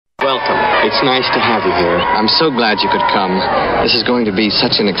Welcome. It's nice to have you here. I'm so glad you could come. This is going to be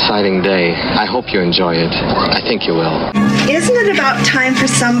such an exciting day. I hope you enjoy it. I think you will. Isn't it about time for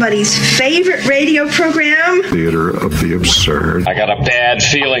somebody's favorite radio program? Theater of the absurd. I got a bad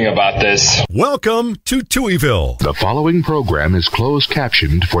feeling about this. Welcome to Touhyville. The following program is closed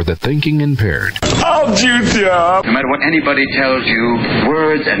captioned for the thinking impaired. I'll juke you up. No matter what anybody tells you,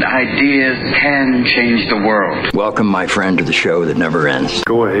 words and ideas can change the world. Welcome, my friend, to the show that never ends.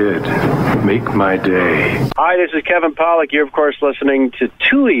 Go ahead. Make my day. Hi, this is Kevin Pollak. You're, of course, listening to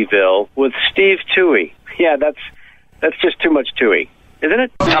Touhyville with Steve Touhy. Yeah, that's just too much Touhy, isn't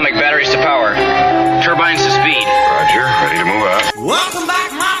it? Atomic batteries to power. Turbines to speed. Roger, ready to move out. Welcome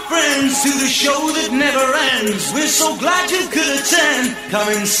back, my friends, to the show that never ends. We're so glad you could attend.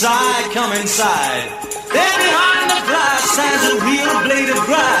 Come inside, come inside. There behind the glass stands a real blade of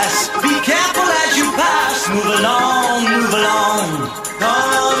grass. Be careful as you pass. Move along, move along.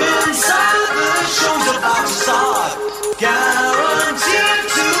 Come inside, the show's about to start. Guaranteed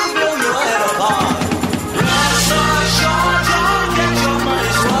to blow your head apart. Life's so short, don't get your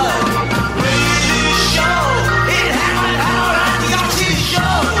money's worth. Radio show, it happened out at the RT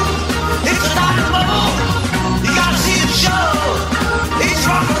show. It's a night bubble, you gotta see the show. It's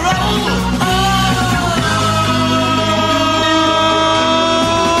rock and roll.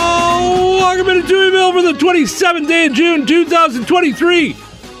 Welcome to Touhyville for the 27th day of June, 2023.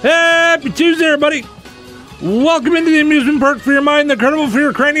 Happy Tuesday, everybody. Welcome into the amusement park for your mind, the carnival for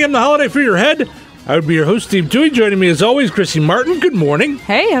your cranium, the holiday for your head. I would be your host, Steve Touhy. Joining me as always, Chrissy Martin. Good morning.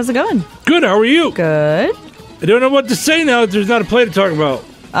 Hey, how's it going? Good, how are you? Good. I don't know what to say now that there's not a play to talk about.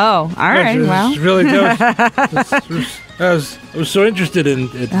 Oh, all right, well. I was so interested in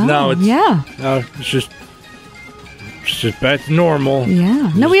it. Now it's just back to normal.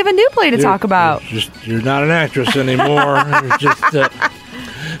 Yeah. No, we have a new play to talk about. You're not an actress anymore.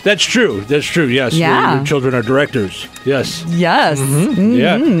 That's true. That's true. Yes. Yeah. Your children are directors. Yes. Yes. Mm-hmm. Mm-hmm.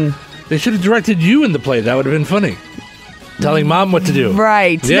 Yeah. They should have directed you in the play. That would have been funny. Telling mom what to do.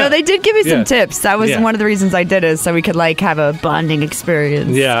 Right. Yeah. No, they did give me some tips. That was one of the reasons I did it, so we could have a bonding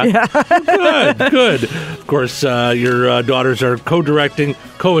experience. Yeah. Good. Of course, your daughters are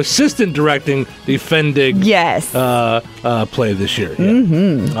co-assistant directing the Fendig play this year. Yeah.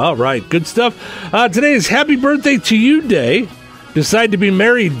 Mm-hmm. All right. Good stuff. Today is Happy Birthday to You Day. Decide to be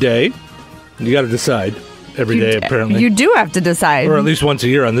Married Day. You got to decide every day, apparently. You do have to decide. Or at least once a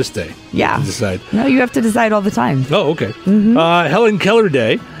year on this day. Yeah. You decide. No, you have to decide all the time. Oh, okay. Mm-hmm. Helen Keller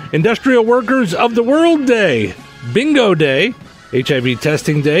Day. Industrial Workers of the World Day. Bingo Day. HIV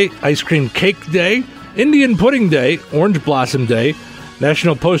Testing Day. Ice Cream Cake Day. Indian Pudding Day. Orange Blossom Day.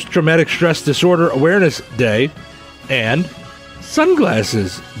 National Post-Traumatic Stress Disorder Awareness Day. And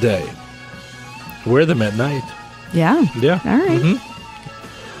Sunglasses Day. Wear them at night. Yeah. Yeah. All right. Mm-hmm.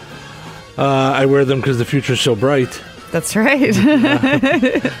 I wear them because the future's so bright. That's right.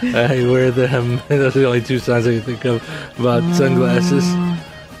 I wear them. Those are the only two songs I can think of about sunglasses.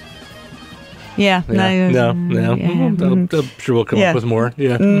 Yeah. No. I'm sure we'll come up with more.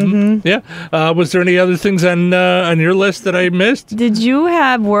 Yeah. Mm-hmm. Yeah. Was there any other things on your list that I missed? Did you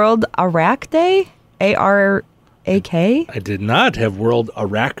have World Arak Day? A-R-A-K? I did not have World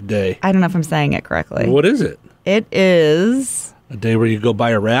Arak Day. I don't know if I'm saying it correctly. What is it? It is a day where you go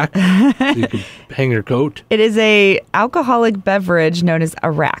buy a rack so you can hang your coat. It is a alcoholic beverage known as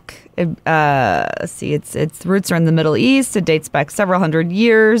arak. Let's see, its roots are in the Middle East. It dates back several hundred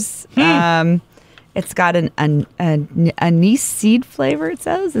years. It's got an anise seed flavor. It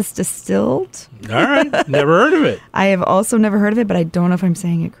says it's distilled. All right, never heard of it. I have also never heard of it, but I don't know if I'm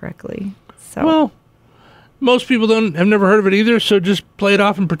saying it correctly. So well. Most people have never heard of it either, so just play it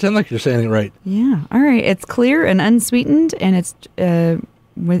off and pretend like you're saying it right. Yeah. All right. It's clear and unsweetened, and it's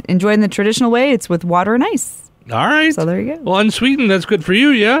enjoyed in the traditional way. It's with water and ice. All right. So there you go. Well, unsweetened, that's good for you,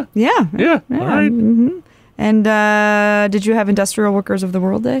 yeah? Yeah. Yeah. All right. Mm-hmm. And did you have Industrial Workers of the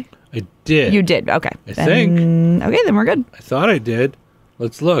World Day? I did. You did. Okay. I think. Okay, then we're good. I thought I did.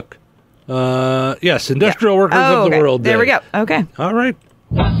 Let's look. Yes, Industrial Workers of the World Day. There we go. Okay. All right.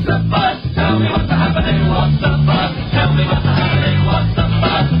 What's the buzz? Tell me what's happening. What's the buzz? Tell me what's happening. What's the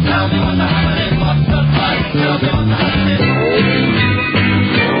buzz? Tell me what's happening. What's the buzz? Tell me what's happening.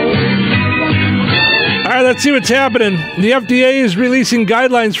 All right, let's see what's happening. The FDA is releasing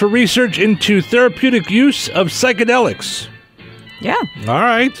guidelines for research into therapeutic use of psychedelics. Yeah. All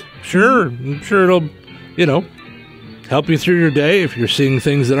right. Sure. I'm sure it'll, help you through your day. If you're seeing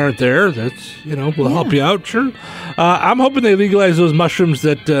things that aren't there, that's, will help you out. Sure. I'm hoping they legalize those mushrooms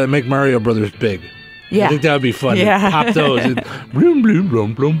that make Mario Brothers big. Yeah. I think that would be fun. Yeah. Pop those. And bloom, bloom,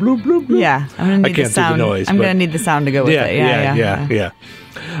 bloom, bloom, bloom, bloom, bloom. Yeah. I'm going to need the sound. The noise, I'm going to need the sound to go with it. Yeah.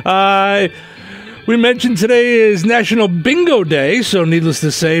 We mentioned today is National Bingo Day, so needless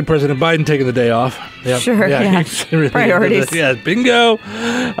to say, President Biden taking the day off. Yep. Sure, yeah. Priorities. Yeah, bingo.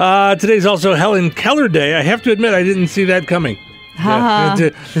 Today's also Helen Keller Day. I have to admit, I didn't see that coming.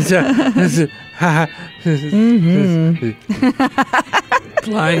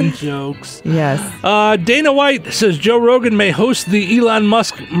 Blind jokes. Yes. Dana White says Joe Rogan may host the Elon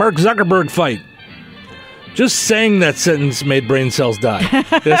Musk-Mark Zuckerberg fight. Just saying that sentence made brain cells die.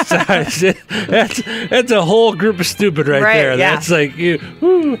 That's a whole group of stupid right there. Yeah. That's like,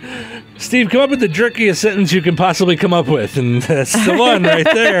 Steve, come up with the jerkiest sentence you can possibly come up with, and that's the one right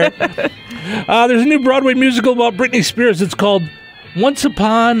there. There's a new Broadway musical about Britney Spears. It's called Once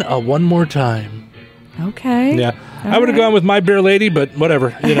Upon a One More Time. Okay. Yeah. I would have gone with My Bear Lady, but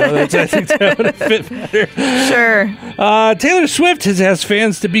whatever. I think that would have fit better. Sure. Taylor Swift has asked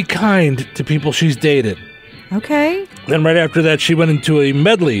fans to be kind to people she's dated. Okay. Then right after that, she went into a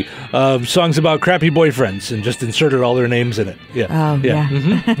medley of songs about crappy boyfriends and just inserted all their names in it. Yeah. Oh, yeah.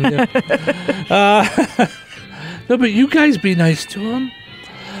 Mm-hmm. Yeah. No, but you guys be nice to him.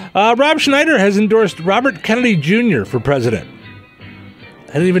 Rob Schneider has endorsed Robert Kennedy Jr. for president.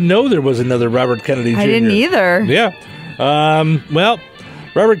 I didn't even know there was another Robert Kennedy Jr. I didn't either. Yeah. Well,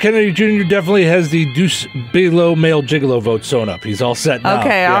 Robert Kennedy Jr. definitely has the Deuce Bigelow male gigolo vote sewn up. He's all set now.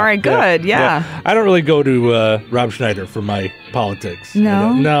 Okay, all right, good, yeah. I don't really go to Rob Schneider for my politics.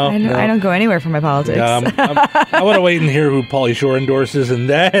 No, No. I don't go anywhere for my politics. I want to wait and hear who Pauly Shore endorses, and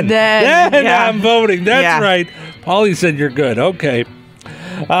then yeah. I'm voting. That's right. Pauly said you're good. Okay.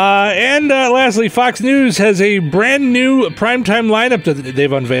 And lastly, Fox News has a brand new primetime lineup that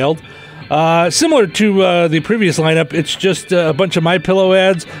they've unveiled. Similar to the previous lineup, it's just a bunch of MyPillow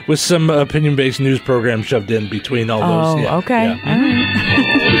ads with some opinion-based news programs shoved in between all those. Oh, okay. Yeah. All right.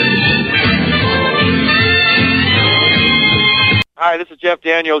 Hi, this is Jeff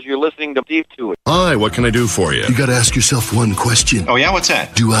Daniels. You're listening to Steve Touhy. Hi, what can I do for you? You gotta ask yourself one question. Oh, yeah? What's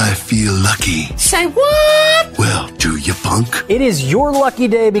that? Do I feel lucky? Say what? Well, do you, punk? It is your lucky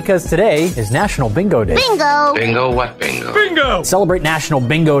day because today is National Bingo Day. Bingo! Bingo what bingo? Bingo! Celebrate National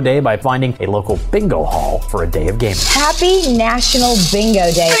Bingo Day by finding a local bingo hall for a day of gaming. Happy National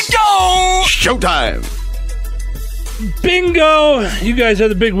Bingo Day. Bingo! Showtime! Bingo! You guys are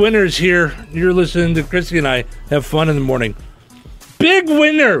the big winners here. You're listening to Chrissy and I have fun in the morning. Big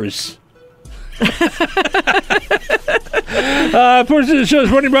winners! Portion of the show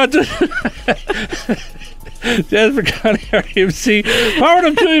is running brought to Jasper County RMC, powered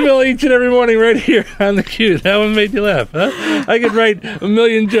up Touhyville each and every morning right here on the Q. That one made you laugh, huh? I could write a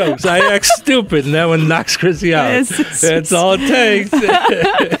million jokes. I act stupid, and that one knocks Chrissy out. That's all it takes.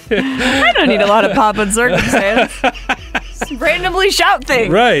 I don't need a lot of pomp and circumstance. Just randomly shout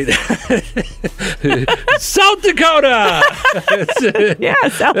things. Right. South Dakota! Yeah,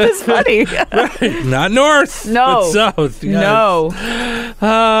 South is funny. Right. Not north. No. But south. Yes. No.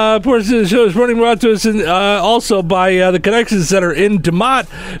 Portion of the show is running brought to us also by the Connection Center in DeMott.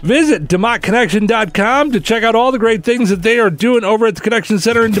 Visit DeMottConnection.com to check out all the great things that they are doing over at the Connection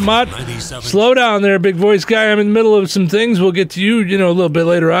Center in DeMott. Slow down there, big voice guy. I'm in the middle of some things. We'll get to you, a little bit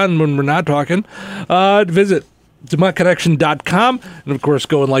later on when we're not talking. Visit DeMottConnection.com, and of course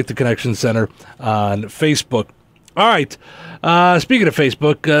go and like the Connection Center on Facebook. All right, speaking of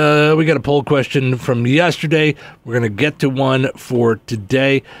Facebook, we got a poll question from yesterday. We're going to get to one for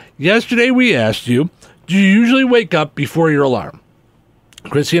today. Yesterday we asked you, do you usually wake up before your alarm?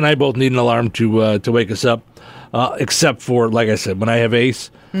 Chrissy and I both need an alarm to wake us up, except for, like I said, when I have Ace,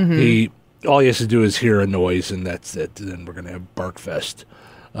 all he has to do is hear a noise, and that's it. And then we're going to have Barkfest.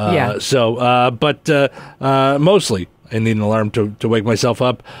 But mostly I need an alarm to wake myself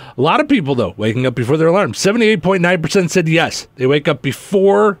up. A lot of people, though, waking up before their alarm. 78.9% said yes. They wake up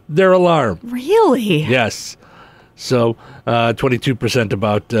before their alarm. Really? Yes. So 22%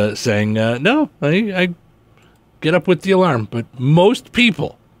 about saying, no, I get up with the alarm. But most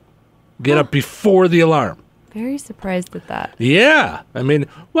people get up before the alarm. Very surprised at that. Yeah. I mean,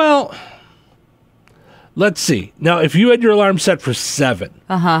 well, let's see. Now, if you had your alarm set for 7,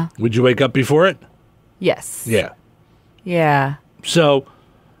 would you wake up before it? Yes. Yeah. Yeah. So,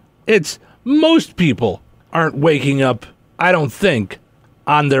 it's most people aren't waking up, I don't think,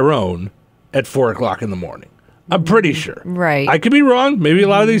 on their own at 4 o'clock in the morning. I'm pretty sure. Right. I could be wrong. Maybe a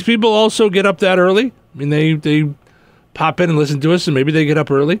lot of these people also get up that early. I mean, they pop in and listen to us, and maybe they get up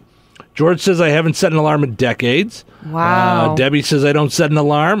early. George says, I haven't set an alarm in decades. Wow. Debbie says, I don't set an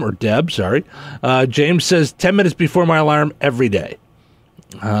alarm, or Deb, sorry. James says, 10 minutes before my alarm every day.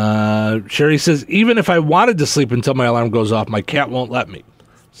 Sherry says, even if I wanted to sleep until my alarm goes off, my cat won't let me.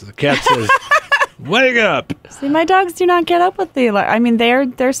 So the cat says, Wake up. See, my dogs do not get up with the alarm. I mean,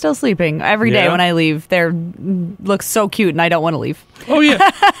 they're still sleeping every day when I leave. They look so cute, and I don't want to leave. Oh,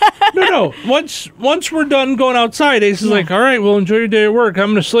 yeah. No. Once we're done going outside, Ace is like, all right, well, enjoy your day at work.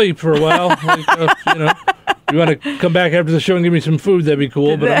 I'm going to sleep for a while. Like, you want to come back after the show and give me some food, that'd be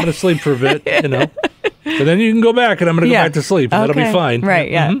cool, but I'm going to sleep for a bit, So then you can go back, and I'm going to go back to sleep. And that'll be fine. Right,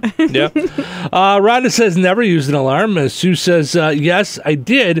 yeah. Mm-hmm. Yeah. Rhonda says, never used an alarm. Sue says, yes, I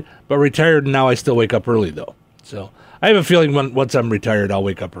did, but retired, and now I still wake up early, though. So I have a feeling once I'm retired, I'll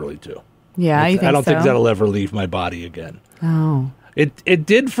wake up early, too. Yeah, I don't think that'll ever leave my body again. Oh. It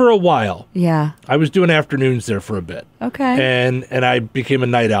did for a while. Yeah. I was doing afternoons there for a bit. Okay. And I became a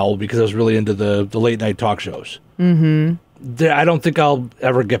night owl because I was really into the late night talk shows. Mm-hmm. I don't think I'll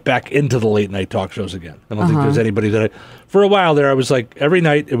ever get back into the late night talk shows again. I don't think there's anybody that for a while there, I was like, every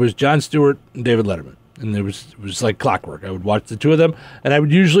night it was Jon Stewart and David Letterman. And it was like clockwork. I would watch the two of them, and I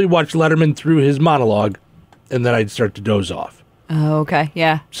would usually watch Letterman through his monologue, and then I'd start to doze off. Oh, okay.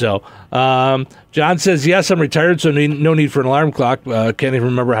 Yeah. So, John says, yes, I'm retired, so no need for an alarm clock. Can't even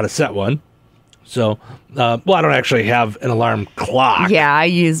remember how to set one. So, I don't actually have an alarm clock. Yeah, I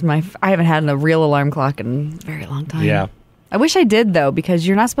haven't had a real alarm clock in a very long time. Yeah. I wish I did, though, because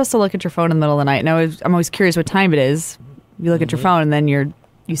you're not supposed to look at your phone in the middle of the night. And I'm always curious what time it is. You look at your phone, and then you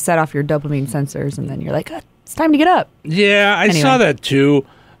set off your dopamine sensors, and then you're like, it's time to get up. Yeah, I saw that, too.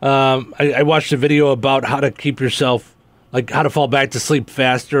 I watched a video about how to keep yourself, like how to fall back to sleep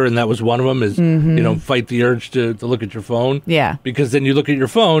faster, and that was one of them is, fight the urge to look at your phone. Yeah. Because then you look at your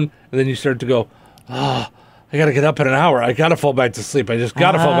phone, and then you start to go, I got to get up in an hour. I got to fall back to sleep. I just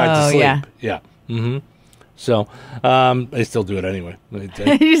got to fall back to sleep. Yeah. Yeah. Mm-hmm. So, I still do it anyway.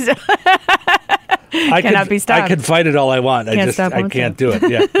 Cannot be stopped. I could fight it all I want. I can't do it.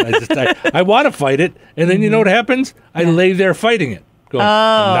 Yeah. I want to fight it, and then you know what happens? I lay there fighting it. Going,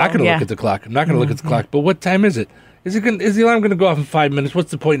 I'm not going to look at the clock. I'm not going to look at the clock. But what time is it? Is the alarm going to go off in 5 minutes?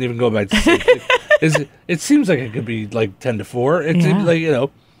 What's the point in even going back to sleep? It seems like it could be like 10 to 4. It seems like,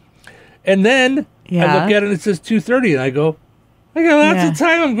 And then I look at it and it says 2:30, and I go, I got lots of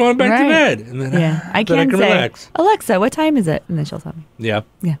time. I'm going back to bed. And then I can say, relax. Alexa, what time is it? And then she'll tell me. Yeah.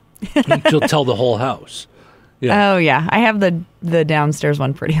 Yeah. And she'll tell the whole house. Yeah. Oh, yeah. I have the downstairs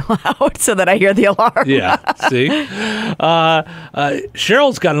one pretty loud so that I hear the alarm. Yeah. See?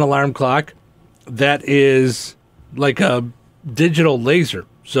 Cheryl's got an alarm clock that is like a digital laser.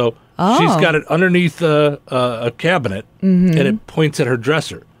 So she's got it underneath a cabinet, and it points at her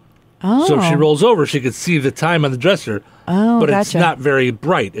dresser. Oh. So if she rolls over, she could see the time on the dresser. Oh, but gotcha. It's not very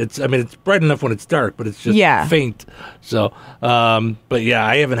bright. It's bright enough when it's dark, but it's just faint. So, but yeah,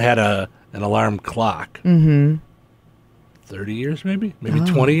 I haven't had an alarm clock. 30 years, maybe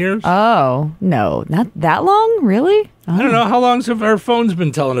 20 years. Oh, no, not that long, really? Oh. I don't know. How long have our phones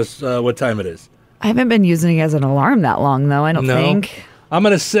been telling us what time it is? I haven't been using it as an alarm that long, though. I don't think. I'm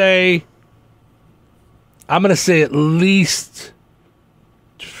gonna say at least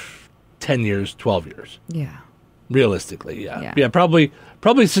 10 years, 12 years. Yeah. Realistically, yeah. Yeah, probably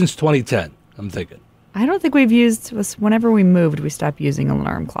since 2010, I'm thinking. I don't think we've whenever we moved, we stopped using an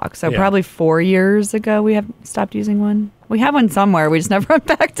alarm clock. So probably 4 years ago, we have stopped using one. We have one somewhere. We just never went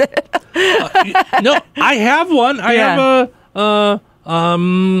back to it. No, I have one. I have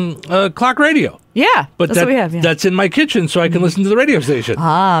a clock radio. Yeah, but that's what we have. Yeah. That's in my kitchen, so I can listen to the radio station.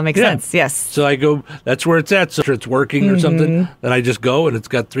 Makes sense. Yes. So I go. That's where it's at. So if it's working or something, then I just go, and it's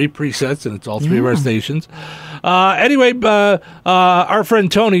got 3 presets, and it's all 3 of our stations. Anyway, our friend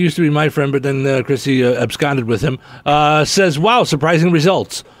Tony used to be my friend, but then Chrissy absconded with him. Says, "Wow, surprising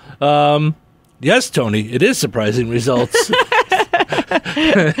results." Yes, Tony, it is surprising results.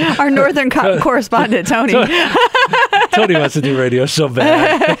 Our northern correspondent, Tony. Tony wants to do radio so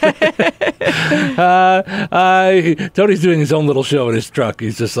bad. Tony's doing his own little show in his truck.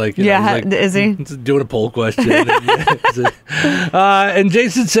 He's just like, is he? Doing a poll question. And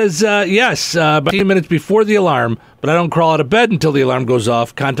Jason says, yes, about 15 minutes before the alarm, but I don't crawl out of bed until the alarm goes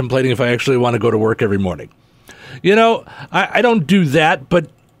off, contemplating if I actually want to go to work every morning. I don't do that, but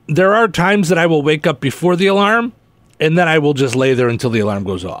there are times that I will wake up before the alarm, and then I will just lay there until the alarm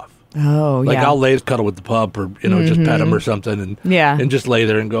goes off. Oh, like I'll cuddle with the pup, or just pet him or something, and just lay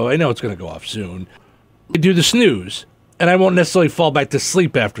there and go. I know it's going to go off soon. I do the snooze, and I won't necessarily fall back to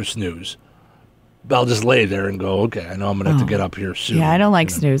sleep after snooze. I'll just lay there and go. Okay, I know I'm going to have to get up here soon. Yeah, I don't like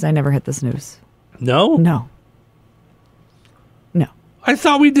snooze. I never hit the snooze. No. No. I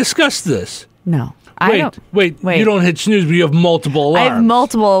thought we discussed this. No. Wait. You don't hit snooze, but you have multiple alarms. I have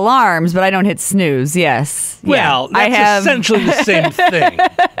multiple alarms, but I don't hit snooze. Yes. Well, that's essentially the same thing.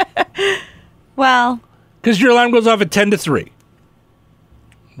 Well, because your alarm goes off at 10 to 3.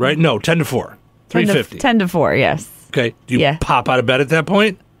 Right? No, 10 to 4. $3.50. 10 to 4, yes. Okay. Do you pop out of bed at that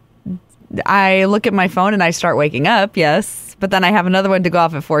point? I look at my phone and I start waking up, yes. But then I have another one to go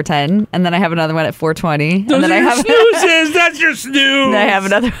off at 4:10, and then I have another one at 4:20. Those and then are I your have snoozes. That's your snooze. And I have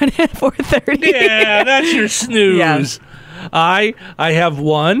another one at 4:30. Yeah, that's your snooze. Yeah. I have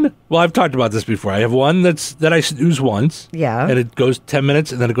one. Well, I've talked about this before. I have one that I snooze once. Yeah. And it goes 10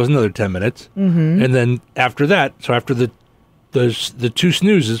 minutes, and then it goes another 10 minutes. Mm-hmm. And then after that, so after the two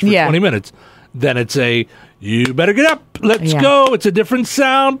snoozes for 20 minutes, then it's a, you better get up. Let's go. It's a different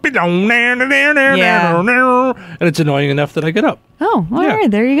sound. And it's annoying enough that I get up. Oh, all right.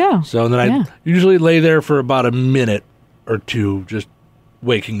 There you go. So then I usually lay there for about a minute or two, just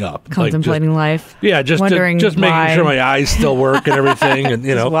waking up, contemplating life. Yeah, just wondering making sure my eyes still work and everything,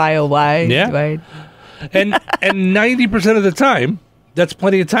 and why, oh why? Yeah, and 90% of the time, that's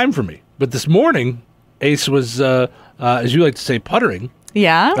plenty of time for me. But this morning, Ace was, as you like to say, puttering.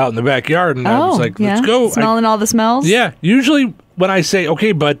 Yeah, out in the backyard, and I was like, "Let's go!" Smelling all the smells. Yeah, usually when I say,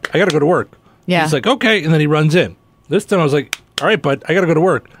 "Okay, bud, I got to go to work," he's like, "Okay," and then he runs in. This time I was like, "All right, bud, I got to go to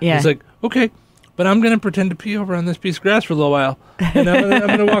work." Yeah. He's like, "Okay, but I'm going to pretend to pee over on this piece of grass for a little while, and I'm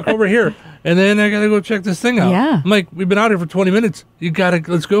going to walk over here, and then I got to go check this thing out." Yeah. I'm like, "We've been out here for 20 minutes.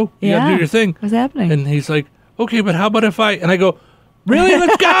 Let's go. You got to do your thing." What's happening? And he's like, "Okay, but how about if I?" And I go, "Really?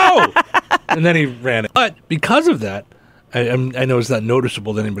 Let's go!" And then he ran it. But because of that, I know it's not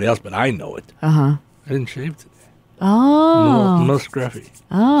noticeable to anybody else, but I know it. I didn't shave today. Oh. No scruffy.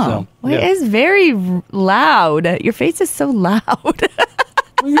 Oh. So, well, it is very loud. Your face is so loud.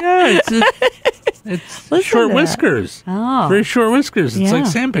 Yeah, it's short whiskers. Oh. Very short whiskers. It's like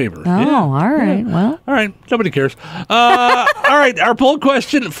sandpaper. Oh, all right. Well. All right. Nobody cares. All right. Our poll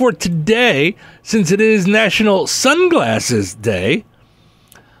question for today, since it is National Sunglasses Day,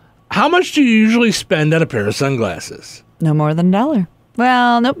 how much do you usually spend on a pair of sunglasses? No more than $1.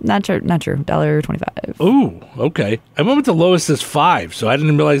 Well, nope, not true. $1.25. Ooh, okay. I went with the lowest as $5, so I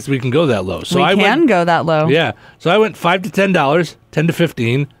didn't realize we can go that low. So we can go that low. Yeah. So I went $5 to $10, $10 to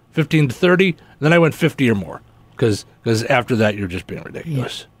 $15, $15 to $30, and then I went $50 or more because after that you're just being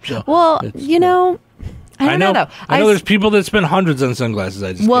ridiculous. Yeah. So well, I don't know though. I know there's people that spend hundreds on sunglasses.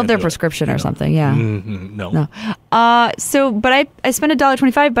 I just they're prescription or something. Yeah. Mm-hmm. No. But I spend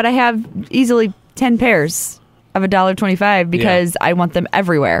 $1.25, but I have easily 10 pairs of $1.25 because I want them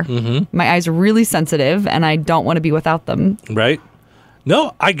everywhere. Mm-hmm. My eyes are really sensitive, and I don't want to be without them. Right.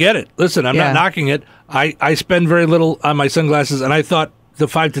 No, I get it. Listen, I'm not knocking it. I spend very little on my sunglasses, and I thought the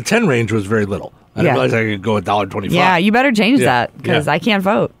 5 to 10 range was very little. I didn't realize I could go $1.25. Yeah, you better change that because I can't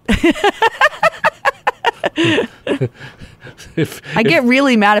vote. I get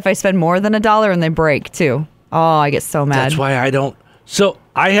really mad if I spend more than $1 and they break too. Oh, I get so mad. That's why I don't. So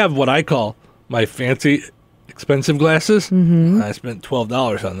I have what I call my fancy expensive glasses. Mm-hmm. I spent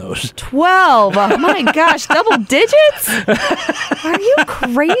 $12 on those. 12? Oh my gosh, double digits? Are you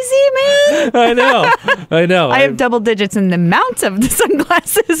crazy, man? I know. I have double digits in the amount of the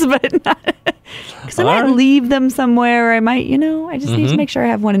sunglasses, but not because I might leave them somewhere. I might, I just need to make sure I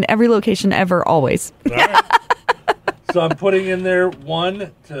have one in every location ever, always. All right. So I'm putting in there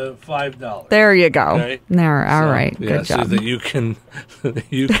 $1 to $5. There you go. Okay. There, all right. Good job. So that you can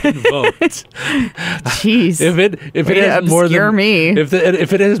vote. Jeez. If it has more than me. If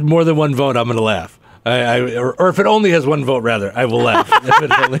it has more than one vote, I'm going to laugh. Or if it only has one vote, rather, I will laugh. If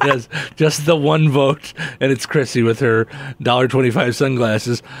it only has just the one vote, and it's Chrissy with her $1.25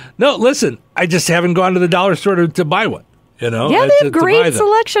 sunglasses. No, listen, I just haven't gone to the dollar store to buy one. Yeah, they have great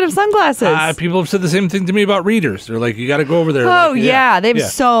selection of sunglasses. People have said the same thing to me about readers. They're like, you got to go over there. Oh, they have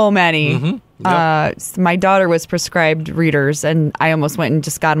so many. Mm-hmm. Yep. My daughter was prescribed readers, and I almost went and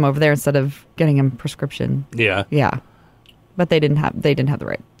just got them over there instead of getting them prescription. Yeah. Yeah. But they didn't have the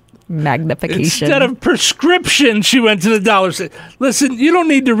right magnification. Instead of prescription, she went to the dollar store. Listen, you don't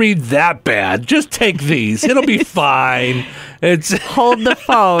need to read that bad. Just take these. It'll be fine. Hold the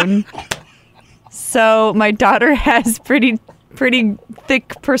phone. So my daughter has pretty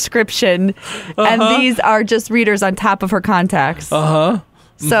thick prescription, and these are just readers on top of her contacts.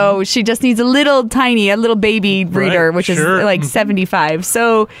 So she just needs a little baby reader, which is like 75.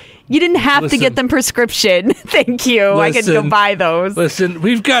 So you didn't have to get them prescription. Thank you. I could go buy those. Listen,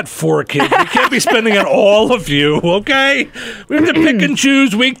 we've got 4 kids. We can't be spending on all of you, okay? We have to pick and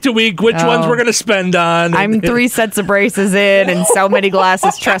choose week to week which ones we're going to spend on. I'm 3 sets of braces in and so many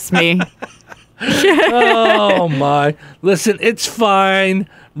glasses, trust me. Oh my. Listen, it's fine.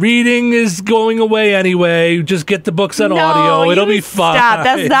 Reading is going away anyway. Just get the books on audio. It'll be fine. Stop.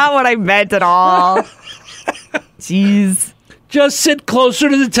 That's not what I meant at all. Jeez. Just sit closer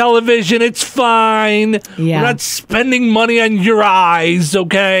to the television. It's fine. Yeah. We're not spending money on your eyes,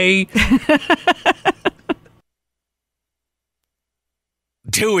 okay?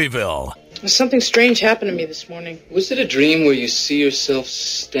 Touhyville. Something strange happened to me this morning. Was it a dream where you see yourself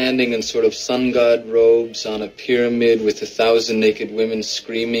standing in sort of sun god robes on a pyramid with 1,000 naked women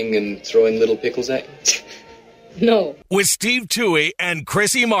screaming and throwing little pickles at you? No. With Steve Touhy and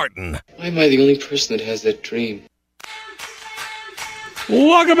Chrissy Martin. Why am I the only person that has that dream?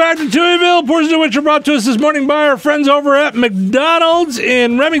 Welcome back to Touhyville. Portions of which are brought to us this morning by our friends over at McDonald's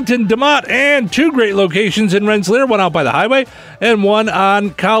in Remington, DeMott, and 2 great locations in Rensselaer, one out by the highway and one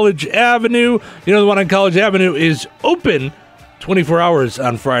on College Avenue. You know, the one on College Avenue is open 24 hours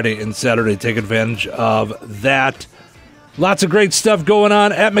on Friday and Saturday. Take advantage of that. Lots of great stuff going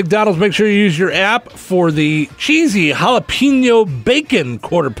on at McDonald's. Make sure you use your app for the cheesy jalapeno bacon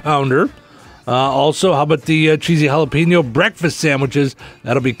quarter pounder. Also, how about the cheesy jalapeno breakfast sandwiches?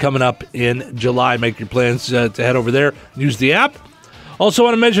 That'll be coming up in July. Make your plans to head over there. Use the app. Also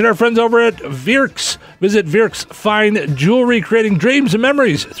want to mention our friends over at Virks. Visit Virks Fine Jewelry, creating dreams and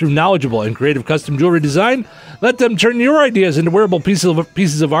memories through knowledgeable and creative custom jewelry design. Let them turn your ideas into wearable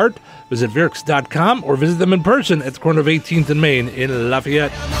pieces of art. Visit Virks.com or visit them in person at the corner of 18th and Main in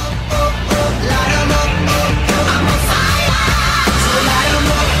Lafayette.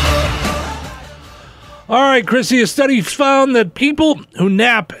 All right, Chrissy, a study found that people who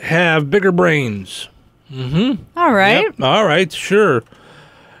nap have bigger brains. Mm-hmm. All right. Yep. All right, sure.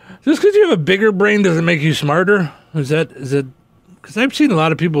 Just because you have a bigger brain doesn't make you smarter? Is it? Because I've seen a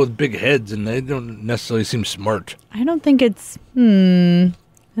lot of people with big heads, and they don't necessarily seem smart. I don't think it's, I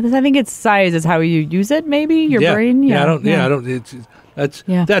think its size is how you use it, maybe, your brain? I don't,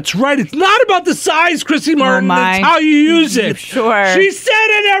 that's right. It's not about the size, Chrissy Martin. It's how you use it. Sure. She said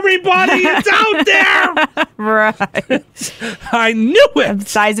it, everybody. It's out there. Right. I knew it. The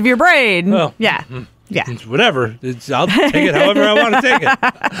size of your brain. Well, yeah. Yeah. It's whatever. I'll take it however I want to take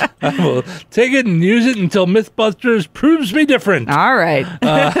it. I will take it and use it until Mythbusters proves me different. All right.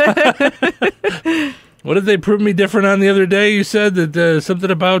 What did they prove me different on the other day? You said that something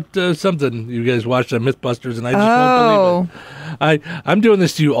about something you guys watched on Mythbusters, and I just won't believe it. I'm doing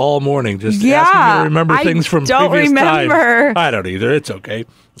this to you all morning, just asking you to remember things from previous times. I don't either. It's okay.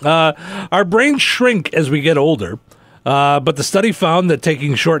 Our brains shrink as we get older, but the study found that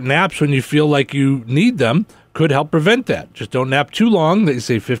taking short naps when you feel like you need them could help prevent that. Just don't nap too long. They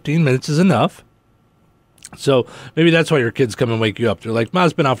say 15 minutes is enough. So maybe that's why your kids come and wake you up. They're like,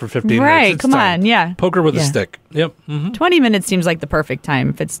 Mom's been out for 15 minutes. Right, It's come time. on, yeah. Poke her with a stick. Yep. 20 minutes seems like the perfect time.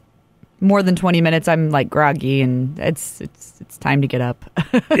 If it's more than 20 minutes, I'm like groggy, and it's time to get up.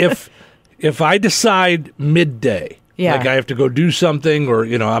 If I decide midday, like I have to go do something, or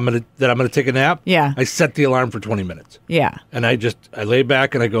I'm gonna take a nap. Yeah. I set the alarm for 20 minutes. Yeah. And I lay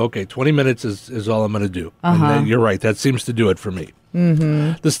back and I go, okay, 20 minutes is all I'm gonna do. And then you're right, that seems to do it for me.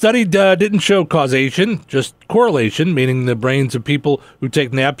 Mm-hmm. The study didn't show causation, just correlation, meaning the brains of people who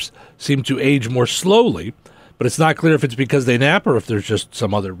take naps seem to age more slowly. But it's not clear if it's because they nap or if there's just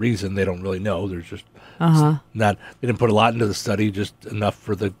some other reason. They don't really know. There's just not. They didn't put a lot into the study, just enough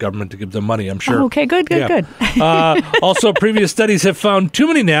for the government to give them money, I'm sure. Oh, okay, good. Also, previous studies have found too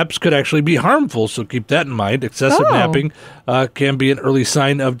many naps could actually be harmful, so keep that in mind. Excessive napping can be an early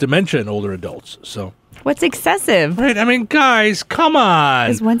sign of dementia in older adults. So. What's excessive? Right, I mean, guys, come on.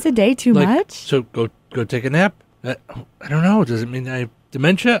 Is once a day too much? So go take a nap? I don't know. Does it mean I have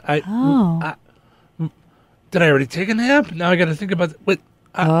dementia? Did I already take a nap? Now I got to think about what.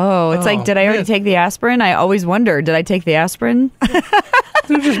 It's like, did I already take the aspirin? I always wonder, did I take the aspirin?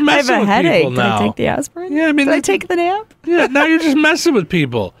 They're just messing I have a with headache. people now. Did I take the aspirin? Yeah, I mean, did I take the nap? Yeah, now you're just messing with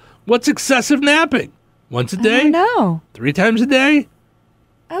people. What's excessive napping? Once a day? No. 3 times a day?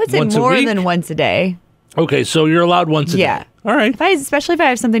 I would say Once a more week? than once a day. Okay, so you're allowed once a day. All right. Especially if I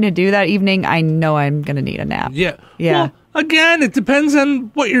have something to do that evening, I know I'm going to need a nap. Yeah. Yeah. Well, again, it depends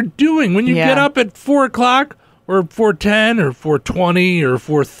on what you're doing. When you get up at 4 o'clock or 4:10 or 4:20 or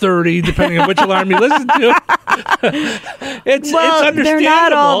 4:30, depending on which alarm you listen to, it's understandable. They're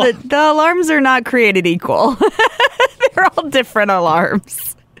not all the alarms are not created equal. They're all different alarms.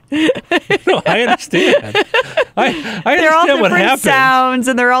 No, I understand. I understand they're all different what happens. sounds,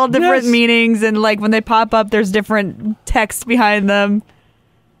 and they're all different meanings, and like when they pop up, there's different text behind them.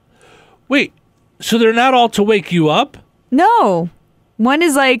 Wait, so they're not all to wake you up? No, one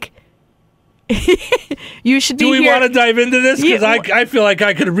is like you should be. Do we here. want to dive into this? Because I feel like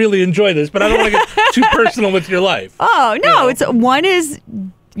I could really enjoy this, but I don't want to get too personal with your life. Oh no, it's one is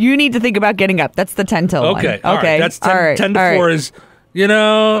you need to think about getting up. That's the 10 till okay, one. Okay, that's 10, 10 to 4 is.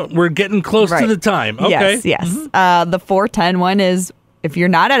 we're getting close to the time. Okay. Yes. The 4:10 one is if you're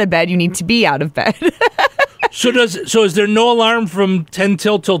not out of bed, you need to be out of bed. So is there no alarm from 10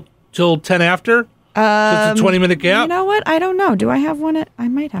 till 10 after? So it's a 20-minute gap? You know what? I don't know. Do I have one I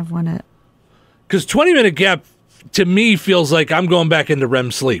might have one at... Because 20-minute gap, to me, feels like I'm going back into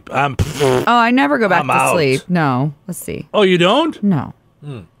REM sleep. I never go back to sleep. No. Let's see. Oh, you don't? No.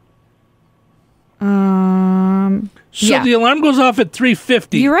 So the alarm goes off at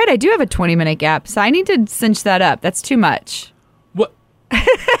 3:50. You're right. I do have a 20-minute gap, so I need to cinch that up. That's too much. What?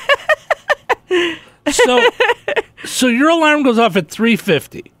 So your alarm goes off at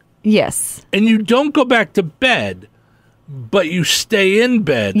 3:50. Yes. And you don't go back to bed, but you stay in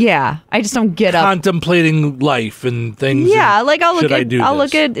bed. Yeah, I just don't get up. Contemplating life and things. Yeah, like I'll look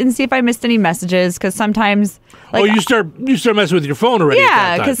at and see if I missed any messages, because sometimes. Like, you start messing with your phone already.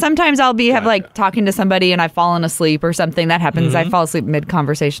 Yeah, because sometimes I'll have like talking to somebody and I've fallen asleep or something. That happens. I fall asleep mid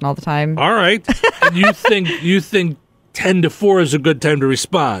conversation all the time. All right, and you think 10 to 4 is a good time to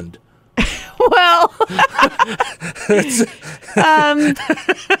respond? Well,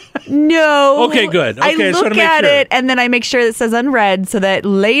 no. Okay, good. Okay, I look at it and then I make sure it says unread so that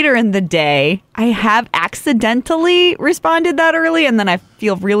later in the day I have accidentally responded that early, and then I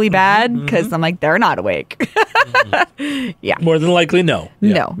feel really bad because I'm like, they're not awake. Yeah. More than likely, no.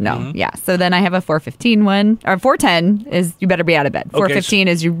 Yeah. No. Yeah. So then I have a 4:15 one, or 4:10 is you better be out of bed. 4:15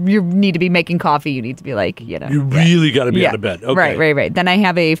 is you need to be making coffee. You need to be like, You really got to be out of bed. Okay. Right. Then I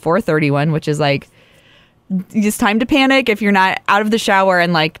have a 4:30 one, which is like, it's time to panic if you're not out of the shower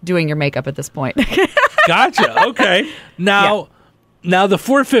and like doing your makeup at this point. Gotcha. Okay. Now the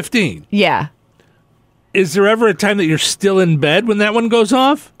 4:15. Yeah. Is there ever a time that you're still in bed when that one goes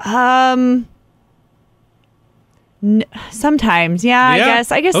off? Sometimes, I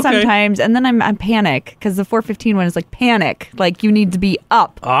guess okay. Sometimes, and then I'm panic because the 4:15 one is like panic, like you need to be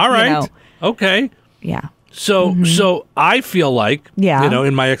up. All right. Okay. Yeah. So I feel like,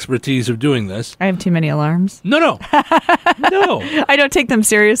 in my expertise of doing this, I have too many alarms. No. I don't take them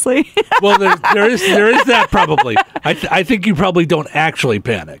seriously. Well, there is that probably. I think you probably don't actually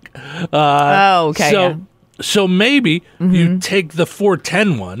panic. Okay. So maybe you take the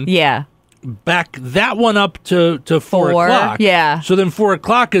 4:10 one. Yeah. Back that one up to 4 o'clock. Yeah. So then 4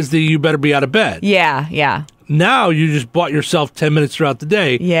 o'clock is the you better be out of bed. Yeah. Now you just bought yourself 10 minutes throughout the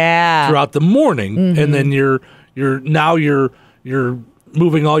day. Yeah. Throughout the morning, and then you're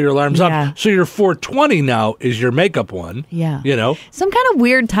moving all your alarms up. So your 4:20 now is your makeup one. Yeah. Some kind of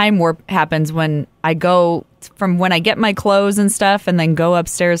weird time warp happens when I go from when I get my clothes and stuff and then go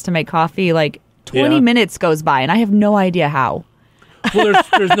upstairs to make coffee. Like 20 minutes goes by and I have no idea how. Well,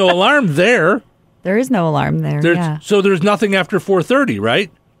 there's no alarm there. There is no alarm there. So there's nothing after 4:30, right?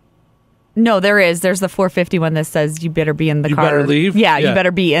 No, there is. There's the 4:50 one that says you better be in the car. You better leave? Yeah, you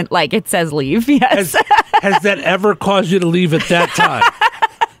better be in. Like, it says leave, yes. Has that ever caused you to leave at that time?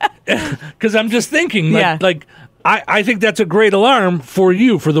 Because I'm just thinking, I think that's a great alarm for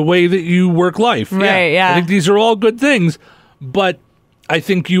you, for the way that you work life. Right, I think these are all good things, but I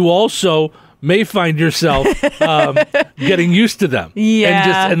think you also may find yourself getting used to them.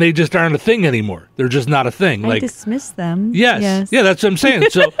 Yeah. And they just aren't a thing anymore. They're just not a thing. I dismiss them. Yes. Yeah, that's what I'm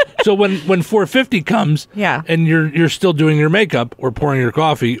saying. So when 4:50 comes and you're still doing your makeup or pouring your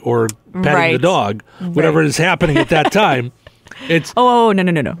coffee or patting the dog, whatever is happening at that time, it's... Oh,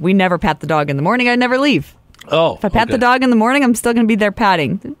 no. We never pat the dog in the morning. I never leave. Oh, if I pat the dog in the morning, I'm still going to be there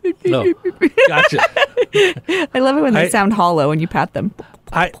patting. No. Gotcha. I love it when they sound hollow and you pat them.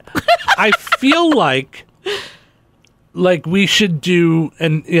 I feel like we should do,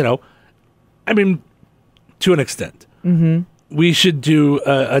 and I mean, to an extent, we should do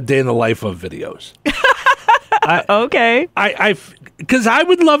a day in the life of videos. Okay. Because I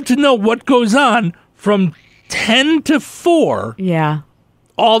would love to know what goes on from 10 to 4. Yeah.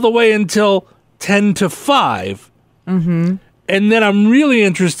 All the way until 10 to 5. Mm-hmm. And then I'm really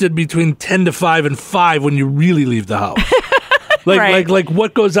interested between 10 to 5 and 5 when you really leave the house. Like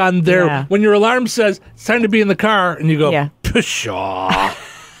what goes on there when your alarm says it's time to be in the car and you go, pshaw.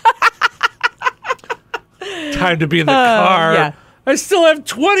 Time to be in the car. Yeah. I still have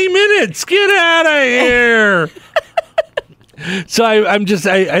 20 minutes. Get out of here. So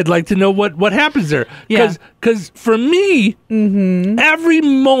I'd like to know what happens there. Because for me, every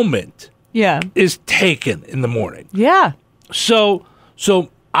moment is taken in the morning. Yeah. So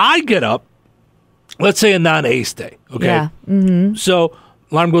I get up, let's say a non-ace day, okay? Yeah. Mm-hmm. So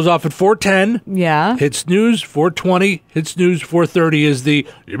alarm goes off at 4:10. Yeah. Hit snooze, 4:20. Hit snooze, 4:30 is the,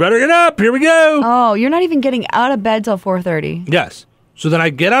 you better get up, here we go. Oh, you're not even getting out of bed till 4:30. Yes. So then I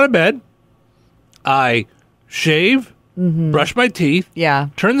get out of bed, I shave, brush my teeth,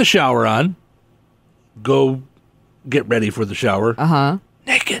 turn the shower on, go get ready for the shower.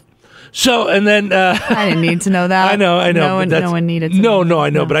 Naked. So, and then... I didn't need to know that. I know. No one needed to know. No, I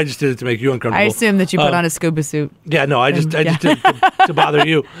know, but I just did it to make you uncomfortable. I assumed that you put on a scuba suit. Yeah, no, I just did it to bother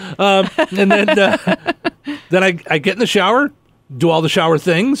you. And then I get in the shower, do all the shower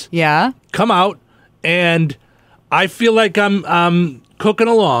things. Yeah. Come out, and I feel like I'm cooking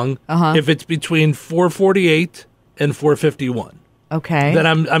along if it's between 4:48 and 4:51. Okay. Then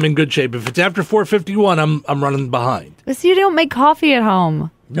I'm in good shape. If it's after 4:51, I'm running behind. So you don't make coffee at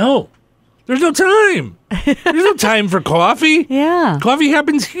home? No. There's no time. There's no time for coffee. Yeah. Coffee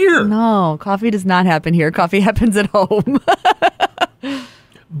happens here. No, coffee does not happen here. Coffee happens at home.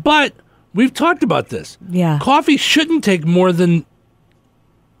 But we've talked about this. Yeah. Coffee shouldn't take more than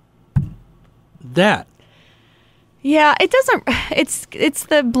that. Yeah, it doesn't. It's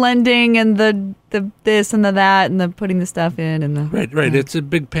the blending and the this and the that and the putting the stuff in and the right. It's a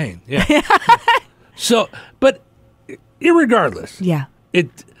big pain. Yeah. So, but irregardless,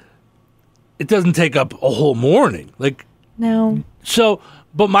 it doesn't take up a whole morning. Like no. So,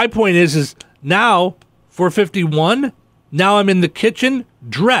 but my point is now 4:51. Now I'm in the kitchen,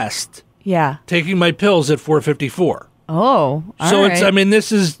 dressed. Yeah. Taking my pills at 4:54. Oh, all so right. it's. I mean,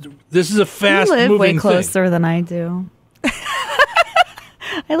 this is a fast moving thing. You live way closer than I do.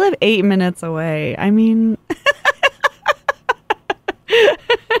 I live 8 minutes away. I mean,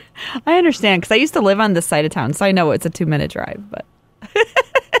 I understand because I used to live on this side of town, so I know it's a 2-minute drive. But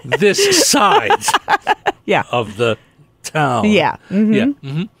this side, of the town, yeah.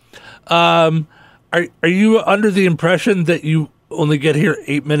 Are you under the impression that you only get here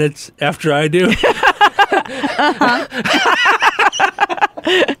 8 minutes after I do?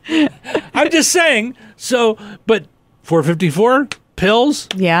 I'm just saying. So, but 4:54, pills,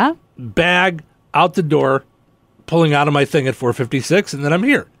 bag, out the door, pulling out of my thing at 4:56, and then I'm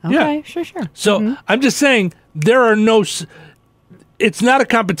here. Okay, sure. So I'm just saying there are no. It's not a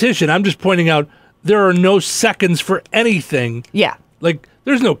competition. I'm just pointing out there are no seconds for anything. Yeah. Like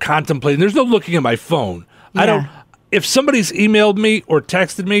there's no contemplating. There's no looking at my phone. I don't. If somebody's emailed me or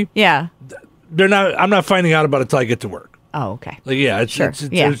texted me, they're not. I'm not finding out about it till I get to work. Oh, okay. Like, yeah, it's, sure.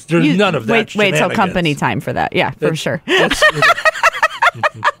 There's none of that. Wait till company time for that. Yeah, for sure. It's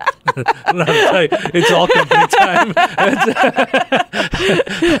all company time.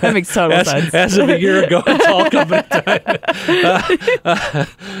 That makes total sense. As of a year ago, it's all company time.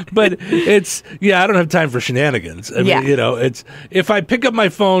 But it's, I don't have time for shenanigans. I mean, it's, if I pick up my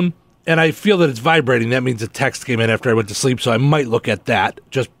phone and I feel that it's vibrating, that means a text came in after I went to sleep, so I might look at that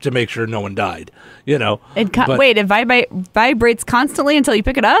just to make sure no one died, Wait, it vibrates constantly until you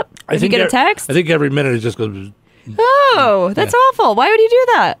pick it up? If you get a text? I think every minute it just goes... Oh, that's awful. Why would you do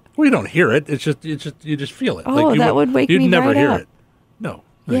that? Well, you don't hear it. It's just you just feel it. Oh, that would wake me right up. You'd never hear it. No,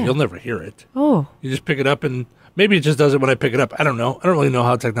 you'll never hear it. Oh. You just pick it up, and maybe it just does it when I pick it up. I don't know. I don't really know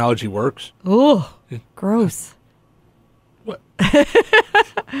how technology works. Oh, gross. What?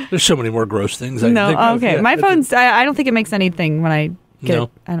 There's so many more gross things. Okay. My phone's. I don't think it makes anything when I get it.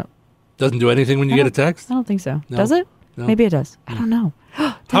 I don't. Doesn't do anything when you get a text? I don't think so. No. Does it? No. Maybe it does. I don't know.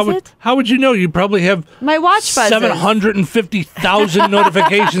 How would you know? You probably have my watch buzzes. 750,000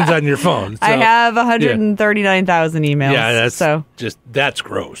 notifications on your phone. So, I have 139,000 emails. Yeah, that's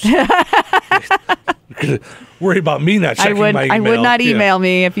gross. Worry about me not checking my email. I would not email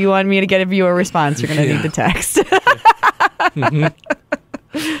me. If you want me to get a viewer response, you're going to need the text.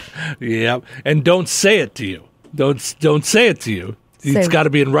 Yeah, and don't say it to you. Don't say it to you. It's got to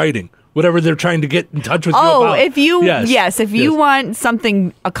be in writing. Whatever they're trying to get in touch with you about. If you want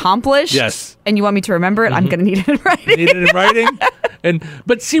something accomplished, and you want me to remember it, I'm going to need it in writing. Need it in writing,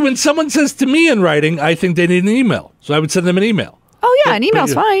 but see, when someone says to me in writing, I think they need an email, so I would send them an email. Oh yeah, an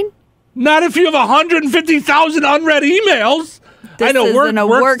email's fine. Not if you have 150,000 unread emails. I know in a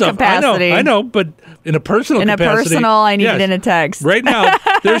work stuff. capacity. I know, but in a personal capacity. I need it in a text. Right now,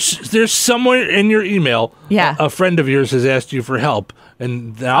 there's somewhere in your email. Yeah. A friend of yours has asked you for help,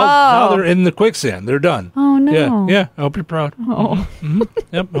 and now they're in the quicksand. They're done. Oh no. Yeah. I hope you're proud. Oh. Mm-hmm.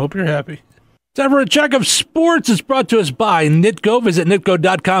 Yep. I hope you're happy. Time for a check of sports. It's brought to us by Nitco. Visit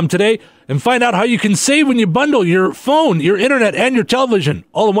nitco.com today and find out how you can save when you bundle your phone, your internet, and your television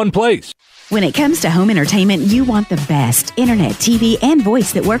all in one place. When it comes to home entertainment, you want the best internet, TV, and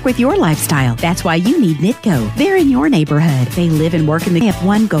voice that work with your lifestyle. That's why you need Nitco. They're in your neighborhood. They live and work in the have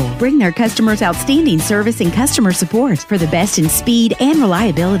one goal: bring their customers outstanding service and customer support. For the best in speed and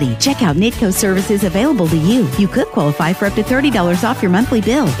reliability, check out Nitco services available to you. You could qualify for up to $30 off your monthly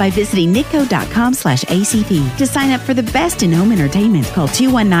bill by visiting nitco.com/ACP. To sign up for the best in home entertainment, call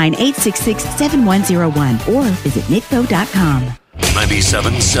 219-866 866-7101 or visit nitco.com.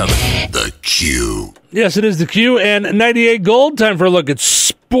 97.7 The Q. Yes, it is the Q and 98 Gold. Time for a look at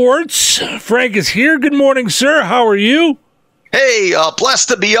sports. Frank is here. Good morning, sir. How are you? Hey, blessed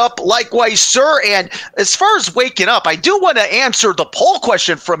to be up. Likewise, sir. And as far as waking up, I do want to answer the poll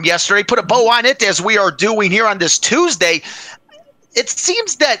question from yesterday, put a bow on it as we are doing here on this Tuesday. It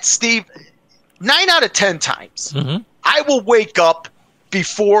seems that, Steve, 9 out of 10 times, I will wake up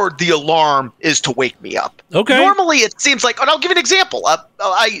before the alarm is to wake me up. Okay. Normally, it seems like, and I'll give you an example.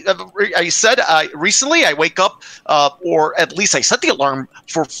 I said recently I wake up, or at least I set the alarm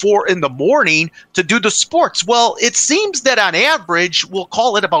for 4 in the morning to do the sports. Well, it seems that on average, we'll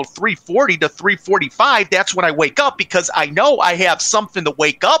call it about 3:40 to 3:45. That's when I wake up because I know I have something to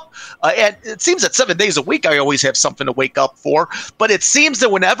wake up. And it seems that 7 days a week, I always have something to wake up for. But it seems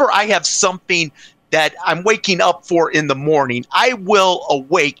that whenever I have something that I'm waking up for in the morning, I will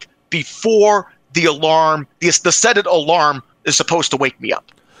awake before the alarm, the set alarm is supposed to wake me up.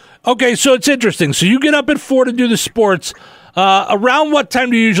 Okay, so it's interesting. So you get up at 4 to do the sports. Around what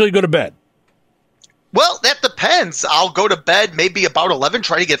time do you usually go to bed? Well, that depends. I'll go to bed maybe about 11,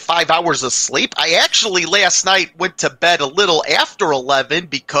 try to get 5 hours of sleep. I actually last night went to bed a little after 11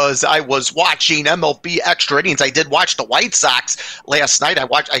 because I was watching MLB extra innings. I did watch the White Sox last night.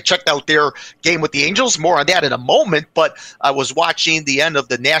 I checked out their game with the Angels. More on that in a moment, but I was watching the end of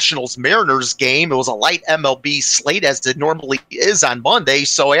the Nationals-Mariners game. It was a light MLB slate as it normally is on Monday.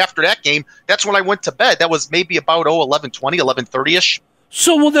 So after that game, that's when I went to bed. That was maybe about 11:20, 11:30-ish.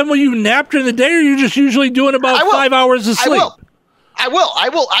 So, well, then will you nap during the day, or are you just usually doing about 5 hours of sleep? I will.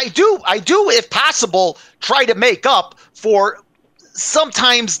 I do, if possible, try to make up for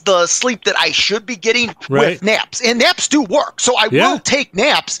sometimes the sleep that I should be getting with naps. And naps do work. So I will take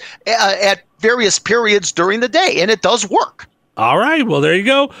naps at various periods during the day, and it does work. All right. Well, there you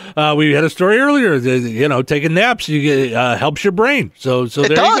go. We had a story earlier. You know, taking naps helps your brain. So it there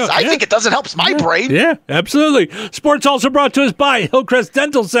does. You go. I think it does. It helps my brain. Yeah, absolutely. Sports also brought to us by Hillcrest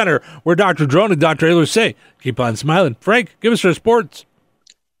Dental Center, where Dr. Drone and Dr. Ayler say, keep on smiling. Frank, give us your sports.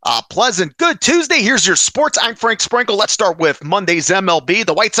 Pleasant. Good Tuesday. Here's your sports. I'm Frank Sprinkle. Let's start with Monday's MLB.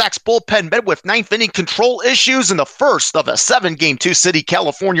 The White Sox bullpen met with ninth inning control issues in the first of a 7-game two-city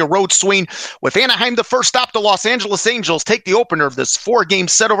California road swing. With Anaheim the first stop, the Los Angeles Angels take the opener of this 4-game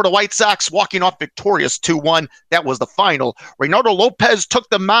set over the White Sox, walking off victorious 2-1. That was the final. Reynaldo Lopez took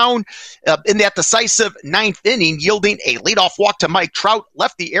the mound in that decisive ninth inning, yielding a leadoff walk to Mike Trout.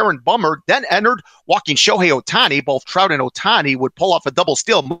 Lefty Aaron Bummer then entered, walking Shohei Ohtani. Both Trout and Ohtani would pull off a double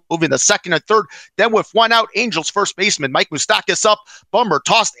steal, moving the second and third. Then with one out, Angels first baseman Mike Moustakas up. Bummer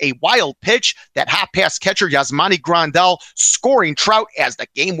tossed a wild pitch that hot pass catcher Yasmani Grandal, scoring Trout as the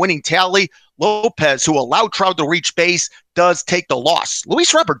game-winning tally. Lopez, who allowed Trout to reach base, does take the loss.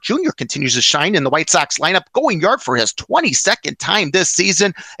 Luis Robert Jr. continues to shine in the White Sox lineup, going yard for his 22nd time this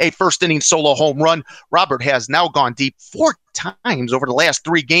season, a first-inning solo home run. Robert has now gone deep 4 times over the last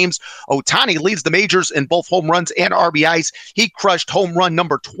 3 games. Ohtani leads the majors in both home runs and RBIs. He crushed home run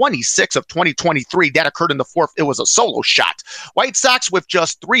number 26 of 2023. That occurred in the 4th. It was a solo shot. White Sox with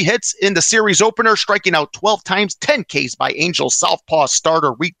just 3 hits in the series opener, striking out 12 times, 10 Ks by Angels southpaw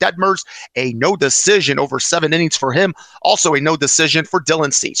starter Reed Detmers. A no decision over 7 innings for him. Also a no decision for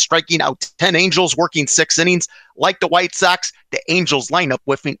Dylan Cease, striking out 10 Angels, working 6 innings. Like the White Sox, the Angels lineup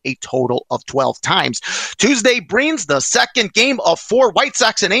whiffing a total of 12 times. Tuesday brings the second game of 4 White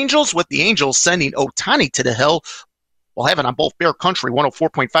Sox and Angels, with the Angels sending Ohtani to the hill. We'll have it on both Bear Country,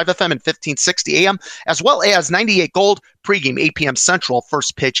 104.5 FM and 1560 AM, as well as 98 Gold, pregame 8 p.m. Central,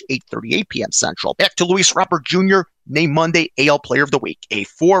 first pitch 8:38 p.m. Central. Back to Luis Robert Jr., named Monday AL Player of the Week, a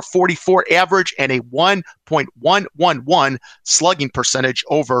 .444 average and a 1.111 slugging percentage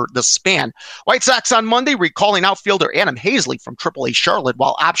over the span. White Sox on Monday recalling outfielder Adam Hazley from AAA Charlotte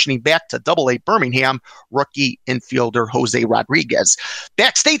while optioning back to AA Birmingham rookie infielder Jose Rodriguez.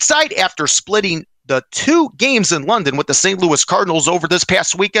 Back stateside after splitting the 2 games in London with the St. Louis Cardinals over this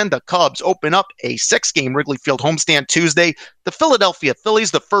past weekend, the Cubs open up a 6-game Wrigley Field homestand Tuesday. The Philadelphia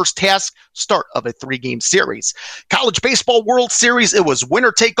Phillies, the first task, start of a 3-game series. College Baseball World Series, it was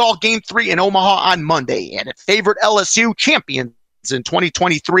winner-take-all Game 3 in Omaha on Monday, and it favored LSU, champions in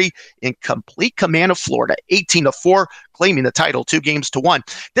 2023, in complete command of Florida, 18-4, claiming the title 2-1.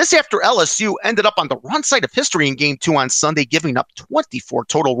 This after LSU ended up on the wrong side of history in Game 2 on Sunday, giving up 24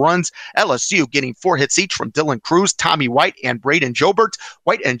 total runs. LSU getting 4 hits each from Dylan Cruz, Tommy White, and Braden Jobert.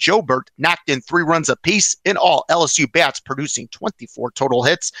 White and Jobert knocked in 3 runs apiece. In all, LSU bats producing 24 total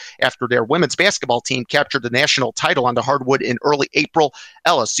hits. After their women's basketball team captured the national title on the hardwood in early April,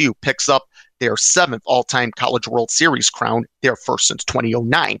 LSU picks up their 7th all-time College World Series crown, their first since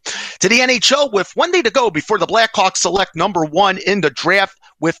 2009. To the NHL, with 1 day to go before the Blackhawks select number 1 in the draft,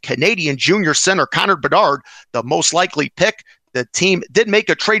 with Canadian junior center Connor Bedard the most likely pick. The team did make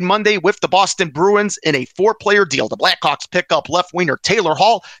a trade Monday with the Boston Bruins in a 4-player deal. The Blackhawks pick up left winger Taylor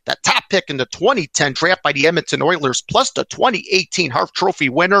Hall, the top pick in the 2010 draft by the Edmonton Oilers, plus the 2018 Hart Trophy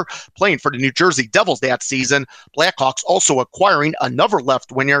winner playing for the New Jersey Devils that season. Blackhawks also acquiring another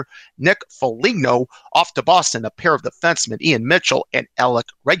left winger, Nick Foligno, off to Boston, a pair of defensemen Ian Mitchell and Alec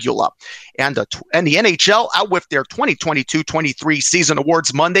Regula. And the NHL out with their 2022-23 season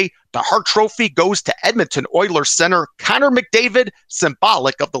awards Monday. The Hart Trophy goes to Edmonton Oilers center Connor McDavid,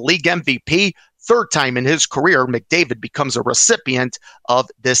 symbolic of the league MVP. 3rd time in his career, McDavid becomes a recipient of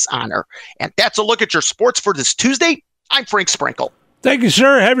this honor. And that's a look at your sports for this Tuesday. I'm Frank Sprinkle. Thank you,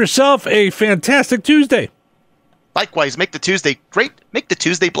 sir. Have yourself a fantastic Tuesday. Likewise, make the Tuesday great. Make the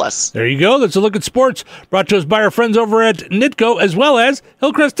Tuesday blessed. There you go. That's a look at sports brought to us by our friends over at Nitco as well as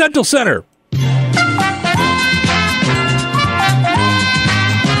Hillcrest Dental Center.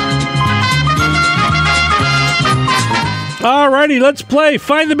 Alrighty, let's play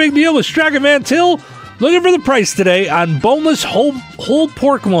Find the Big Deal with Strachan Van Til. Looking for the price today on boneless whole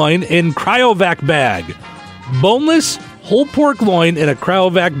pork loin in cryovac bag. Boneless whole pork loin in a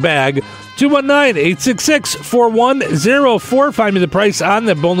cryovac bag. 219-866-4104. Find me the price on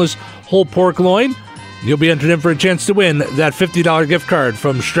that boneless whole pork loin. You'll be entered in for a chance to win that $50 gift card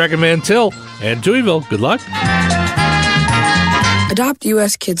from Strachan Van Til and Touhyville. Good luck. Adopt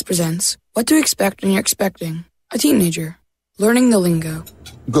US Kids presents What to Expect When You're Expecting a Teenager. Learning the lingo.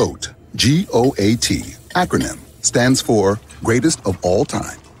 GOAT, G-O-A-T, acronym, stands for Greatest of All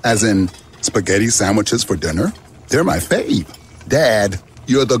Time. As in, spaghetti sandwiches for dinner? They're my fave. Dad,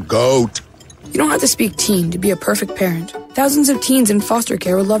 you're the GOAT. You don't have to speak teen to be a perfect parent. Thousands of teens in foster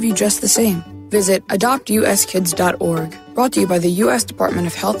care will love you just the same. Visit adoptuskids.org. Brought to you by the U.S. Department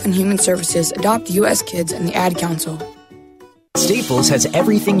of Health and Human Services, Adopt U.S. Kids, and the Ad Council. Staples has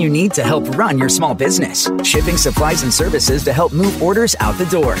everything you need to help run your small business. Shipping supplies and services to help move orders out the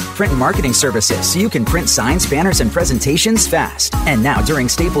door. Print and marketing services so you can print signs, banners, and presentations fast. And now during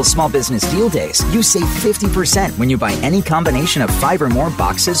Staples Small Business Deal Days, you save 50% when you buy any combination of 5 or more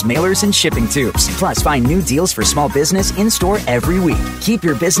boxes, mailers, and shipping tubes. Plus, find new deals for small business in-store every week. Keep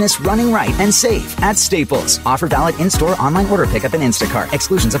your business running right and safe at Staples. Offer valid in-store, online order pickup, and Instacart.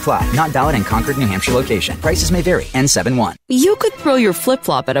 Exclusions apply. Not valid in Concord, New Hampshire location. Prices may vary. N71. You could throw your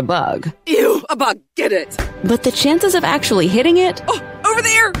flip-flop at a bug. Ew, a bug, get it. But the chances of actually hitting it Over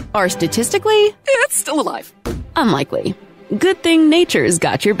there! are statistically It's still alive. unlikely. Good thing nature's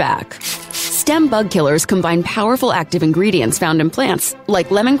got your back. Stem bug killers combine powerful active ingredients found in plants, like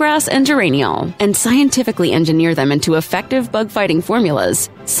lemongrass and geraniol, and scientifically engineer them into effective bug-fighting formulas,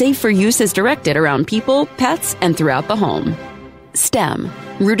 safe for use as directed around people, pets, and throughout the home. Stem.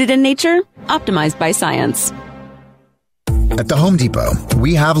 Rooted in nature, optimized by science. At the Home Depot,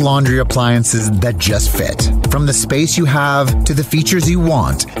 we have laundry appliances that just fit. From the space you have, to the features you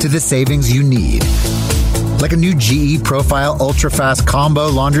want, to the savings you need. Like a new GE Profile Ultra-Fast Combo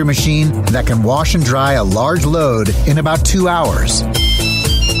laundry machine that can wash and dry a large load in about 2 hours.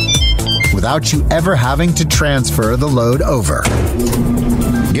 Without you ever having to transfer the load over.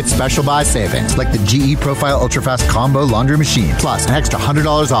 Get special buy savings like the GE Profile Ultra-Fast Combo laundry machine. Plus an extra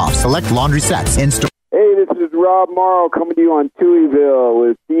 $100 off select laundry sets in store. Hey, this is Rob Morrow coming to you on Touhyville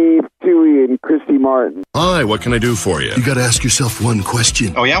with Steve, Toohey, and Chrissy Martin. Hi, what can I do for you? You gotta ask yourself one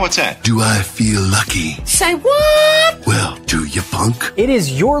question. Oh, yeah? What's that? Do I feel lucky? Say what? Well, do you, punk? It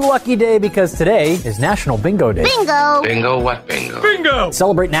is your lucky day because today is National Bingo Day. Bingo! Bingo what bingo? Bingo!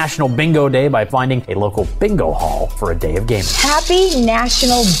 Celebrate National Bingo Day by finding a local bingo hall for a day of gaming. Happy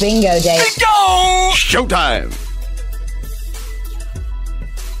National Bingo Day. Bingo! Showtime!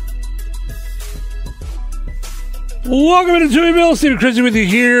 Welcome to Touhyville. Steve and Chrissy with you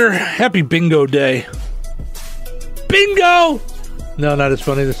here. Happy Bingo Day. Bingo! No, not as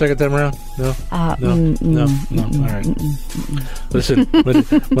funny the second time around? No? No. All right. Listen,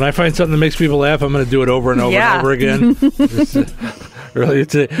 when I find something that makes people laugh, I'm going to do it over and over and over again. Earlier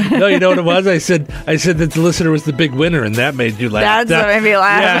today. No, you know what it was? I said that the listener was the big winner, and that made you laugh. That's what made me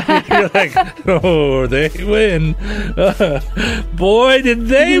laugh. Yeah, you're like, oh, they win. Boy, did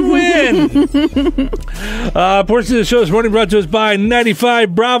they win. Portion of the show this morning brought to us by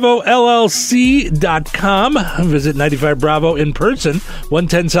 95BravoLLC.com. Visit 95 Bravo in person,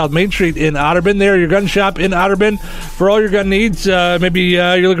 110 South Main Street in Otterburn. They're your gun shop in Otterburn for all your gun needs. Maybe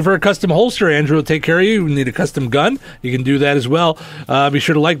you're looking for a custom holster. Andrew will take care of you. You need a custom gun. You can do that as well. Be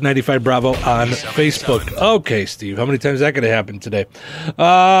sure to like 95 Bravo on Facebook. Okay, Steve, how many times is that going to happen today?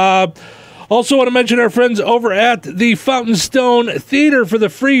 Also want to mention our friends over at the Fountain Stone Theater for the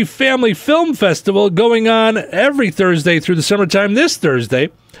free Family Film Festival going on every Thursday through the summertime. This Thursday,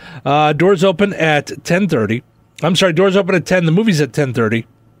 doors open at 10:30. I'm sorry, doors open at 10. The movie's at 10:30.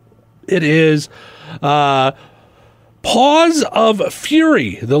 It is Paws of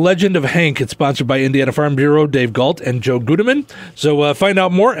Fury, The Legend of Hank. It's sponsored by Indiana Farm Bureau, Dave Galt, and Joe Gudeman. So find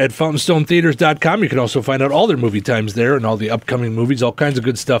out more at FountainStoneTheaters.com. You can also find out all their movie times there and all the upcoming movies, all kinds of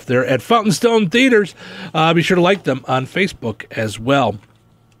good stuff there at Fountain Stone Theaters. Be sure to like them on Facebook as well.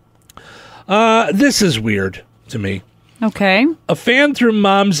 This is weird to me. Okay. A fan threw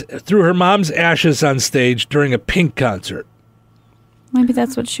her mom's ashes on stage during a Pink concert. Maybe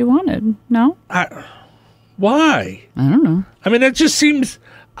that's what she wanted. No? Why? I don't know. I mean, it just seems...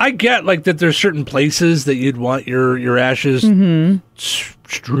 I get, like, that there's certain places that you'd want your ashes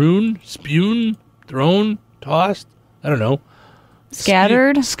strewn, spewed, thrown, tossed. I don't know.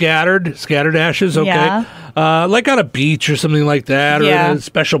 Scattered? Scattered ashes, okay. Yeah. Like on a beach or something like that, or in a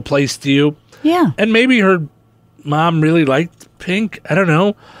special place to you. Yeah. And maybe her mom really liked Pink. I don't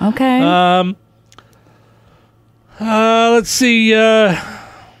know. Okay. Let's see.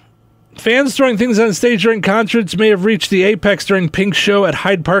 Fans throwing things on stage during concerts may have reached the apex during Pink's show at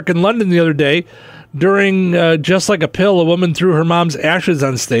Hyde Park in London the other day. During Just Like a Pill, a woman threw her mom's ashes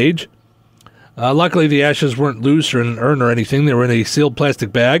on stage. Luckily, the ashes weren't loose or in an urn or anything. They were in a sealed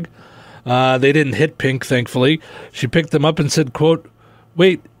plastic bag. They didn't hit Pink, thankfully. She picked them up and said, quote,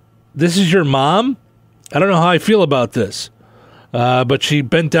 "Wait, this is your mom? I don't know how I feel about this." But she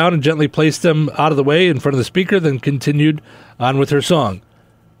bent down and gently placed them out of the way in front of the speaker, then continued on with her song.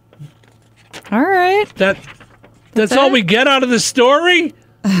 All right. That's all we get out of the story?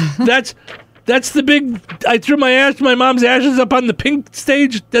 That's the big... I threw my mom's ashes up on the Pink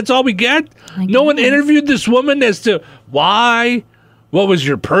stage. That's all we get? No one interviewed this woman as to why? What was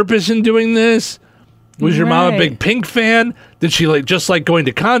your purpose in doing this? Was your mom a big Pink fan? Did she just like going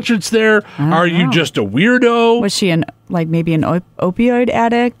to concerts there? Are you just a weirdo? Was she maybe an opioid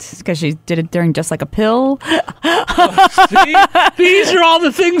addict because she did it during Just Like a Pill? See? These are all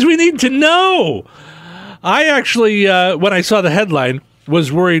the things we need to know. I actually, when I saw the headline,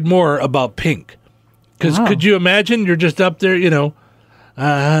 was worried more about Pink. Because could you imagine? You're just up there,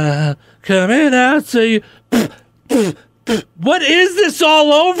 coming out, so you... What is this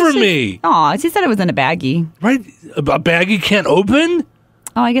all over me? Aw, she said it was in a baggie. Right? A baggie can't open?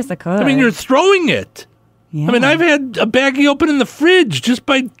 Oh, I guess I could. I mean, you're throwing it. Yeah. I mean, I've had a baggie open in the fridge just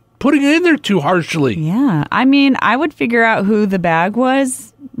by putting it in there too harshly. Yeah. I mean, I would figure out who the bag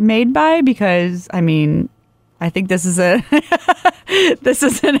was made by because, I mean, I think this is an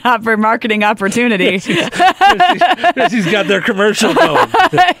marketing opportunity. She's got their commercial going.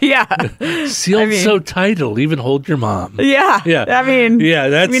 Yeah. Sealed so tight it'll even hold your mom. Yeah. Yeah. I mean,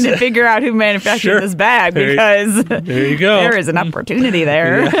 that's... we need to figure out who manufactured this bag because there you go. There is an opportunity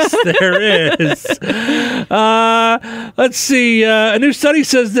there. Yes, there is. Let's see. A new study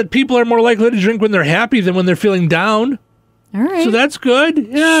says that people are more likely to drink when they're happy than when they're feeling down. All right. So that's good.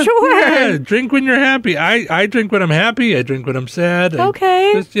 Yeah. Sure. Yeah, drink when you're happy. I drink when I'm happy. I drink when I'm sad.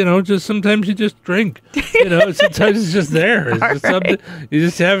 Okay. Just sometimes you just drink. Sometimes it's just there. It's just something, you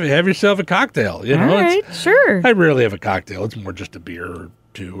just have yourself a cocktail. All right. Sure. I rarely have a cocktail. It's more just a beer or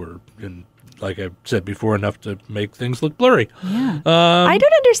two, and like I said before, enough to make things look blurry. Yeah. I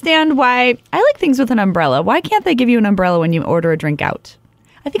don't understand why. I like things with an umbrella. Why can't they give you an umbrella when you order a drink out?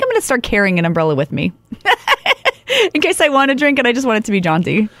 I think I'm going to start carrying an umbrella with me. In case I want to drink and I just want it to be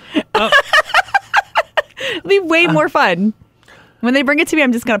jaunty. It'll be way more fun. When they bring it to me,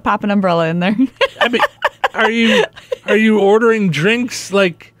 I'm just going to pop an umbrella in there. I mean, are you ordering drinks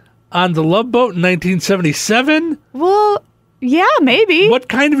like on the Love Boat in 1977? Well, yeah, maybe. What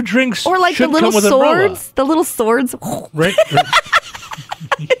kind of drinks or like should the little come with swords? umbrella? The little swords. Right.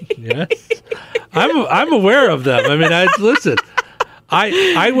 Yes. I'm aware of them. I mean, listen.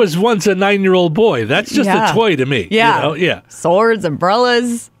 I was once a 9-year-old boy. That's just a toy to me. Yeah. Yeah. Swords,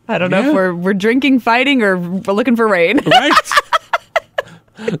 umbrellas. I don't know if we're drinking, fighting, or we're looking for rain. Right.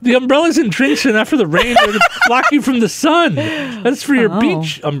 The umbrellas and drinks are not for the rain. They're to block you from the sun. That's for your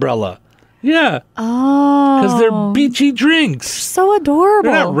beach umbrella. Yeah. Oh. Because they're beachy drinks. So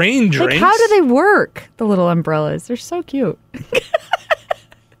adorable. They're not rain drinks. Like, how do they work, the little umbrellas? They're so cute.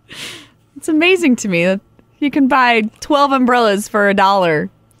 It's amazing to me that you can buy 12 umbrellas for $1.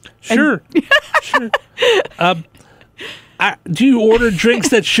 Sure. Sure. Do you order drinks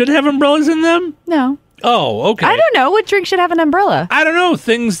that should have umbrellas in them? No. Oh, okay. I don't know. What drink should have an umbrella? I don't know.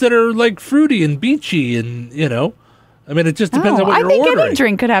 Things that are like fruity and beachy and, I mean, it just depends on what you're I think ordering. any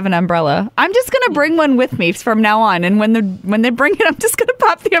drink could have an umbrella. I'm just going to bring one with me from now on. And when they bring it, I'm just going to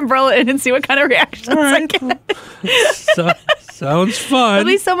pop the umbrella in and see what kind of reactions I get. Sounds fun. It'll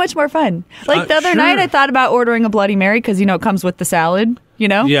be so much more fun. Like the other night, I thought about ordering a Bloody Mary because, it comes with the salad,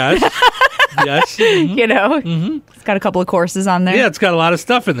 Yes. Yes. Mm-hmm. Mm-hmm. It's got a couple of courses on there. Yeah, it's got a lot of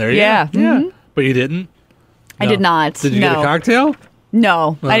stuff in there. Yeah. Yeah. But you didn't? I did not. Did you get a cocktail?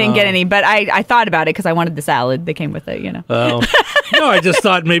 No, I didn't get any, but I thought about it because I wanted the salad that came with it, Oh. No, I just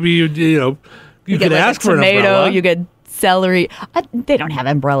thought maybe you could ask for an umbrella. You get celery. They don't have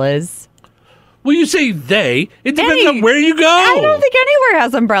umbrellas. Well, you say they. It depends on where you go. I don't think anywhere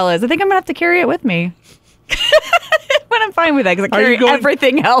has umbrellas. I think I'm going to have to carry it with me. But I'm fine with that because I carry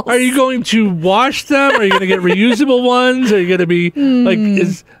everything else. Are you going to wash them? Are you going to get reusable ones? Are you going to be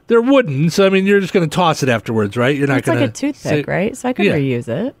they're wooden? So I mean, you're just going to toss it afterwards, right? You're not going to. It's like a toothpick, right? So I can reuse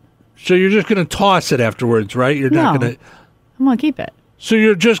it. So you're just going to toss it afterwards, right? You're not going to. I'm going to keep it. So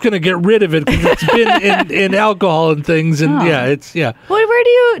you're just going to get rid of it because it's been in alcohol and things, and Well, where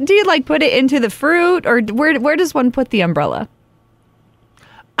do you like put it into the fruit, or where does one put the umbrella?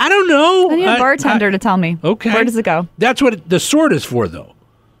 I don't know. I need a bartender to tell me. Okay. Where does it go? That's what the sword is for, though.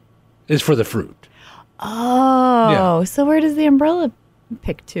 Is for the fruit. Oh, so where does the umbrella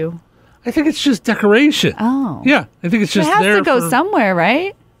pick to? I think it's just decoration. Oh. Yeah, I think it's just it has there to go somewhere,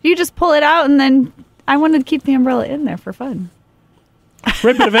 right? You just pull it out, and then I wanted to keep the umbrella in there for fun.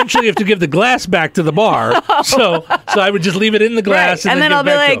 Right, but eventually you have to give the glass back to the bar. So I would just leave it in the glass, right. and then I'll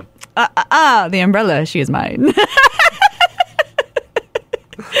be give it back like, the umbrella, she is mine.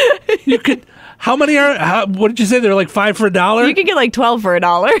 You could. How many are? What did you say? They're like 5 for $1. You could get like 12 for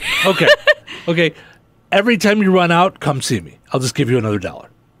 $1. Okay. Every time you run out, come see me. I'll just give you another $1.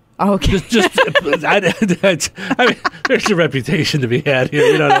 Okay. I mean, there's a reputation to be had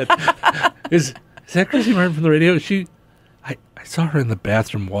here. Is that Chrissy Martin from the radio? I saw her in the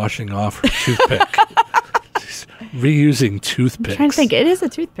bathroom washing off her toothpick. She's reusing toothpicks. I'm trying to think. It is a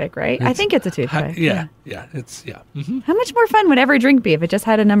toothpick, right? I think it's a toothpick. Yeah. Mm-hmm. How much more fun would every drink be if it just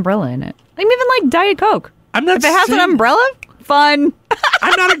had an umbrella in it? Even like Diet Coke. I'm not if it has an umbrella, fun.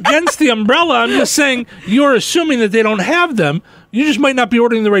 I'm not against the umbrella. I'm just saying you're assuming that they don't have them. You just might not be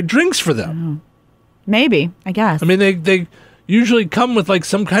ordering the right drinks for them. Maybe, I guess. I mean, they usually come with like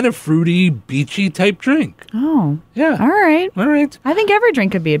some kind of fruity, beachy type drink. Oh. Yeah. All right. I think every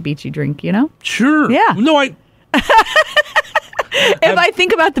drink could be a beachy drink, Sure. Yeah. No, if I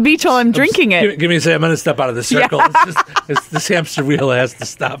think about the beach while I'm drinking it. Give me a second. I'm going to step out of the circle. Yeah. This hamster wheel has to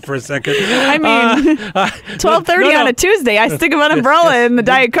stop for a second. I mean, 12:30 on a Tuesday, I stick an umbrella in the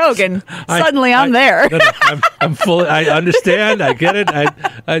Diet Coke, and suddenly I'm there. I'm fully. I understand. I get it.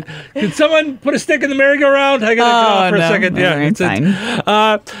 Can someone put a stick in the merry-go-round? I got to get off for a second. Yeah, it's fine.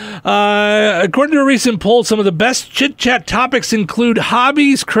 According to a recent poll, some of the best chit-chat topics include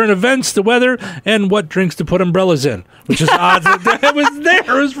hobbies, current events, the weather, and what drinks to put umbrellas in, which is odd. It was there.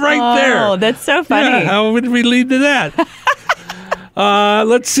 It was right there. Oh, that's so funny. Yeah, how would we lead to that?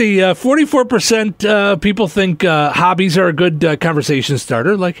 Let's see. 44% people think hobbies are a good conversation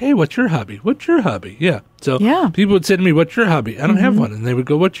starter. Like, hey, what's your hobby? What's your hobby? Yeah. So people would say to me, what's your hobby? I don't have one. And they would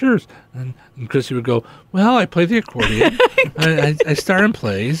go, what's yours? And Chrissy would go, well, I play the accordion. I star in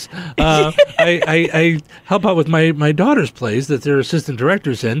plays. I help out with my daughter's plays that they're assistant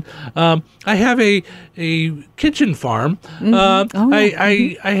directors in. I have a kitchen farm.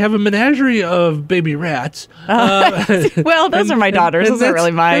 I have a menagerie of baby rats. Well, those are my daughters. Those are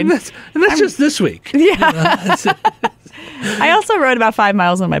really mine. And that's just this week. Yeah. I also rode about 5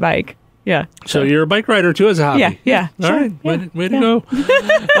 miles on my bike. Yeah. So you're a bike rider too as a hobby? Yeah. All Sure. right. Way to go.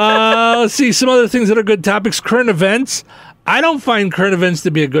 Let's see. Some other things that are good topics. Current events. I don't find current events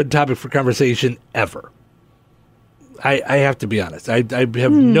to be a good topic for conversation ever. I have to be honest. I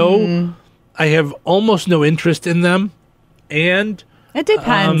have almost no interest in them. And it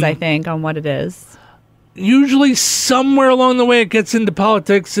depends, I think, on what it is. Usually somewhere along the way it gets into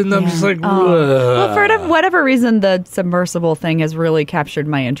politics, and I'm just like, well, for whatever reason, the submersible thing has really captured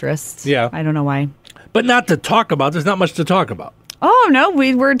my interest. Yeah. I don't know why. But not to talk about. There's not much to talk about. Oh, no.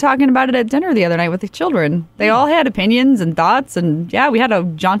 We were talking about it at dinner the other night with the children. They all had opinions and thoughts, and we had a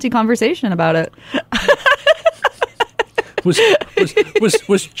jaunty conversation about it.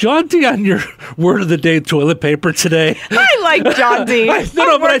 Was jaunty on your word of the day toilet paper today? I like jaunty.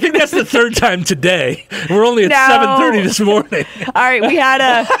 No, but I think that's the third time today. We're only at 7:30 this morning. All right, we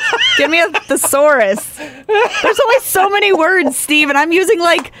had give me a thesaurus. There's only so many words, Steve, and I'm using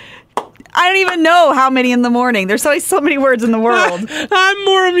like I don't even know how many in the morning. There's always so many words in the world. I'm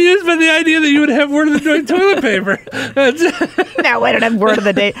more amused by the idea that you would have word of the day toilet paper. No, I don't have word of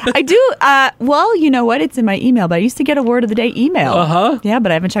the day. I do. Well, you know what? It's in my email, but I used to get a word of the day email. Yeah,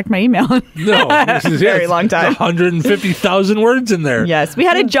 but I haven't checked my email in this is a very long time. 150,000 words in there. Yes, we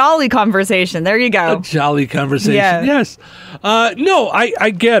had a jolly conversation. There you go. A jolly conversation. Yeah. Yes. No, I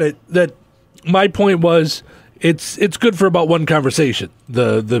get it. That my point was it's good for about one conversation.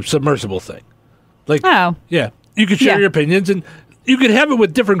 The submersible thing. Like, yeah, you could share your opinions and. You could have it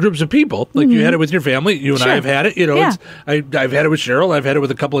with different groups of people. Like you had it with your family. You and I have had it. You know, I've had it with Cheryl. I've had it with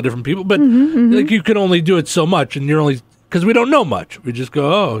a couple of different people. But like you can only do it so much, and you're only because we don't know much. We just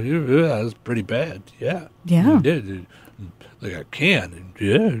go, oh, that was pretty bad. Yeah, yeah. Like a can. And,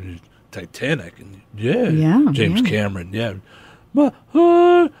 yeah, Titanic. And James Cameron. Yeah, but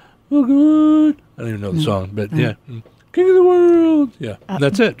oh good. I don't even know the song, but yeah. King of the world. Yeah,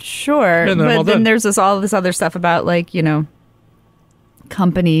 that's it. Sure, but then there's all this other stuff about like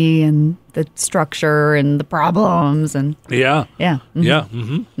company and the structure and the problems and yeah.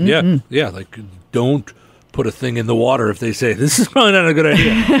 Like don't put a thing in the water if they say this is probably not a good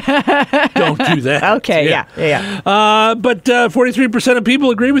idea. Don't do that. Okay, yeah. But 43% of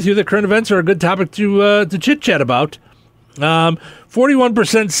people agree with you that current events are a good topic to chit chat about.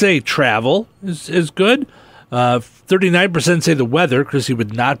 41% say travel is good. 39% say the weather. Chrissy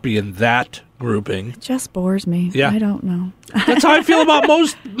would not be in that grouping. It just bores me. Yeah. I don't know. That's how I feel about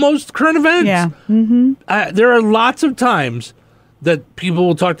most current events. Yeah. There are lots of times that people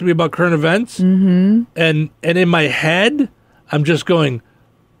will talk to me about current events, and in my head, I'm just going,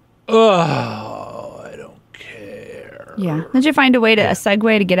 oh, I don't care. Yeah. Did you find a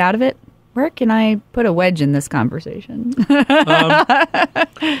segue to get out of it? Where can I put a wedge in this conversation?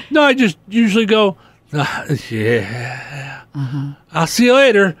 No, I just usually go, yeah. I'll see you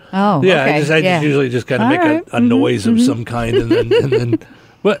later. Oh, yeah. okay. I just usually just kind of make a noise of some kind, and then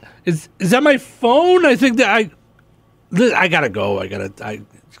what is that? My phone? I think that I gotta go. I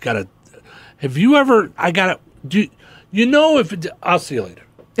gotta. Have you ever? I gotta. Do you know if it, I'll see you later?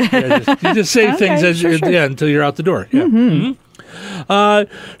 Yeah, you just say things until you're out the door. Yeah.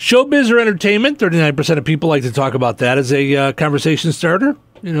 Showbiz or entertainment? 39% of people like to talk about that as a conversation starter.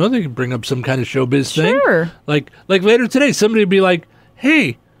 You know, they can bring up some kind of showbiz thing. Sure. Like later today, somebody would be like,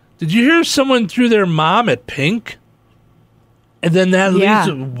 hey, did you hear someone threw their mom at Pink? And then that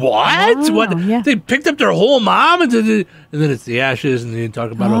leads what? Oh, what? Yeah. They picked up their whole mom, and then it's the ashes, and they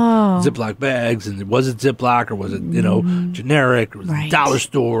talk about Ziploc bags, and was it Ziploc or was it generic, or was it dollar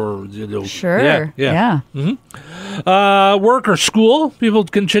store? Sure. Yeah. Work or school, people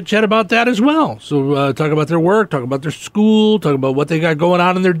can chit chat about that as well. So talk about their work, talk about their school, talk about what they got going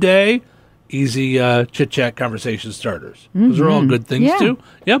on in their day. Easy chit chat conversation starters. Those are all good things too.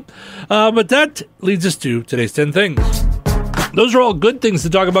 Yep. But that leads us to today's 10 things. Those are all good things to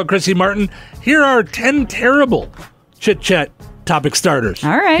talk about, Chrissy Martin. Here are 10 terrible chit-chat topic starters.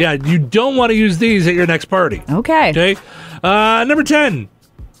 All right. Yeah, you don't want to use these at your next party. Okay. Number 10,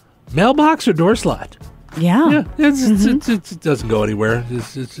 mailbox or door slot? Yeah. It doesn't go anywhere.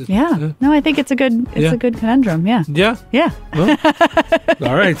 No, I think it's a good conundrum. Yeah. Yeah? Well,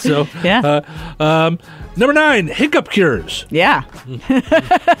 all right. So, number 9, hiccup cures. Yeah.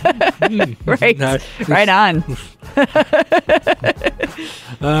 Right on.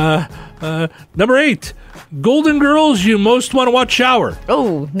 Number 8, Golden Girls you most want to watch shower.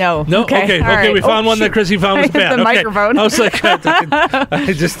 Oh, no. No? Okay. Right. We found one that Chrissy found was bad. The microphone. I was like, I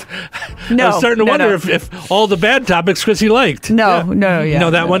was starting to wonder if all the bad topics Chrissy liked. No,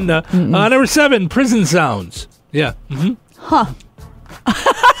 that one. Number 7, prison sounds. Yeah. Huh.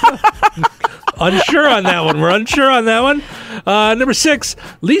 Unsure on that one. We're unsure on that one. Number 6,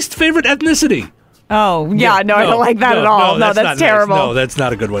 least favorite ethnicity. Oh, I don't like that at all. No, that's terrible. Nice. No, that's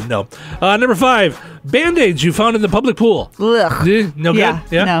not a good one. No. Number 5, Band-Aids you found in the public pool. Ugh. No good?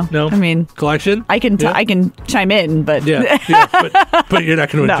 Yeah. No. I mean, collection? I can chime in, but... but you're not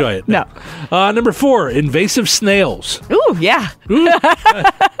going to enjoy it. No. Number 4, invasive snails. Ooh, yeah. You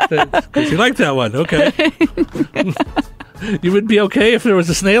like that one. Okay. You would be okay if there was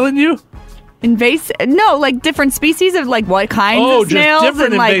a snail in you? Invasive? No, like different species of like what kinds of snails? Just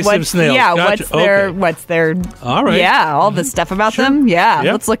different and like invasive snails. Yeah, Gotcha. what's their all right. Yeah, all the stuff about them. Yeah.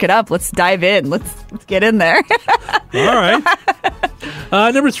 Let's look it up. Let's dive in. Let's get in there. All right.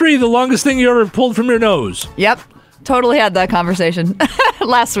 Number 3, the longest thing you ever pulled from your nose. Yep. Totally had that conversation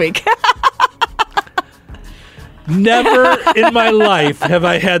last week. Never in my life have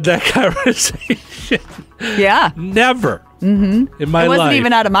I had that conversation. Yeah. Never. in my It wasn't life.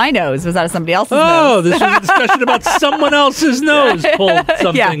 even out of my nose. It was out of somebody else's Oh, nose. this is a discussion about someone else's nose pulled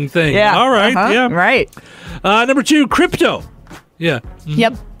something thing. Yeah. All right. Yeah. Right. Number 2, crypto. Yeah.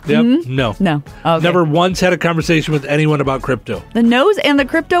 Yep. Yep. Mhm. No. No. Okay. Never once had a conversation with anyone about crypto. The nose and the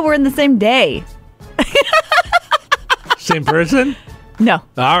crypto were in the same day. Same person? No.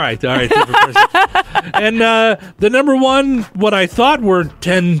 All right. Different person. And the number 1, what I thought were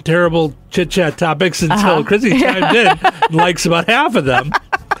 10 terrible chit-chat topics until Chrissy chimed in and likes about half of them.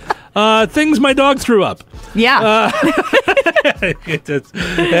 Things my dog threw up. Yeah.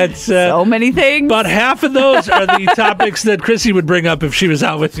 That's so many things. But half of those are the topics that Chrissy would bring up if she was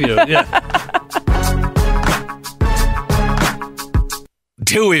out with you. Yeah.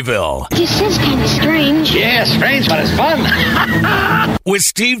 Touhyville. This is kind of strange. Yeah, strange, but it's fun. With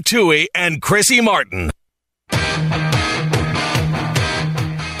Steve Touhy and Chrissy Martin.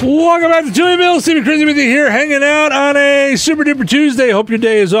 Welcome back to Touhyville. Steve and Chrissy with you here, hanging out on a super duper Tuesday. Hope your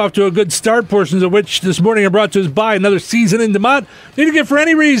day is off to a good start. Portions of which this morning are brought to us by Another Season in DeMont. Need to get for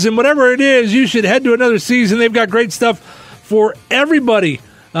any reason, whatever it is, you should head to Another Season. They've got great stuff for everybody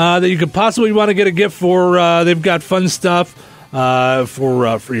that you could possibly want to get a gift for. They've got fun stuff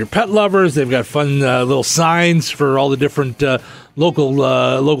for your pet lovers. They've got fun little signs for all the different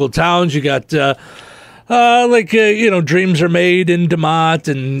local towns. You got dreams are made in DeMont,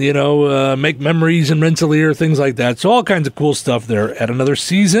 and make memories in Rensselaer, things like that. So all kinds of cool stuff there at Another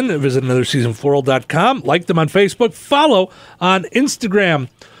Season. Visit anotherseasonfloral.com. Like them on Facebook. Follow on Instagram.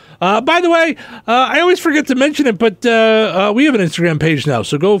 By the way, I always forget to mention it, but we have an Instagram page now.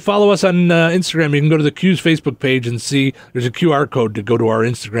 So go follow us on Instagram. You can go to the Q's Facebook page and see there's a QR code to go to our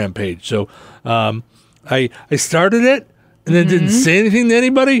Instagram page. So I started it and then didn't say anything to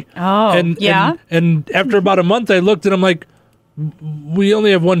anybody. Oh, And after about a month, I looked and I'm like, we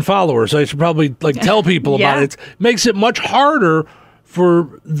only have 1 follower, so I should probably tell people about it. It makes it much harder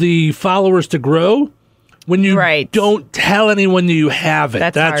for the followers to grow when you don't tell anyone that you have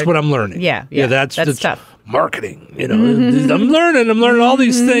it. That's what I'm learning. Yeah, that's tough. Marketing, I'm learning all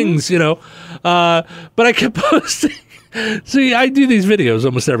these things, but I kept posting. See, I do these videos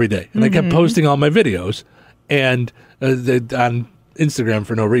almost every day, and I kept posting all my videos and on Instagram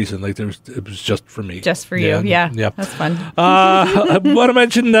for no reason. It was just for me. Just for you. Yeah. That's fun. I want to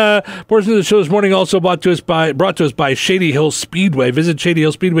mention portion of the show this morning also brought to us by Shady Hill Speedway. Visit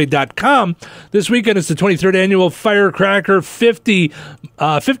shadyhillspeedway.com. This weekend is the 23rd annual Firecracker 50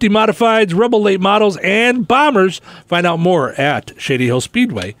 modifieds, Rebel late models, and bombers. Find out more at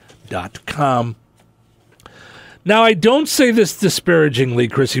shadyhillspeedway.com. Now, I don't say this disparagingly,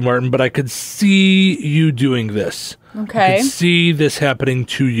 Chrissy Martin, but I could see you doing this. Okay. I could see this happening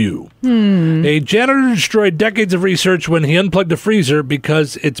to you. A janitor destroyed decades of research when he unplugged a freezer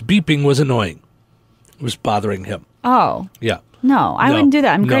because its beeping was annoying. It was bothering him. Oh. Yeah. No, I wouldn't do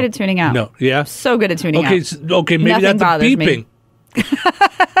that. I'm great at tuning out. No. Yeah? So good at tuning out. Okay, maybe Nothing not the bothers beeping.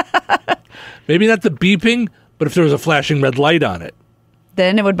 Maybe not the beeping, but if there was a flashing red light on it.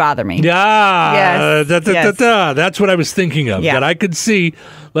 Then it would bother me. Yeah. Yes. That's what I was thinking of. Yeah. That I could see,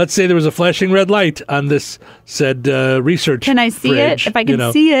 let's say there was a flashing red light on this said research Can I see fridge, it? If I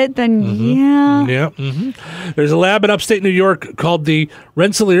can see it, then yeah. Yeah. There's a lab in upstate New York called the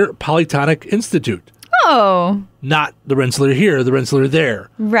Rensselaer Polytonic Institute. Oh. Not the Rensselaer here, the Rensselaer there.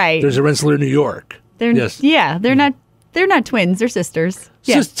 Right. There's a Rensselaer, New York. Yes. Yeah, they're not twins, they're sisters.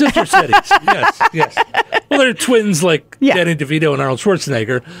 Yes. Sister cities. Yes. Well, they're twins like Danny DeVito and Arnold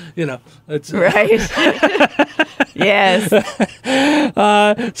Schwarzenegger. It's right. Yes.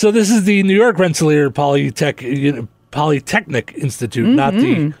 So this is the New York Rensselaer Polytechnic Institute, not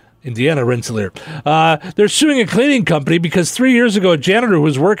the Indiana Rensselaer. They're suing a cleaning company because 3 years ago, a janitor who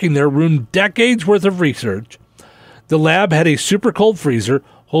was working there ruined decades worth of research. The lab had a super cold freezer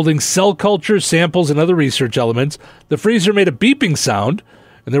holding cell culture, samples, and other research elements. The freezer made a beeping sound,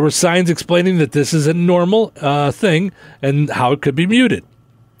 and there were signs explaining that this is a normal thing and how it could be muted.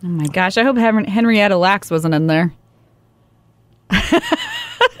 Oh my gosh! I hope Henrietta Lacks wasn't in there.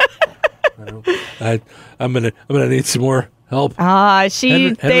 I'm gonna need some more help.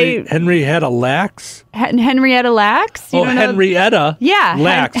 Henrietta Lacks. Henrietta Lacks. Henrietta. Yeah,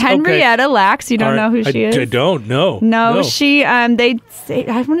 Lacks. Henrietta Lacks. You don't know who she is? I don't know. No, she. I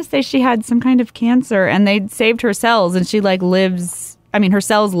want to say she had some kind of cancer, and they saved her cells, and she lives. I mean, her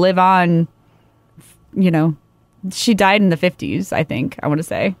cells live on. She died in the 50s. I think I want to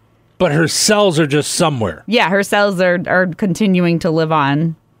say. But her cells are just somewhere. Yeah, her cells are continuing to live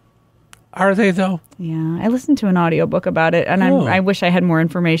on. Are they, though? Yeah. I listened to an audiobook about it, and I wish I had more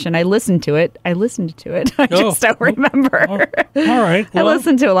information. I listened to it. I just don't remember. All right. Well, I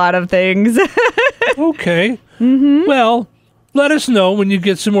listened to a lot of things. Okay. Mm-hmm. Well, let us know when you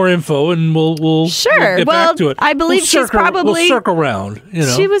get some more info, and we'll get back to it. I believe we'll we'll circle around.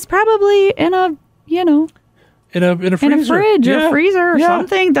 She was probably in a in a freezer. In a fridge or freezer or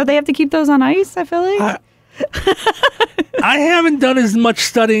something. Don't they have to keep those on ice? I feel like. I haven't done as much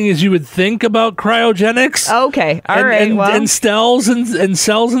studying as you would think about cryogenics. Okay, all right. And cells and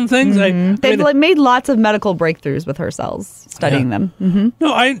cells and things. They've made lots of medical breakthroughs with her cells, studying them. Mm-hmm.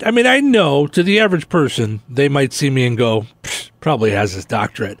 No, I know to the average person, they might see me and go, probably has his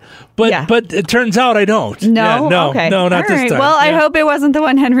doctorate. But it turns out I don't. No? Okay. No, not this time. Well, I hope it wasn't the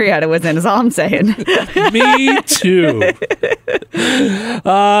one Henrietta was in, is all I'm saying. Me too.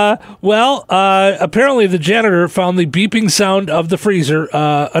 Apparently the janitor found the beeping sound of the freezer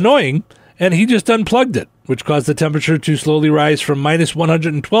annoying, and he just unplugged it, which caused the temperature to slowly rise from minus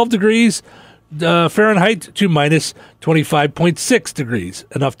 112 degrees Fahrenheit to minus 25.6 degrees,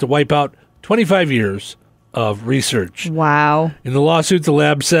 enough to wipe out 25 years of research. Wow. In the lawsuit, the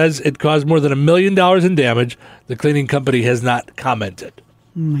lab says it caused more than $1 million in damage. The cleaning company has not commented.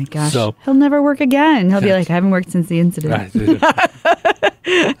 Oh my gosh. So, he'll never work again. He'll be like, I haven't worked since the incident.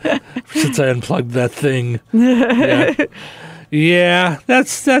 Since I unplugged that thing. Yeah,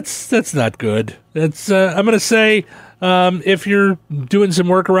 that's not good. That's I'm going to say if you're doing some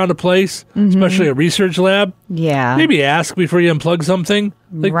work around a place, especially a research lab, maybe ask before you unplug something.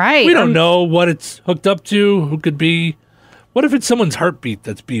 Right. We don't know what it's hooked up to. Who could be? What if it's someone's heartbeat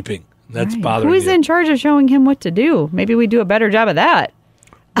that's beeping? That's bothering Who is you? in charge of showing him what to do? Maybe we do a better job of that.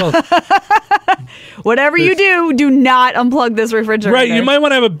 Well, whatever you do not unplug this refrigerator. Right. You might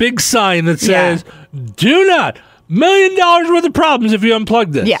want to have a big sign that says, do not. $1 million worth of problems if you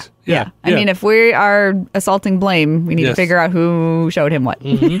unplug this. Yeah. I mean, if we are assaulting blame, we need to figure out who showed him what.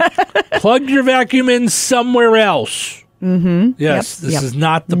 Plug your vacuum in somewhere else. Yes, this is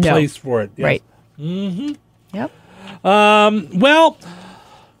not the place for it. Yes. Right. Yep. Well,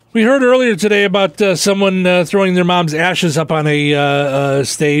 we heard earlier today about someone throwing their mom's ashes up on a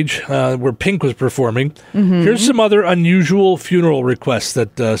stage where Pink was performing. Here's some other unusual funeral requests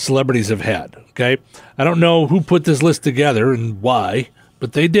that celebrities have had. Okay, I don't know who put this list together and why,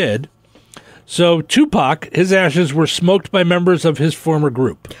 but they did. So Tupac, his ashes were smoked by members of his former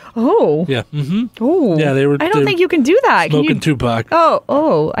group. Oh. Yeah. Oh. Yeah, they were. I don't think you can do that. Smoking Tupac.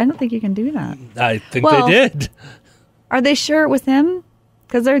 Oh, I don't think you can do that. I think they did. Are they sure it was him?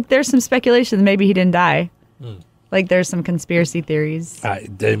 Because there's some speculation that maybe he didn't die. Like there's some conspiracy theories.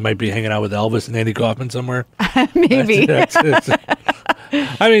 They might be hanging out with Elvis and Andy Kaufman somewhere. Maybe.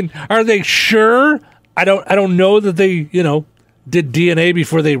 I mean, are they sure? I don't know that they, did DNA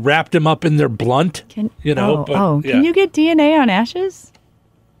before they wrapped him up in their blunt. Can you get DNA on ashes?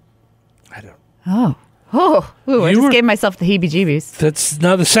 I don't. I just gave myself the heebie-jeebies. That's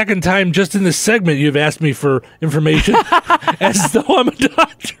now the second time just in this segment you've asked me for information as though I'm a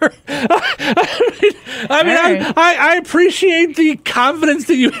doctor. I appreciate the confidence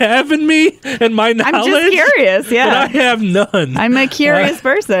that you have in me and my knowledge. I'm just curious, but I have none. I'm a curious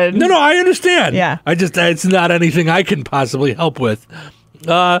person. No, I understand. Yeah. It's not anything I can possibly help with.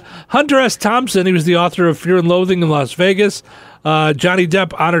 Hunter S. Thompson, he was the author of Fear and Loathing in Las Vegas. Johnny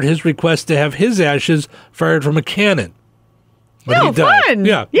Depp honored his request to have his ashes fired from a cannon. When he died. Fun!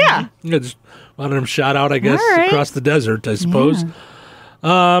 Yeah. Just wanted him shot out, I guess, across the desert, I suppose.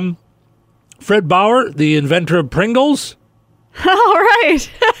 Yeah. Fred Bauer, the inventor of Pringles. All right.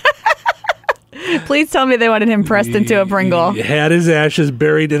 Please tell me they wanted him pressed into a Pringle. He had his ashes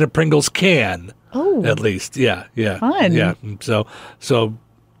buried in a Pringles can. Oh. At least, yeah. Fun. Yeah. So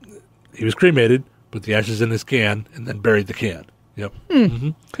he was cremated, put the ashes in his can, and then buried the can. Yep.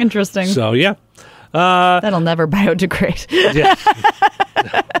 Interesting. So, yeah. That'll never biodegrade. Yeah.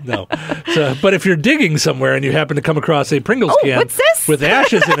 No. So, but if you're digging somewhere and you happen to come across a Pringles can what's this? with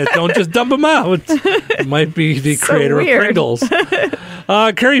ashes in it, don't just dump them out. It might be the creator of Pringles.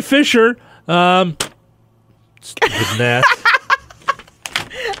 Carrie Fisher, stupid gnat.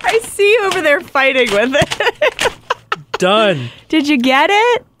 I see you over there fighting with it. Done. Did you get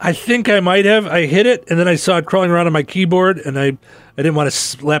it? I think I might have. I hit it, and then I saw it crawling around on my keyboard, and I didn't want to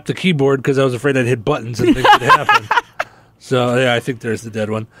slap the keyboard because I was afraid I'd hit buttons and things would happen. So, yeah, I think there's the dead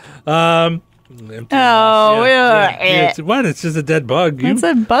one. What? It's just a dead bug. It's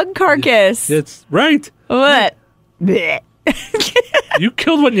a bug carcass. It's right. What? You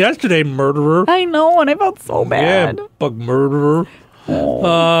killed one yesterday, murderer. I know, and I felt so bad. Yeah, bug murderer.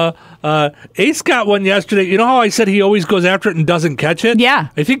 Ace got one yesterday. You know how I said he always goes after it and doesn't catch it? Yeah.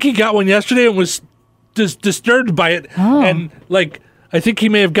 I think he got one yesterday and was just disturbed by it. And, I think he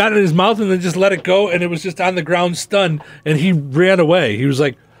may have gotten it in his mouth and then just let it go, and it was just on the ground stunned, and he ran away. He was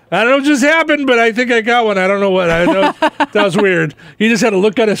like, I don't know what just happened, but I think I got one. I don't know what. I know that was weird. He just had a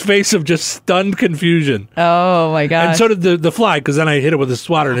look on his face of just stunned confusion. Oh, my gosh. And so did the fly, because then I hit it with a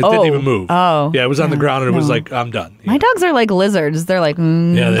swatter and it didn't even move. Oh. Yeah, it was on the ground and it was like, I'm done. My dogs are like lizards. They're like,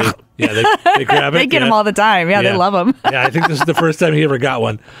 they grab it. They get them all the time. Yeah, they love them. Yeah, I think this is the first time he ever got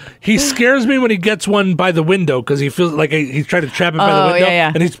one. He scares me when he gets one by the window because he feels like he's trying to trap it by the window.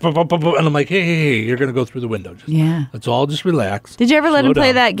 Yeah. And and I'm like, hey, you're going to go through the window. Let's all just relax. Did you ever let him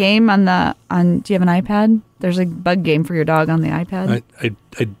play that game on do you have an iPad? There's a bug game for your dog on the iPad.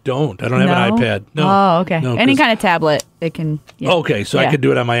 I don't. I don't have an iPad. No. Oh, okay. No, any kind of tablet, it can. Yeah. Okay, so I could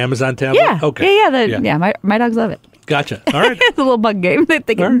do it on my Amazon tablet? Yeah. Okay. Yeah. My dogs love it. Gotcha. All right. It's a little bug game that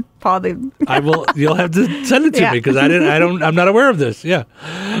they can paw the. I will. You'll have to send it to me because I'm not aware of this. Yeah.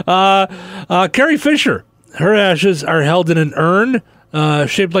 Carrie Fisher. Her ashes are held in an urn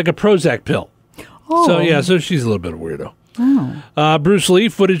shaped like a Prozac pill. Oh. So she's a little bit of a weirdo. Oh. Bruce Lee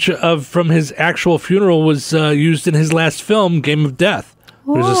footage from his actual funeral was used in his last film, Game of Death.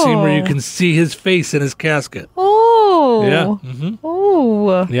 There's a scene where you can see his face in his casket. Oh. Yeah. Mm-hmm.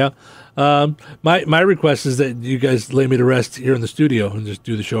 Oh. Yeah. My request is that you guys lay me to rest here in the studio and just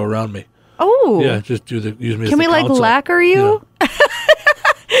do the show around me. Oh. Yeah, just use me as the Can we counsel. lacquer you?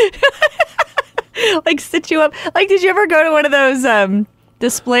 Sit you up. Did you ever go to one of those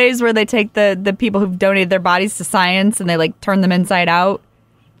displays where they take the people who've donated their bodies to science and they turn them inside out?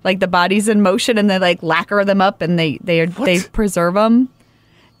 Like the body's in motion and they lacquer them up and they preserve them.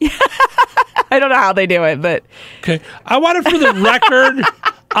 I don't know how they do it, but okay. I want it for the record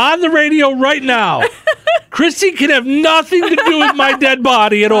on the radio right now. Chrissy can have nothing to do with my dead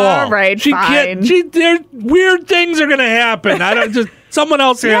body at all. All right, she fine. can't. Weird things are going to happen. I don't just someone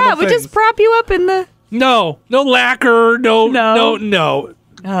else handle yeah, we things. just prop you up in the. No lacquer. No.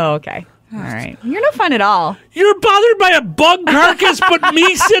 Oh, okay. All right. You're no fun at all. You're bothered by a bug carcass, but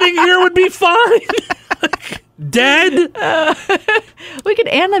me sitting here would be fine. Dead? We could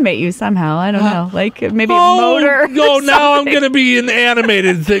animate you somehow. I don't know. Maybe a motor. No, now I'm going to be an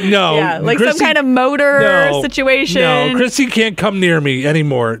animated thing. No. Yeah, Chrissy, some kind of motor situation. No, Chrissy can't come near me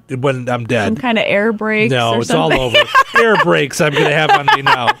anymore when I'm dead. Some kind of air brakes. No, or it's something. all over. Air brakes I'm going to have on me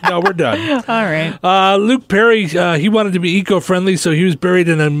now. No, we're done. All right. Luke Perry, he wanted to be eco-friendly, so he was buried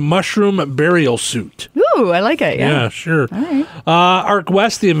in a mushroom burial suit. Ooh, I like it. Yeah, sure. All right. Ark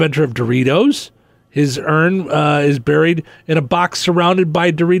West, the inventor of Doritos. His urn is buried in a box surrounded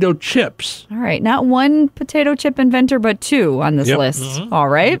by Dorito chips. All right. Not one potato chip inventor, but two on this list. Mm-hmm. All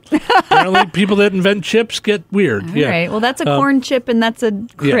right. Apparently, people that invent chips get weird. All right. Well, that's a corn chip and that's a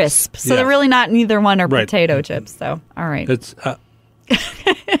crisp. So they're really not neither one are potato chips. So, all right. It's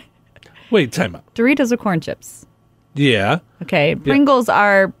wait, time out. Doritos are corn chips. Yeah. Okay. Pringles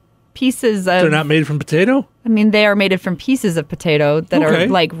are pieces of... They're not made from potato? I mean, they are made from pieces of potato that are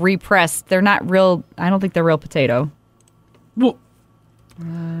repressed. They're not real... I don't think they're real potato. Well,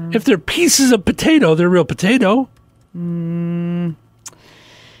 if they're pieces of potato, they're real potato.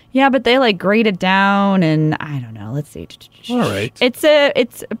 Yeah, but they grate it down and I don't know. Let's see. All right. It's a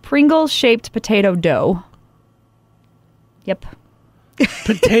Pringles-shaped potato dough. Yep.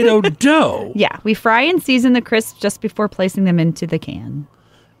 Potato dough? Yeah. We fry and season the crisps just before placing them into the can.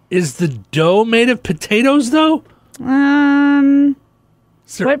 Is the dough made of potatoes, though?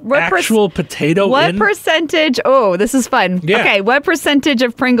 Is there actual potato what in? Percentage? Oh, this is fun. Yeah. Okay, what percentage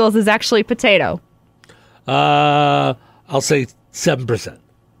of Pringles is actually potato? I'll say 7%.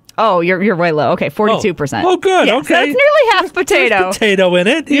 Oh, you're way low. Okay, 42%. Oh, good. Yeah, okay. So that's nearly half potato. There's potato in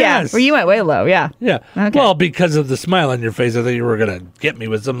it. Yes. Yeah. Well, you went way low. Yeah. Yeah. Okay. Well, because of the smile on your face, I thought you were going to get me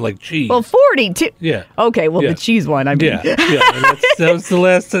with something like cheese. Well, 42. Yeah. Okay. Well, the cheese one. I mean. Yeah. That was the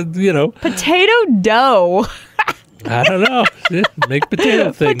last. Potato dough. I don't know. Make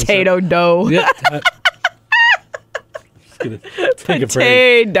potato things. Potato dough. Yeah. Just gonna take a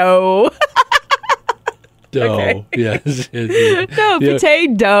break. Potato. Dough. Okay. Yes. No,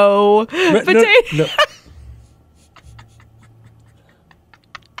 potato. Potato. No.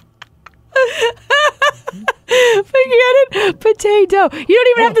 Forget it. Potato. You don't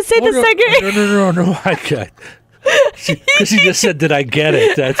even have to say the second. No. I got it. Chrissy just said, "Did I get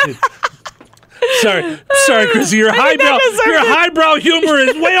it?" That's it. Sorry, Chrissy. Your highbrow humor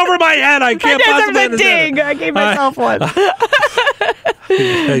is way over my head. I can't possibly understand. Ding. I gave myself one. All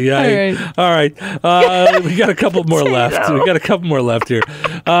right. We got a couple more left. Here.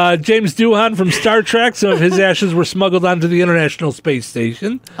 James Doohan from Star Trek. Some of his ashes were smuggled onto the International Space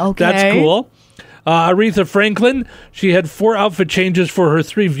Station. Okay. That's cool. Aretha Franklin. She had 4 outfit changes for her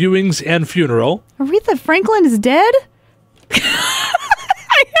 3 viewings and funeral. Aretha Franklin is dead?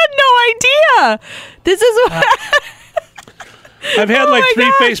 I had no idea. This is I've had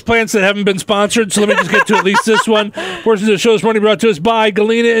three face plants that haven't been sponsored, so let me just get to at least this one. Portions of the show this morning brought to us by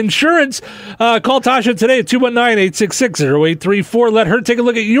Galena Insurance. Call Tasha today at 219-866-0834. Let her take a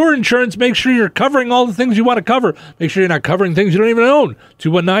look at your insurance. Make sure you're covering all the things you want to cover. Make sure you're not covering things you don't even own.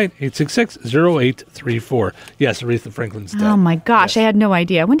 219-866-0834. Yes, Aretha Franklin's dead. Oh, my gosh. I had no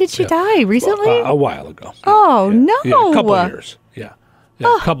idea. When did she die? Recently? A while ago. Oh, no. Yeah, a couple of years. Yeah.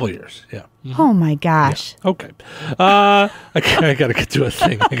 A couple of years. Yeah. Mm-hmm. Oh, my gosh. Yeah. Okay. I got to get to a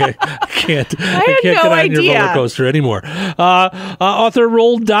thing. I can't get on your roller coaster anymore. Author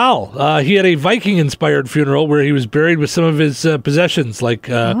Roald Dahl. He had a Viking-inspired funeral where he was buried with some of his possessions, like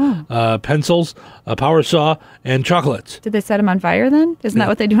pencils, a power saw, and chocolates. Did they set him on fire then? Isn't that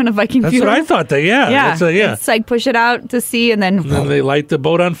what they do in a Viking funeral? That's what I thought. Yeah. Yeah. It's like push it out to sea and then they light the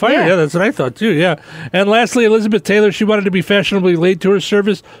boat on fire. Yeah, that's what I thought too. Yeah. And lastly, Elizabeth Taylor. She wanted to be fashionably late to her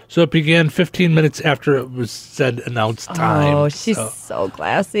service, so it began 15 minutes after it was said announced time. Oh, she's so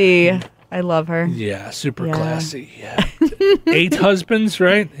classy. I love her. Yeah, super classy. Yeah. 8 husbands,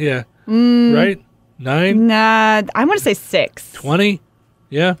 right? Yeah. Right? 9? Nah, I want to say 6. 20?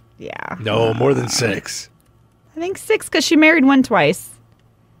 Yeah. Yeah. No, more than 6. I think 6 because she married one twice.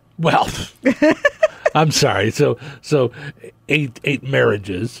 Well, I'm sorry. So 8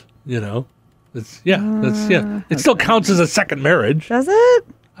 marriages. It still counts as a second marriage. Does it?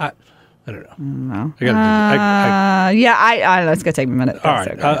 I don't know. No. I gotta yeah, I it's gonna take me a minute. All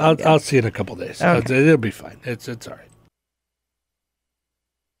right, I'll see you in a couple days. Okay. It'll be fine. It's all right.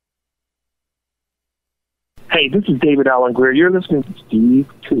 Hey, this is David Allen Greer. You're listening to Steve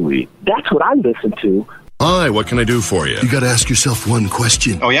Touhy. That's what I listen to. Hi, what can I do for you? You gotta ask yourself one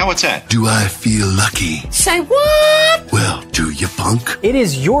question. Oh, yeah? What's that? Do I feel lucky? Say what? Well, do you, punk? It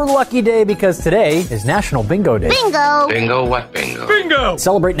is your lucky day because today is National Bingo Day. Bingo! Bingo what bingo? Bingo!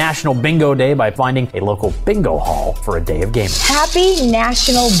 Celebrate National Bingo Day by finding a local bingo hall for a day of gaming. Happy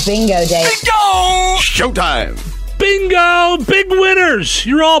National Bingo Day. Bingo! Showtime! Bingo! Big winners!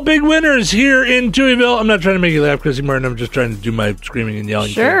 You're all big winners here in Touhyville. I'm not trying to make you laugh, Chrissy Martin. I'm just trying to do my screaming and yelling.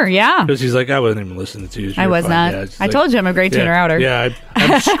 Sure, yeah. Because he's like, I wasn't even listening to you. So I was not. Yeah, I told you I'm a great tuner-outer. Yeah,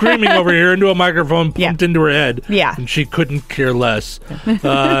 I'm screaming over here into a microphone pumped into her head. Yeah. And she couldn't care less.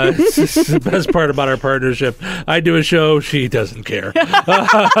 It's the best part about our partnership. I do a show, she doesn't care.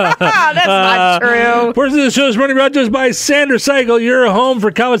 That's not true. Portion of the show is running brought to us by Sander Cycle, your home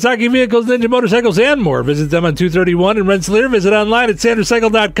for Kawasaki vehicles, Ninja motorcycles, and more. Visit them on 231 in Rensselaer. Visit online at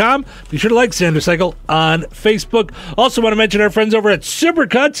sandercycle.com. Be sure to like Sander Cycle on Facebook. Also want to mention our friends over at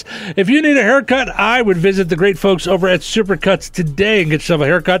Supercuts. If you need a haircut, I would visit the great folks over at Supercuts today and get yourself a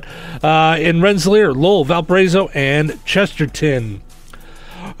haircut in Rensselaer, Lowell, Valparaiso, and Chesterton.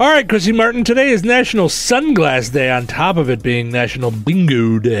 All right, Chrissy Martin, today is National Sunglass Day, on top of it being National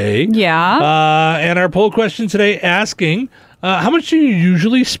Bingo Day. Yeah. And our poll question today asking, how much do you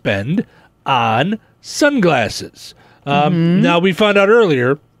usually spend on sunglasses? Now, we found out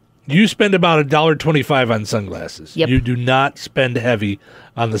earlier, you spend about $1.25 on sunglasses. Yep. You do not spend heavy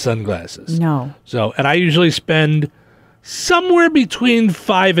on the sunglasses. No. So, and I usually spend somewhere between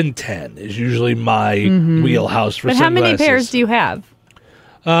 5 and 10 is usually my wheelhouse for but sunglasses. how many pairs do you have?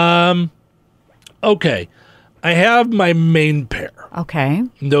 Okay. I have my main pair. Okay.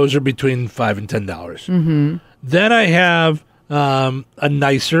 Those are between $5 and $10. Then I have a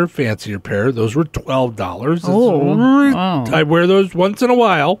nicer, fancier pair. Those were $12. Oh. I wear those once in a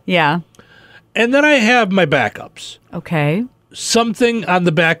while. Yeah. And then I have my backups. Okay. Something on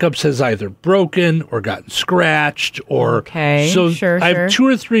the backups has either broken or gotten scratched or so I have 2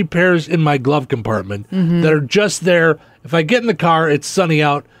 or 3 pairs in my glove compartment that are just there. If I get in the car, it's sunny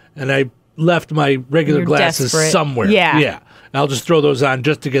out, and I left my regular glasses somewhere. Yeah. I'll just throw those on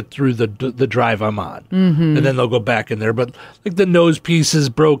just to get through the drive I'm on. And then they'll go back in there. But like the nose piece is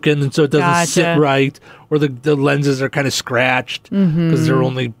broken, and so it doesn't sit right, or the lenses are kind of scratched because they're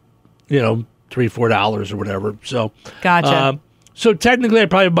only, $3-4 or whatever. So so technically I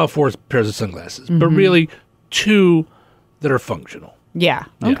probably have about 4 pairs of sunglasses, but really 2 that are functional. Yeah.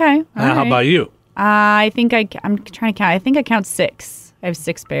 Okay. How about you? I think I'm trying to count. I think I count 6. I have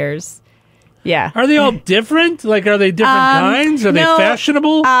 6 pairs. Yeah. Are they all different? Like, are they different kinds? Are they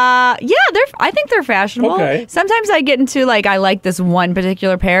fashionable? Yeah, I think they're fashionable. Okay. Sometimes I get into I like this one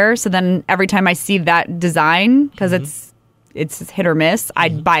particular pair, so then every time I see that design, because it's hit or miss,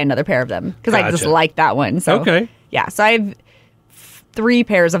 I'd buy another pair of them because I just like that one. So yeah, so I have 3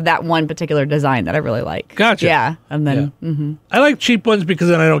 pairs of that one particular design that I really like. Gotcha. Yeah, and then I like cheap ones because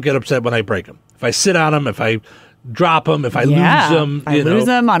then I don't get upset when I break them. If I sit on them, if I drop them, if I lose them, if I lose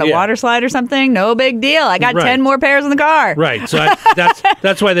them on a water slide or something, no big deal. I got 10 more pairs in the car. Right. So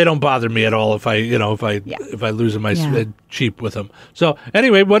that's why they don't bother me at all if I lose them, I cheap with them. So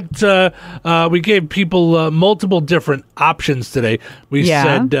anyway, what we gave people multiple different options today. We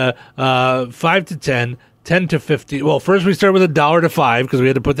said 5 to 10. 10 to 50. Well, first we started with $1 to 5 because we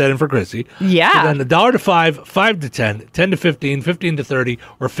had to put that in for Chrissy. Yeah. So then $1 to 5, 5 to 10, 10 to 15, 15 to 30,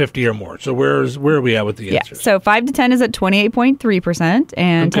 or 50 or more. So where are we at with the answers? So 5 to 10 is at 28.3%,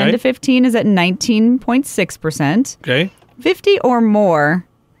 and 10 to 15 is at 19.6%. Okay. 50 or more,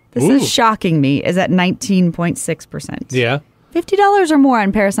 this is shocking me, is at 19.6%. Yeah. $50 or more on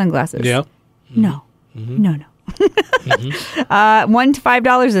a pair of sunglasses. Yeah. No. No. 1 to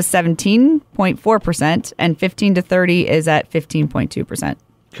 $5 is 17.4%, and 15 to 30 is at 15.2%.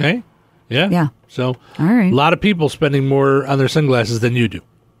 Okay. Yeah. Yeah. So all right. A lot of people spending more on their sunglasses than you do.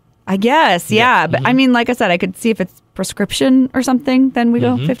 I guess, yeah. But I mean, like I said, I could see if it's prescription or something, then we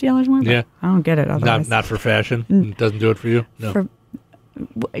go $50 more. Yeah. I don't get it otherwise. Not for fashion. It doesn't do it for you. No.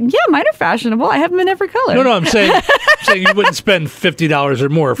 Yeah, mine are fashionable. I have them in every color. No, I'm saying you wouldn't spend $50 or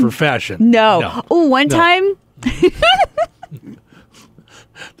more for fashion. No. Oh, one time.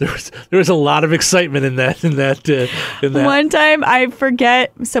 There was a lot of excitement in that. One time, I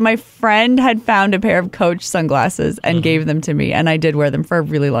forget. So my friend had found a pair of Coach sunglasses and gave them to me, and I did wear them for a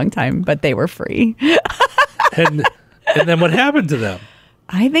really long time, but they were free. and then what happened to them?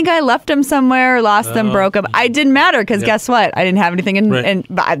 I think I left them somewhere, lost them, broke them. It didn't matter because guess what? I didn't have anything and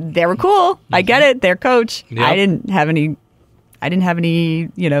they were cool. I get it. They're Coach. Yep. I didn't have any,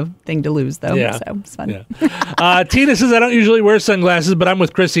 thing to lose though. Yeah. So it's fun. Yeah. Tina says, I don't usually wear sunglasses, but I'm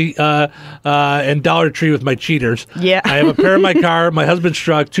with Chrissy and Dollar Tree with my cheaters. Yeah. I have a pair in my car, my husband's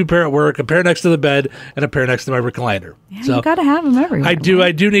truck, 2 pair at work, a pair next to the bed, and a pair next to my recliner. Yeah, so you got to have them everywhere. I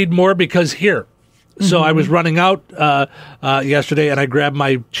do need more because here. So I was running out yesterday, and I grabbed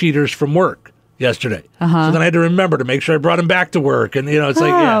my cheaters from work yesterday. So then I had to remember to make sure I brought them back to work, and it's like,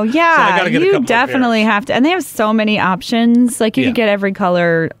 yeah. So I got to get a couple You definitely have to, and they have so many options. Like you could get every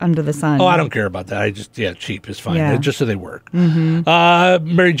color under the sun. Oh, I don't care about that. I just cheap is fine. Yeah. Just so they work.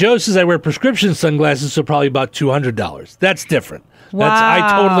 Mary Jo says I wear prescription sunglasses, so probably about $200. That's different. Wow. I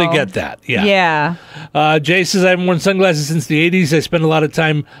totally get that. Yeah. Jay says I haven't worn sunglasses since the 80s. I spend a lot of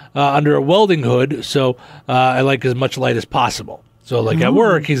time under a welding hood, so I like as much light as possible. So at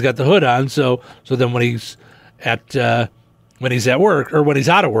work, he's got the hood on. So then when he's at work or when he's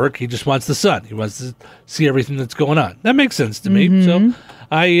out of work, he just wants the sun. He wants to see everything that's going on. That makes sense to me. So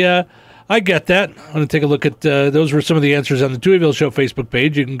I get that. I'm going to take a look at those were some of the answers on the Touhyville Show Facebook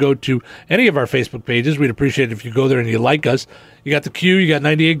page. You can go to any of our Facebook pages. We'd appreciate it if you go there and you like us. You got the Q, you got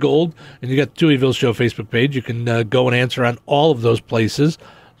 98 Gold, and you got the Touhyville Show Facebook page. You can go and answer on all of those places.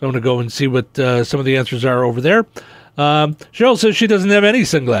 So I'm going to go and see what some of the answers are over there. Cheryl says she doesn't have any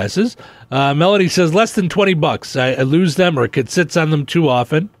sunglasses. Melody says less than $20. I lose them or a kid sits on them too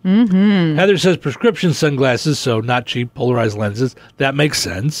often. Heather says prescription sunglasses, so not cheap, polarized lenses. That makes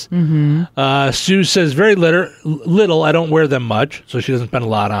sense. Sue says very little. I don't wear them much, so she doesn't spend a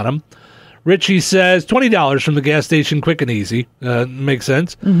lot on them. Richie says $20 from the gas station, quick and easy. Makes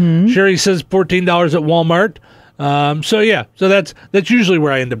sense. Sherry says $14 at Walmart. So that's usually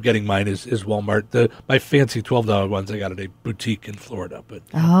where I end up getting mine is Walmart. My fancy $12 ones I got at a boutique in Florida, but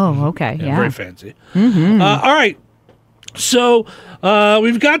okay, very fancy. All right. So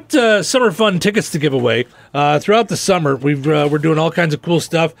we've got summer fun tickets to give away throughout the summer. We're doing all kinds of cool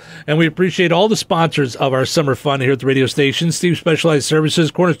stuff, and we appreciate all the sponsors of our summer fun here at the radio station: Steve Specialized Services,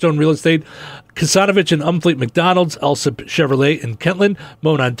 Cornerstone Real Estate, Kasanovich and Umfleet McDonald's, Alsip Chevrolet in Kentland,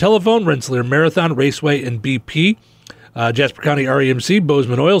 Monon Telephone, Rensselaer Marathon, Raceway and BP, Jasper County REMC,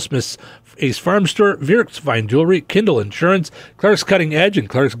 Bozeman Oil, Smith's Ace Farm Store, Vierk's Fine Jewelry, Kindle Insurance, Clark's Cutting Edge and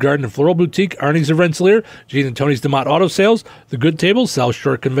Clark's Garden and Floral Boutique, Arnie's of Rensselaer, Gene and Tony's DeMott Auto Sales, The Good Table, South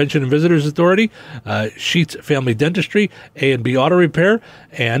Shore Convention and Visitors Authority, Sheets Family Dentistry, A&B Auto Repair,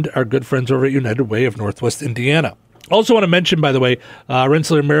 and our good friends over at United Way of Northwest Indiana. Also want to mention, by the way,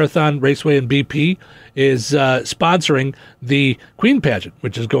 Rensselaer Marathon, Raceway, and BP is sponsoring the Queen Pageant,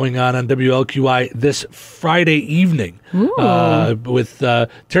 which is going on WLQI this Friday evening with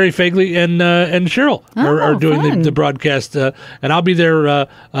Terry Fagley and Cheryl are doing the broadcast, and I'll be there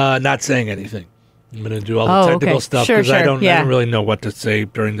not saying anything. I'm going to do all the technical stuff because I don't really know what to say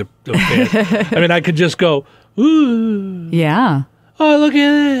during the pageant. I mean, I could just go, ooh. Yeah. Oh, look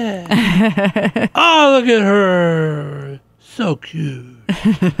at that. Oh, look at her. So cute.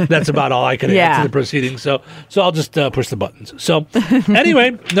 That's about all I can add to the proceedings. So I'll just push the buttons. So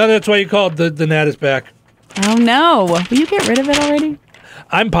anyway, no, that's why you called the Nat is back. Oh, no. Will you get rid of it already?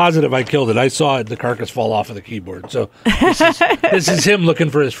 I'm positive I killed it. I saw the carcass fall off of the keyboard. So this is him looking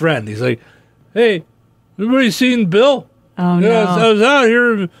for his friend. He's like, "Hey, everybody seen Bill? Oh yeah, no! I was out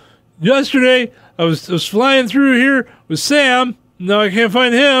here yesterday. I was flying through here with Sam. No, I can't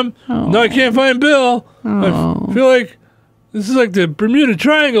find him. No, I can't find Bill. I feel like this is like the Bermuda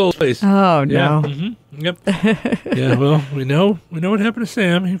Triangle place." Oh Yeah. no! Mm-hmm. Yep. Yeah. Well, we know what happened to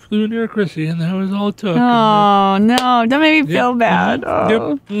Sam. He flew near Chrissy, and that was all it took. Oh no! Don't make me feel bad. Mm-hmm. Oh. Yep.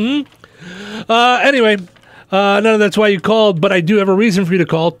 Mm-hmm. Anyway. None of that's why you called, but I do have a reason for you to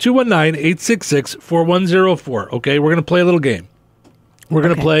call. 219-866-4104. Okay, we're going to play a little game. We're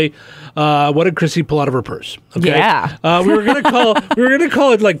going to play what did Chrissy pull out of her purse? Okay? Yeah. We were going to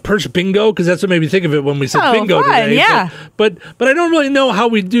call it like purse bingo, because that's what made me think of it when we said bingo fun, today. yeah. But I don't really know how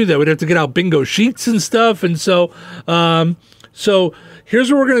we do that. We'd have to get out bingo sheets and stuff, and so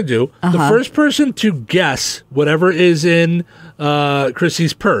here's what we're going to do. The first person to guess whatever is in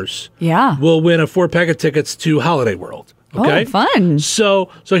Chrissy's purse will win a 4-pack of tickets to Holiday World. Okay? Oh, fun. So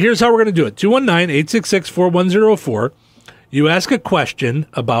here's how we're going to do it. 219-866-4104. You ask a question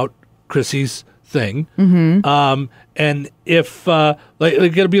about Chrissy's thing. Mm-hmm. And if,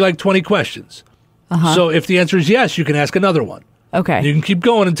 it'll be like 20 questions. So if the answer is yes, you can ask another one. Okay. You can keep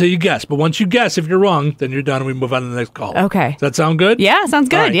going until you guess. But once you guess, if you're wrong, then you're done and we move on to the next call. Okay. Does that sound good? Yeah, sounds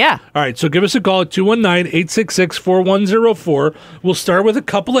good. All right. Yeah. All right. So give us a call at 219-866-4104. We'll start with a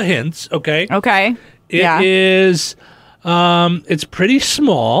couple of hints. Okay. Okay. It is, it's pretty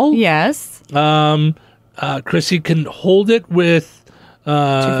small. Yes. Chrissy can hold it with 2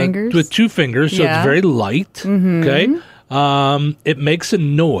 fingers. With 2 fingers, so it's very light. Mm-hmm. Okay. It makes a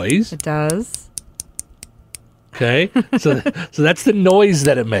noise. It does. Okay, so that's the noise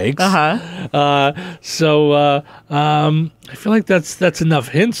that it makes. I feel like that's enough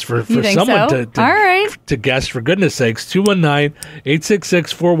hints for someone so? All right. to guess. For goodness sakes,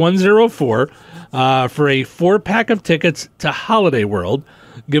 219-866-4104 for a 4-pack of tickets to Holiday World.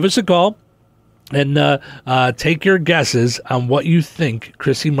 Give us a call and take your guesses on what you think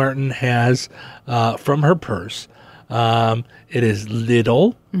Chrissy Martin has from her purse. It is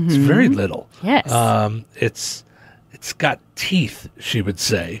little. Mm-hmm. It's very little. Yes. It's got teeth, she would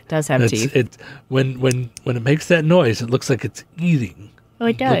say. It does have teeth. When it makes that noise, it looks like it's eating. Oh,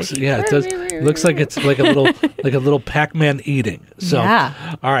 it does. It does. It looks like it's like a little Pac-Man eating. So, all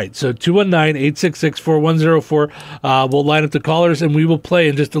right. So 219-866-4104. We'll line up the callers and we will play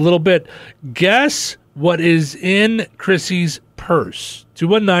in just a little bit. Guess what is in Chrissy's purse.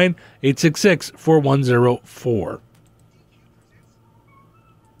 219-866-4104.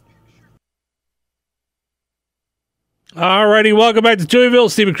 All righty, welcome back to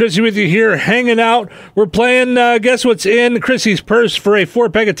Touhyville. Steve and Chrissy with you here, hanging out. We're playing Guess What's in Chrissy's Purse for a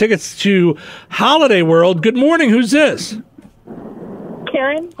 4-pack of tickets to Holiday World. Good morning, who's this?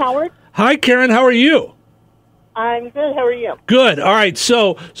 Karen Howard. Hi, Karen, how are you? I'm good, how are you? Good, all right,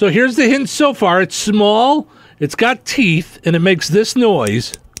 so here's the hint so far. It's small, it's got teeth, and it makes this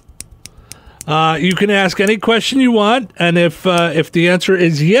noise. You can ask any question you want, and if the answer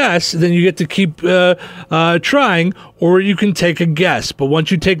is yes, then you get to keep trying, or you can take a guess. But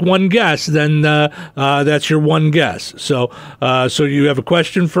once you take one guess, then that's your one guess. So you have a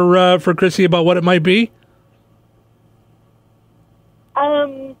question for Chrissy about what it might be?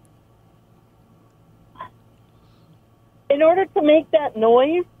 In order to make that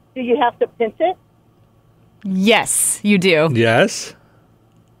noise, do you have to pinch it? Yes, you do. Yes.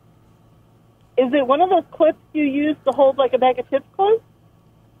 Is it one of those clips you use to hold like a bag of chips close?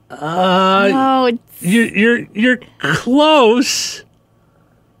 No, you're close.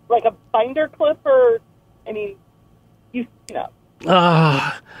 Like a binder clip, or you know.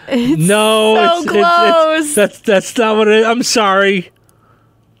 No, so close. That's not what it is. I'm sorry.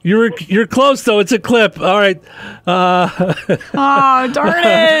 You're close though. It's a clip. All right. Oh, darn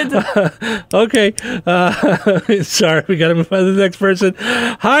it. Okay. Sorry, we got to move on to the next person.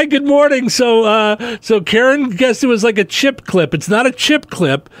 Hi, good morning. So Karen guessed it was like a chip clip. It's not a chip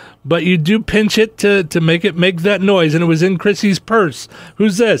clip, but you do pinch it to make that noise, and it was in Chrissy's purse.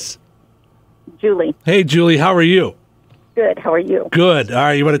 Who's this? Julie. Hey, Julie. How are you? Good. How are you? Good. All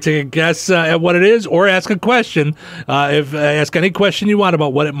right. You want to take a guess at what it is, or ask a question? Ask any question you want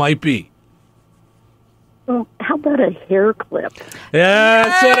about what it might be. Well, how about a hair clip? Yeah,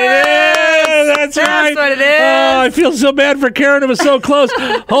 that's what it is. That's right. That's what it is. Oh, I feel so bad for Karen. It was so close.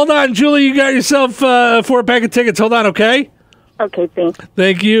 Hold on, Julie. You got yourself a 4-pack of tickets. Hold on, okay? Okay, thanks.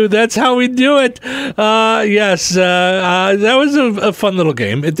 Thank you. That's how we do it. Yes, that was a fun little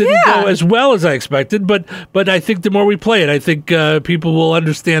game. It didn't go as well as I expected, but I think the more we play it, I think people will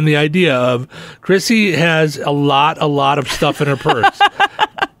understand the idea of Chrissy has a lot of stuff in her purse.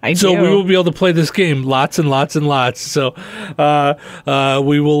 So we will be able to play this game lots and lots and lots. So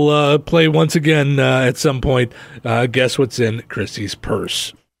we will play once again at some point. Guess what's in Chrissy's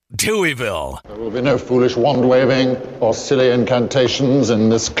purse? Touhyville. There will be no foolish wand-waving or silly incantations in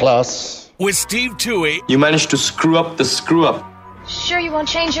this class. With Steve Touhy. You managed to screw up the screw-up. Sure you won't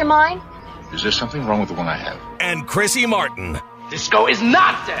change your mind? Is there something wrong with the one I have? And Chrissy Martin. Disco is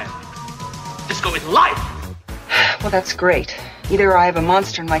not dead. Disco is life. Well, that's great. Either I have a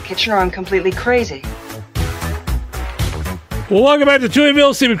monster in my kitchen or I'm completely crazy. Well, welcome back to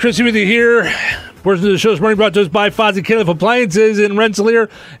Touhyville. Steve and Chrissy with you here. Portion of the show is morning brought to us by Fozzie Caleb Appliances in Rensselaer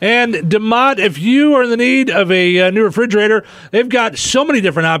and DeMott. If you are in the need of a new refrigerator, they've got so many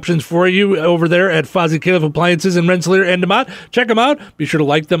different options for you over there at Fozzie Caleb Appliances in Rensselaer and DeMott. Check them out. Be sure to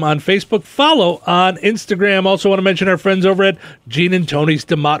like them on Facebook. Follow on Instagram. Also want to mention our friends over at Gene and Tony's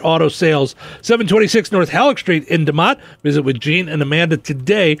DeMott Auto Sales, 726 North Halleck Street in DeMott. Visit with Gene and Amanda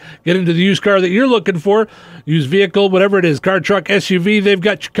today. Get into the used car that you're looking for. Used vehicle, whatever it is, car, truck, SUV, they've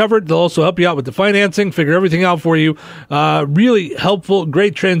got you covered. They'll also help you out with the financing, figure everything out for you. Really helpful,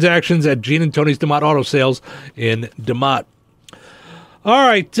 great transactions at Gene and Tony's DeMott Auto Sales in DeMott. All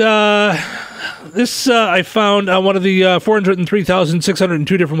right. This I found on one of the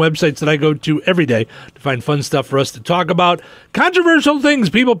 403,602 different websites that I go to every day to find fun stuff for us to talk about. Controversial things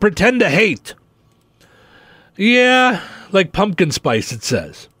people pretend to hate. Yeah, like pumpkin spice, it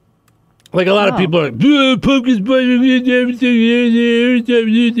says. Like a lot of people are like, pumpkin spice.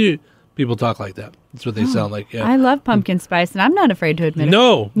 People talk like that. That's what they sound like. Yeah. I love pumpkin spice, and I'm not afraid to admit it.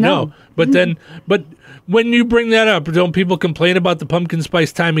 No. But when you bring that up, don't people complain about the pumpkin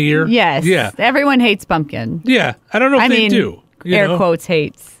spice time of year? Yes. Yeah. Everyone hates pumpkin. Yeah. I don't know if they do. Air quotes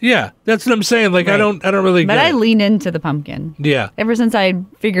hates. Yeah. That's what I'm saying. Like, right. I don't really But get I lean into the pumpkin. Yeah. Ever since I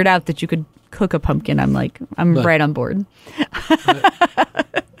figured out that you could cook a pumpkin, I'm right on board.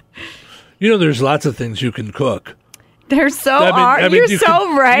 There's lots of things you can cook. You're so right.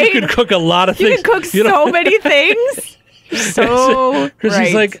 You can cook a lot of things. You can cook so many things. So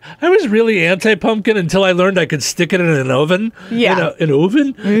Chrissy's like, I was really anti-pumpkin until I learned I could stick it in an oven. Yeah. An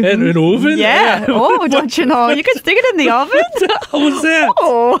oven? Mm-hmm. An oven? Yeah. Oh, don't you know? You can stick it in the oven? What the hell was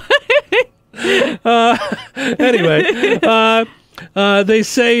that? Anyway, they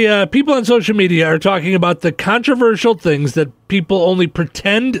say people on social media are talking about the controversial things that people only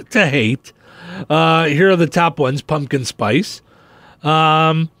pretend to hate. Here are the top ones: pumpkin spice,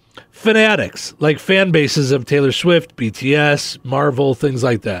 fanatics, like fan bases of Taylor Swift, BTS, Marvel, things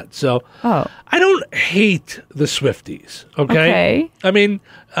like that. So I don't hate the Swifties. Okay. I mean,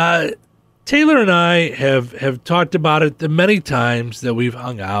 Taylor and I have talked about it the many times that we've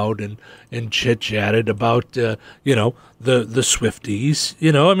hung out and chit-chatted about, the Swifties.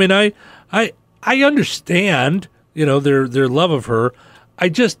 I mean, I understand, their love of her.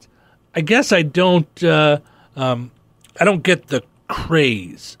 I guess I don't get the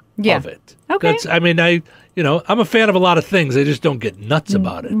craze of it. Okay. I'm a fan of a lot of things. I just don't get nuts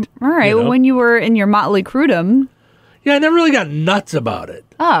about it. All right. Well, when you were in your Motley Crudum. Yeah, I never really got nuts about it.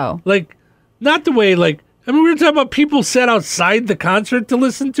 Oh. Like, not the way, we were talking about people sat outside the concert to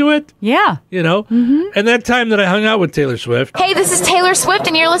listen to it. Yeah. Mm-hmm. And that time that I hung out with Taylor Swift. Hey, this is Taylor Swift,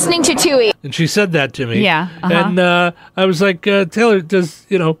 and you're listening to Touhy. And she said that to me. Yeah. Uh-huh. And I was like, Taylor,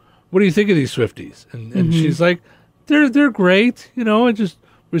 what do you think of these Swifties? And she's like, they're great. I just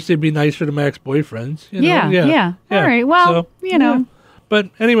wish they'd be nicer to my ex-boyfriends. Yeah. All right. Well, Yeah. But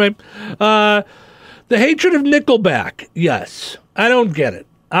anyway, the hatred of Nickelback. Yes. I don't get it.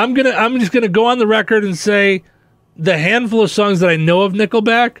 I'm just gonna go on the record and say the handful of songs that I know of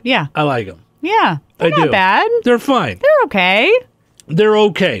Nickelback. Yeah. I like them. Yeah. They're not bad. They're fine. They're okay. They're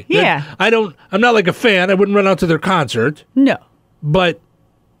okay. Yeah. I'm not like a fan. I wouldn't run out to their concert. No. But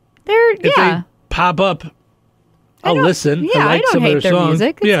if they pop up, I'll listen. Yeah, I like some of their songs.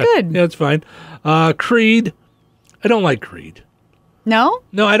 Music. It's good. Yeah, it's fine. Creed. I don't like Creed. No?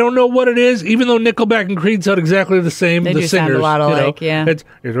 No, I don't know what it is. Even though Nickelback and Creed sound exactly the same, they the do singers, sound a lot alike. Yeah. It's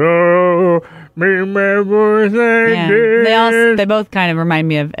me, my voice, They both kind of remind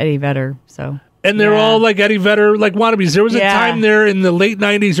me of Eddie Vedder. So. And they're all like Eddie Vedder, like wannabes. There was a time there in the late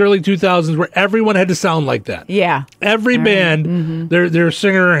 90s, early 2000s where everyone had to sound like that. Yeah. Every band, their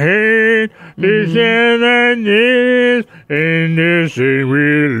singer, hey, this and this, and this ain't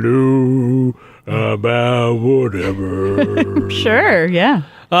we'll do about whatever. Sure, yeah.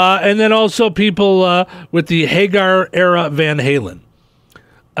 And then also people with the Hagar era Van Halen.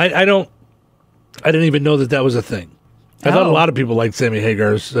 I didn't even know that was a thing. I thought a lot of people liked Sammy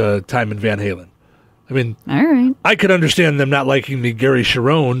Hagar's time in Van Halen. I mean, all right. I could understand them not liking the Gary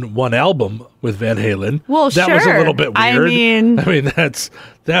Cherone one album with Van Halen. Well, that was a little bit weird. I mean,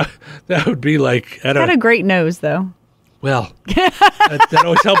 that would be like, I don't got a great nose, though. Well, that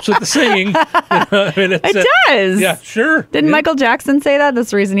always helps with the singing. You know, I mean, it does. Yeah, sure. Didn't Michael Jackson say that? That's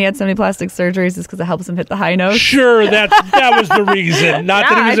the reason he had so many plastic surgeries is because it helps him hit the high notes. Sure, that was the reason. Not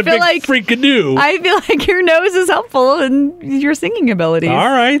that he was a big freakadoo. I feel like your nose is helpful in your singing abilities. All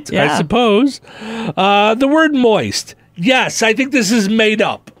right, I suppose. The word moist. Yes, I think this is made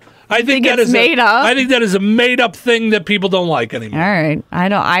up. I think that is made up. I think that is a made up thing that people don't like anymore. All right,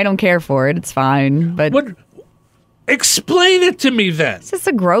 I don't care for it. It's fine, but. Explain it to me then. It's just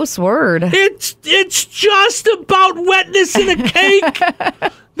a gross word. It's just about wetness in a cake.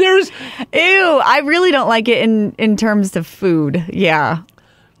 There's ew. I really don't like it in terms of food. Yeah.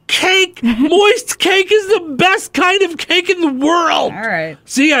 Cake, moist cake is the best kind of cake in the world. All right.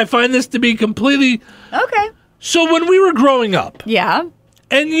 See, I find this to be completely okay. So when we were growing up, yeah,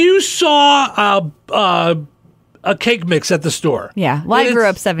 and you saw a cake mix at the store. Yeah. Well, I grew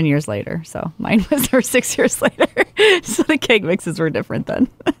up 7 years later, so mine was or 6 years later. So the cake mixes were different then.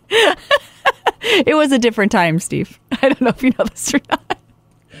 It was a different time, Steve. I don't know if you know this or not.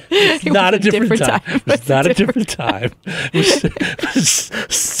 It's not a different time. It's not a different time. It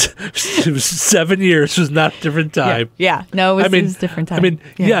was 7 years. It was not a different time. Yeah. No, it was a different time. I mean,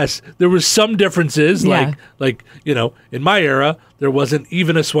 yes, there was some differences. Like you know, in my era, there wasn't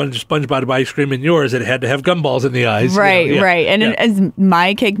even a SpongeBob ice cream in yours. It had to have gumballs in the eyes. Right, you know? right. And as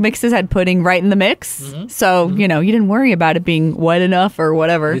my cake mixes had pudding right in the mix. Mm-hmm. So, you know, you didn't worry about it being wet enough or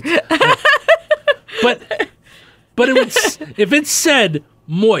whatever. But it would, if it said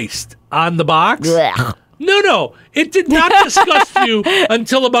moist on the box, no, it did not disgust you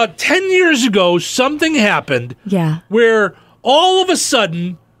until about 10 years ago. Something happened where all of a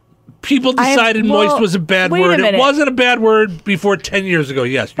sudden people decided moist was a bad word. It wasn't a bad word before 10 years ago.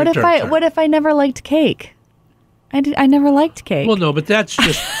 Yes. What if I never liked cake? I never liked cake. Well, no, but that's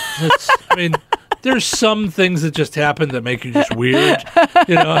just, I mean, there's some things that just happen that make you just weird.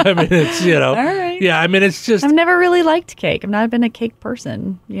 You know, I mean, it's, you know. All right. Yeah, I mean, it's just. I've never really liked cake. I've not been a cake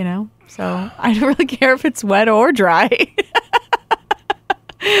person, you know. So I don't really care if it's wet or dry.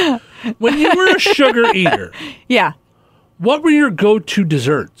 When you were a sugar eater. Yeah. What were your go-to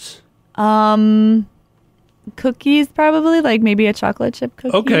desserts? Cookies, probably, like maybe a chocolate chip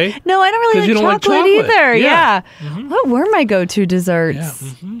cookie. Okay. No, I don't really like chocolate either. Yeah. Mm-hmm. What were my go-to desserts? Yeah.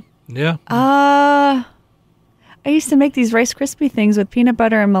 Mm-hmm. Yeah. I used to make these Rice Krispie things with peanut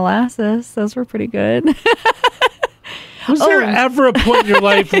butter and molasses. Those were pretty good. Was there ever a point in your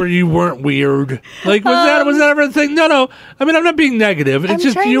life where you weren't weird? Like, was that ever a thing? No. I mean, I'm not being negative. It's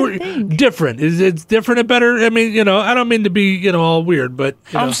just you were different. It's different and better. I mean, you know, I don't mean to be, you know, all weird, but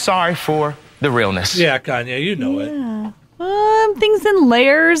I'm sorry for the realness. Yeah, Kanye, you know it. Things in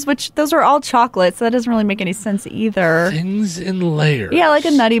layers, which those are all chocolate, so that doesn't really make any sense either. Things in layers. Yeah, like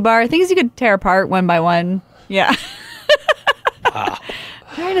a nutty bar. Things you could tear apart one by one. Yeah. I'm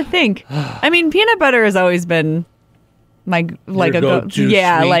trying to think. I mean, peanut butter has always been my like your go-to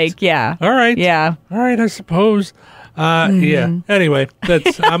yeah, sweet. like yeah. All right. Yeah. All right, I suppose. Yeah. Anyway,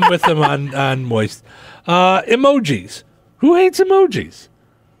 I'm with them on moist. Emojis. Who hates emojis?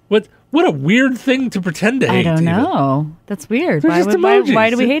 What a weird thing to pretend to hate. I don't know. That's weird. They're just emojis. Why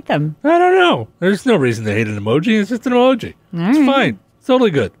do we hate them? I don't know. There's no reason to hate an emoji. It's just an emoji. It's fine. It's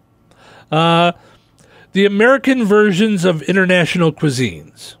totally good. The American versions of international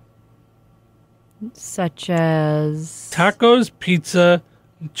cuisines. Such as? Tacos, pizza,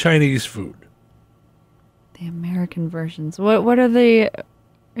 Chinese food. The American versions. What are the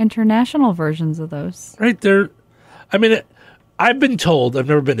international versions of those? Right there. I mean, I've been told, I've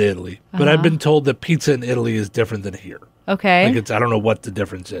never been to Italy, but I've been told that pizza in Italy is different than here. Okay. Like I don't know what the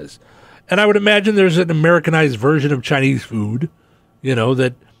difference is. And I would imagine there's an Americanized version of Chinese food, you know,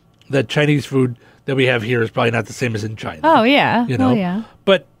 that Chinese food that we have here is probably not the same as in China. Oh, yeah. You know? Oh, yeah.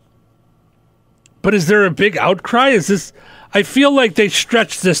 But is there a big outcry? Is this, I feel like they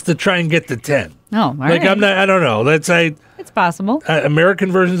stretched this to try and get to 10. Oh, all right. I don't know. It's possible.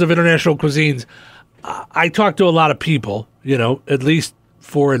 American versions of international cuisines. I talk to a lot of people, you know, at least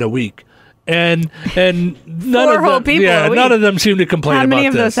 4 in a week. And none Four of whole them, people yeah, a week. none of them seem to complain about this. How many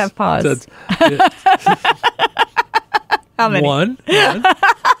of those have paused? How many? One.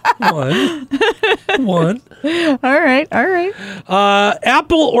 All right.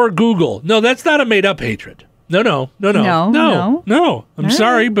 Apple or Google? No, that's not a made-up hatred. No. I'm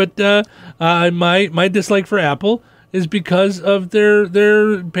sorry, but my dislike for Apple is because of their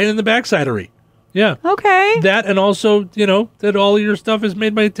pain in the backsidery. Yeah. Okay. That and also, you know, that all of your stuff is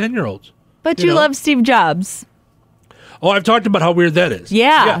made by 10-year-olds. But you love Steve Jobs. Oh, I've talked about how weird that is.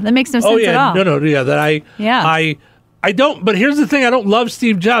 Yeah, that makes no sense at all. No, yeah, that I don't. But here's the thing: I don't love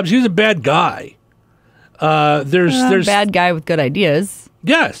Steve Jobs. He's a bad guy. There's bad guy with good ideas.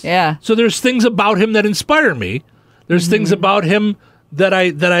 Yes. Yeah. So there's things about him that inspire me. There's things about him that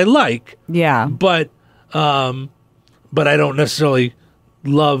I like. Yeah. But I don't necessarily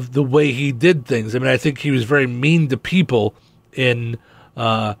love the way he did things. I mean, I think he was very mean to people. He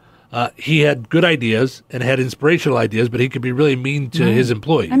had good ideas and had inspirational ideas, but he could be really mean to his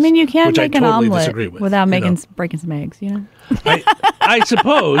employees. I mean, you can't which make I an totally omelet disagree with, without breaking some eggs. You know. I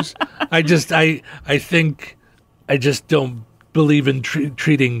suppose. I think I just don't believe in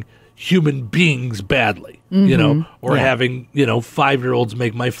treating human beings badly, or having 5-year-olds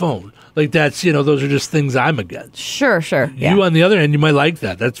make my phone. Like that's those are just things I'm against. Sure. Yeah. You on the other hand, you might like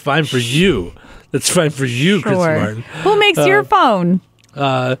that. That's fine for you. That's fine for you, Chrissy Martin. Who makes your phone?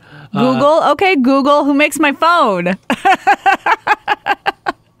 Google. Okay, Google. Who makes my phone?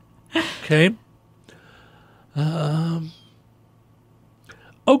 Okay.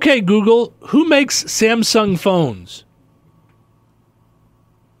 Okay, Google. Who makes Samsung phones?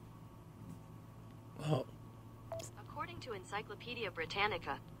 According to Encyclopedia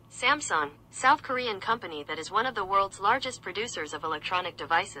Britannica, Samsung, South Korean company that is one of the world's largest producers of electronic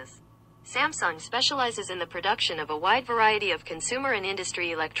devices. Samsung specializes in the production of a wide variety of consumer and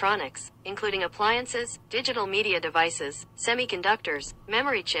industry electronics, including appliances, digital media devices, semiconductors,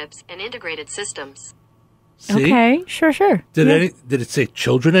 memory chips, and integrated systems. See? Okay, sure. Did it say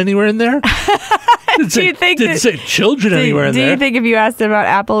children anywhere in there? Did it say children anywhere in there? Do you think if you asked it about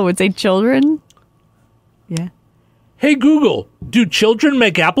Apple, it would say children? Yeah. Hey, Google, do children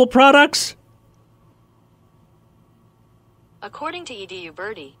make Apple products? According to EDU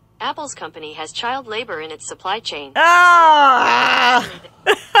Birdie, Apple's company has child labor in its supply chain.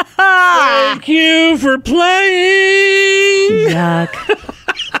 Thank you for playing. Yuck.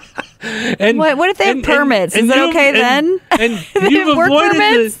 And what if they have permits? Is that okay then? And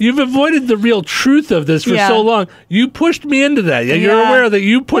you've avoided the real truth of this for so long. You pushed me into that. You're aware that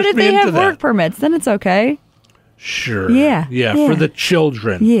you pushed me into that. What if they have work permits? Then it's okay. Sure. Yeah. For the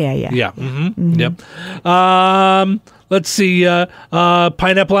children. Yeah. Mm-hmm. Yep. Let's see.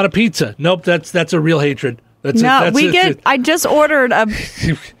 Pineapple on a pizza. Nope. That's a real hatred. I just ordered a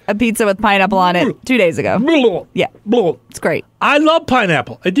pizza with pineapple on it 2 days ago. Yeah. It's great. I love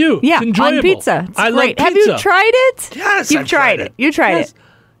pineapple. I do. Yeah. It's enjoyable. On pizza. It's great. love pizza. Have you tried it? Yes. You've tried it. You tried it.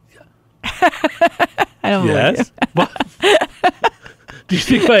 I don't like it. Do you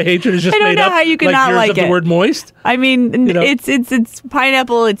think my hatred is just made up? I don't know how you can like not yours like of it. The word moist? I mean, it's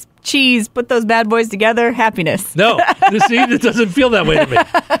pineapple, it's cheese. Put those bad boys together. Happiness. No, see, it doesn't feel that way to me.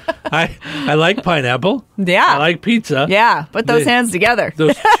 I like pineapple. Yeah. I like pizza. Yeah. Put those hands together.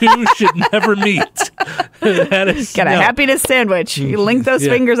 Those two should never meet. That is got a happiness sandwich. You link those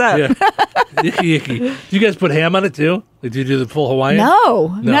fingers up. Yeah. Icky. Do you guys put ham on it too? Like, do you do the full Hawaiian?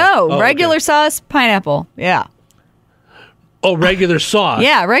 No. Oh, regular sauce, pineapple. Yeah. Oh, regular sauce.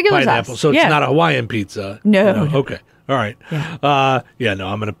 Yeah, regular pineapple. sauce. So it's not a Hawaiian pizza. No. Okay. All right. Yeah. No,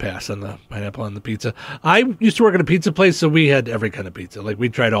 I'm going to pass on the pineapple on the pizza. I used to work at a pizza place, so we had every kind of pizza. Like, we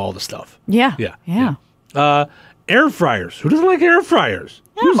tried all the stuff. Yeah. Air fryers. Who doesn't like air fryers?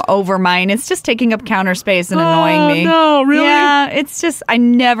 I'm over mine. It's just taking up counter space and annoying me. No, really? Yeah, it's just, I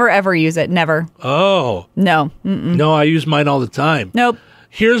never, ever use it. Never. Oh. No. No, I use mine all the time. Nope.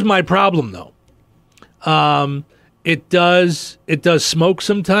 Here's my problem, though. It does smoke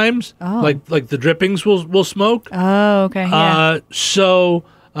sometimes. Oh. Like the drippings will smoke. Oh, okay. Yeah. So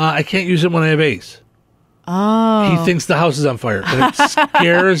I can't use it when I have Ace. Oh. He thinks the house is on fire, and it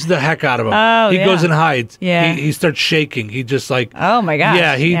scares the heck out of him. Oh, he goes and hides. Yeah. He starts shaking. He just like, oh my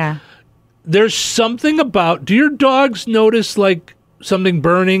gosh. Yeah. There's something about. Do your dogs notice like something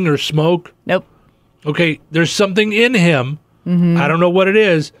burning or smoke? Nope. Okay. There's something in him. Mm-hmm. I don't know what it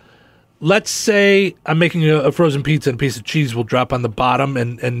is. Let's say I'm making a frozen pizza and a piece of cheese will drop on the bottom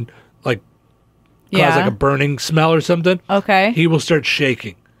and like cause like a burning smell or something. Okay. He will start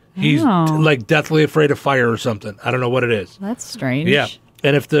shaking. He's like deathly afraid of fire or something. I don't know what it is. That's strange. Yeah.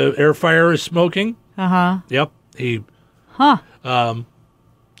 And if the air fryer is smoking, yep. If I'm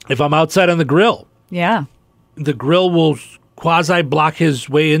outside on the grill, the grill will quasi block his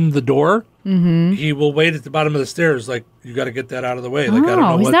way in the door. Mm-hmm. He will wait at the bottom of the stairs, like, you got to get that out of the way. Like, I don't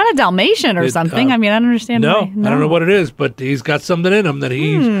know he's not a Dalmatian or something. I mean, I don't understand. No, I don't know what it is, but he's got something in him that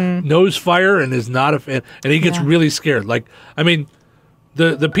he knows fire and is not a fan, and he gets really scared. Like, I mean,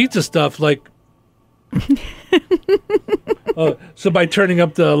 the pizza stuff, like, So by turning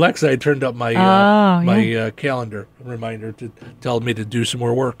up the Alexa, I turned up my calendar reminder to tell me to do some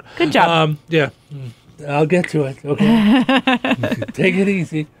more work. Good job. Yeah, I'll get to it. Okay, take it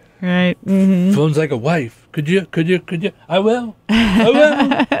easy. Right. Mm-hmm. Phone's like a wife. Could you? I will.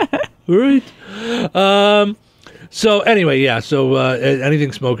 All right. So anyway, yeah. So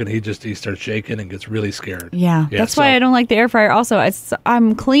anything smoking, he starts shaking and gets really scared. Yeah, that's why I don't like the air fryer. Also,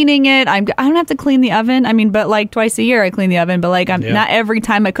 I'm cleaning it. I don't have to clean the oven. I mean, but like twice a year I clean the oven. But like not every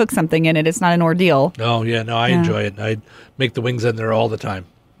time I cook something in it, it's not an ordeal. Oh yeah, no, I enjoy it. I make the wings in there all the time.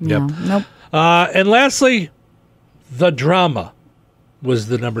 No, Yep. Nope. And lastly, the drama was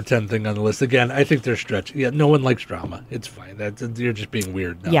the number 10 thing on the list. Again, I think they're stretching. Yeah, no one likes drama. It's fine. You're just being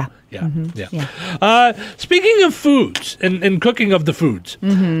weird now. Yeah. Yeah. Mm-hmm. Yeah. Speaking of foods and cooking of the foods,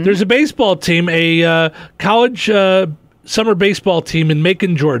 there's a baseball team, a college summer baseball team in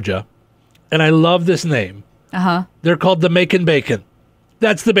Macon, Georgia, and I love this name. Uh-huh. They're called the Macon Bacon.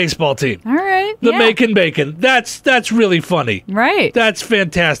 That's the baseball team. All right. The Macon Bacon. That's really funny. Right. That's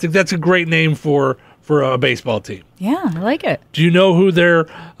fantastic. That's a great name for a baseball team. Yeah, I like it. Do you know who their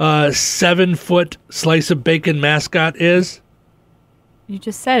 7-foot slice of bacon mascot is? You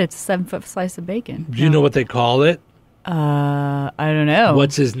just said it's a 7-foot slice of bacon. Do you know what they call it? I don't know.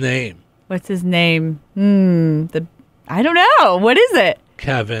 What's his name? I don't know. What is it?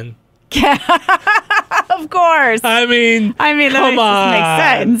 Kevin. Of course. I mean, come on.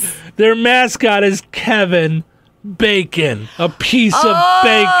 Makes sense. Their mascot is Kevin Bacon, a piece of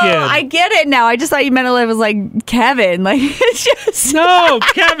bacon. I get it now. I just thought you meant it was like Kevin. Like it's just no,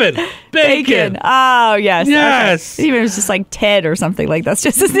 Kevin Bacon. Oh yes, yes. Okay. Even if it was just like Ted or something like that's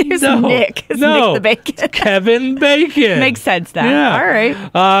just his name's Nick. It's no, Nick the Bacon. Kevin Bacon Makes sense now. Yeah. All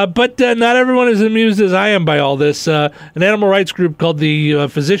right. But not everyone is amused as I am by all this. An animal rights group called the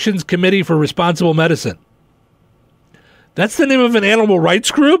Physicians Committee for Responsible Medicine. That's the name of an animal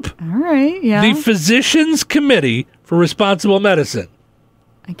rights group? All right, yeah. The Physicians Committee for Responsible Medicine.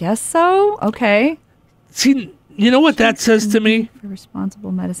 I guess so. Okay. See, you know what that says to me? For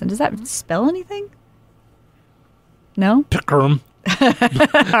responsible medicine. Does that spell anything? No? Pick'em.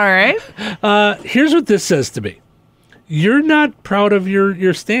 All right. Here's what this says to me. You're not proud of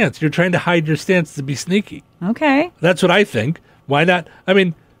your stance. You're trying to hide your stance to be sneaky. Okay. That's what I think. Why not? I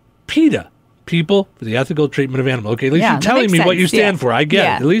mean, PETA. People for the ethical treatment of animals. Okay, at least you're telling me what you stand for. I get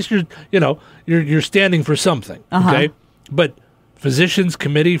it. At least you're standing for something. Okay, but Physicians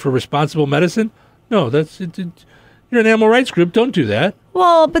Committee for Responsible Medicine? No, you're an animal rights group. Don't do that.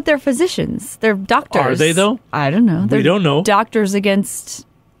 Well, but they're physicians. They're doctors. Are they though? I don't know. We don't know. Doctors against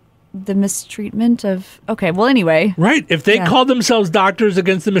the mistreatment of. Okay. Well, anyway. Right. If they called themselves doctors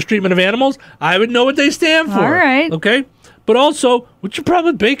against the mistreatment of animals, I would know what they stand for. All right. Okay. But also, what's your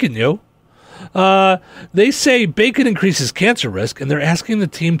problem with bacon, yo? They say bacon increases cancer risk, and they're asking the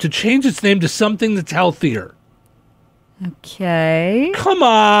team to change its name to something that's healthier. Okay. Come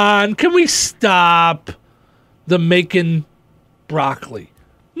on. Can we stop the making broccoli?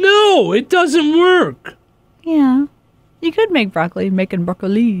 No, it doesn't work. Yeah. You could make broccoli, making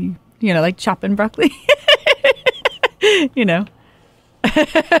broccoli. Like chopping broccoli.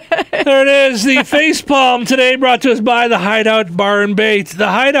 There it is, the facepalm today brought to us by the Hideout Bar and Bait. The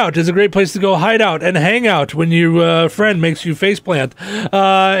Hideout is a great place to go hide out and hang out when your friend makes you faceplant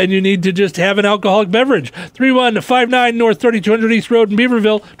and you need to just have an alcoholic beverage. 3159 North 3200 East Road in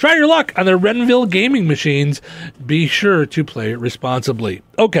Beaverville. Try your luck on their Renville gaming machines. Be sure to play responsibly.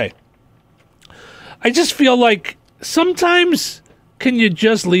 Okay. I just feel like sometimes can you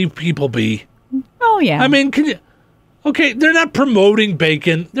just leave people be? Oh, yeah. I mean, can you... Okay, they're not promoting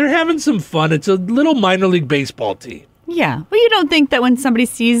bacon. They're having some fun. It's a little minor league baseball team. Yeah. Well, you don't think that when somebody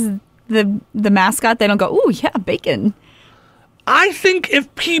sees the mascot, they don't go, ooh, yeah, bacon. I think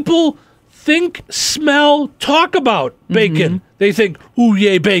if people think, smell, talk about bacon, they think, ooh,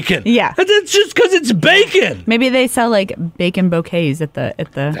 yay, bacon. Yeah. And that's just because it's bacon. Maybe they sell, like, bacon bouquets at the...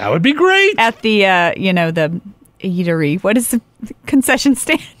 That would be great. At the, the eatery. What is the concession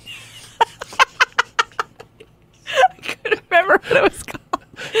stand? I couldn't remember what it was called.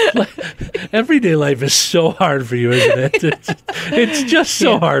 Everyday life is so hard for you, isn't it? It's just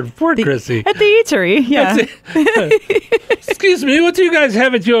so hard. Poor Chrissy. At the eatery, yeah. Excuse me, what do you guys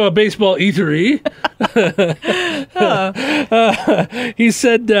have at your baseball eatery? He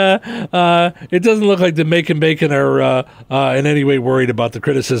said it doesn't look like the Macon Bacon are in any way worried about the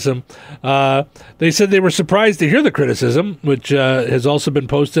criticism. They said they were surprised to hear the criticism, which has also been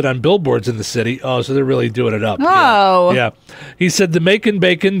posted on billboards in the city. Oh, so they're really doing it up. Oh. Yeah. He said the Macon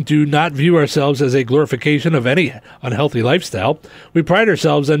Bacon team do not view ourselves as a glorification of any unhealthy lifestyle. We pride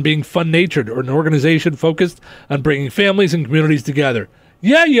ourselves on being fun-natured or an organization focused on bringing families and communities together.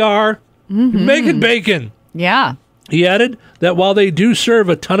 Yeah, you are. Mm-hmm. You're making bacon. Yeah. He added that while they do serve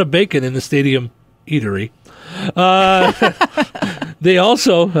a ton of bacon in the stadium eatery, they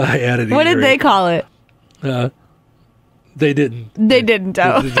also added What eatery. did they call it? They didn't. They didn't.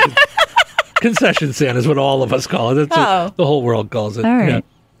 Oh. Concession stand is what all of us call it. That's what the whole world calls it. All right.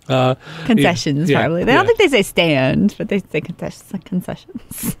 Yeah. Concessions, probably. They don't think they say stand, but they say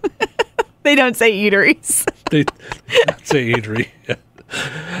concessions. They don't say eateries. They say eatery.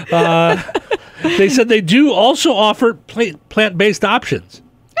 They said they do also offer plant-based options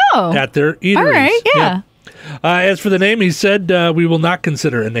at their eateries. All right, yeah. As for the name, he said, we will not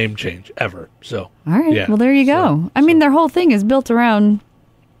consider a name change ever. So, all right. Yeah. Well, there you go. I mean, their whole thing is built around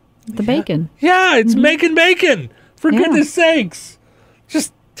the bacon. Yeah, it's making bacon. For goodness sakes.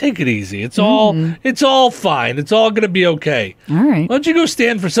 Just take it easy. It's all fine. It's all going to be okay. All right. Why don't you go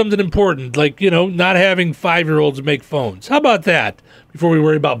stand for something important, like, not having 5-year-olds make phones? How about that before we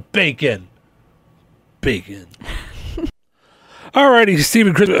worry about bacon? Bacon. Alrighty, Steve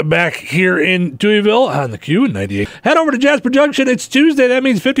and Chris back here in Touhyville on the Q 98. Head over to Jasper Junction. It's Tuesday. That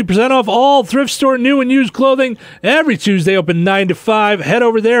means 50% off all thrift store new and used clothing. Every Tuesday, open 9 to 5. Head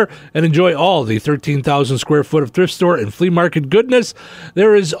over there and enjoy all the 13,000 square foot of thrift store and flea market goodness.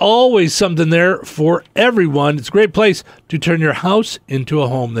 There is always something there for everyone. It's a great place to turn your house into a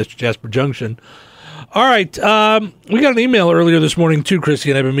home. That's Jasper Junction. All right, we got an email earlier this morning too, Chrissy,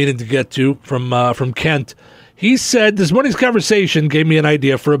 and I've been meaning to get to from Kent. He said, this morning's conversation gave me an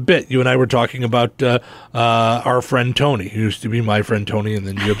idea for a bit. You and I were talking about our friend Tony, who used to be my friend Tony, and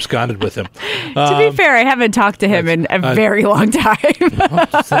then you absconded with him. To be fair, I haven't talked to him in a very long time. Well,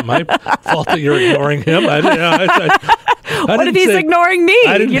 it's not my fault that you're ignoring him. What if he's ignoring me?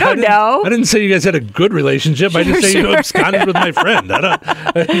 You don't know. I didn't say you guys had a good relationship. I just say you absconded with my friend.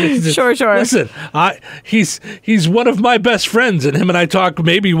 Sure. Listen, he's one of my best friends, and him and I talk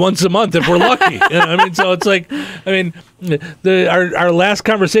maybe once a month if we're lucky. So it's like, our last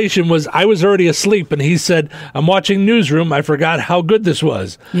conversation was I was already asleep, and he said, "I'm watching Newsroom. I forgot how good this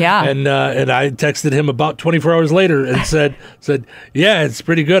was." Yeah, and I texted him about 24 hours later and said, "Yeah, it's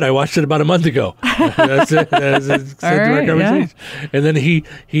pretty good. I watched it about a month ago." That's it. All right. Conversation. Yeah. And then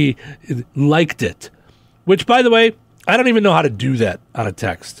he liked it, which, by the way, I don't even know how to do that on a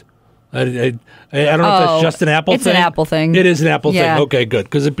text. I don't know if that's just an Apple thing. It's an Apple thing. It is an Apple thing. Okay, good.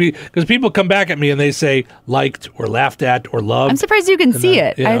 Because people come back at me and they say liked or laughed at or loved. I'm surprised you can see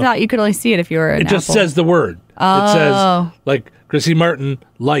it. I thought you could only see it if you were an Apple. It just says the word. Oh. It says, like, Chrissy Martin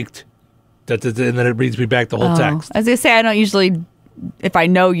liked, and then it reads me back the whole text. I was going to say, I don't usually, if I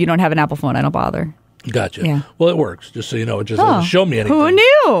know you don't have an Apple phone, I don't bother. Gotcha. Yeah. Well, it works. Just so you know, it just doesn't show me anything. Who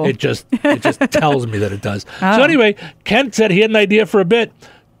knew? It just tells me that it does. So anyway, Kent said he had an idea for a bit.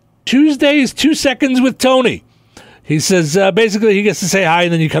 Tuesdays, 2 seconds with Tony. He says basically he gets to say hi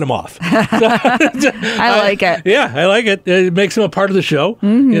and then you cut him off. I like it. Yeah, I like it. It makes him a part of the show.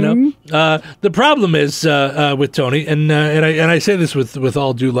 Mm-hmm. The problem is with Tony, and I say this with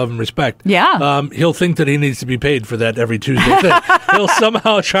all due love and respect. Yeah. He'll think that he needs to be paid for that every Tuesday thing. He'll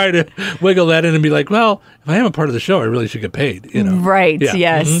somehow try to wiggle that in and be like, well, if I am a part of the show, I really should get paid. Right. Yeah.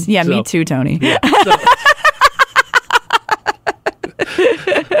 Yes. Mm-hmm. Yeah. Me too, Tony. Yeah.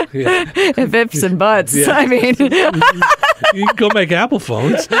 If ifs and buts. Yeah. I mean, you can go make Apple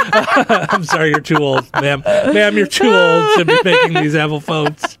phones. I'm sorry, you're too old, ma'am. Ma'am, you're too old to be making these Apple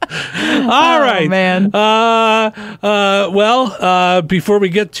phones. All right, man. Before we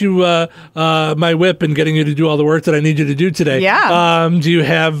get to my whip and getting you to do all the work that I need you to do today, do you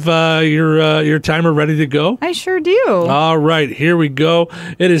have your timer ready to go? I sure do. All right, here we go.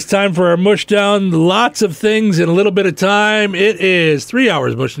 It is time for our mush down. Lots of things in a little bit of time. It is 3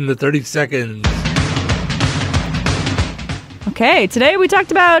 hours mushed into 30 seconds. Okay, today we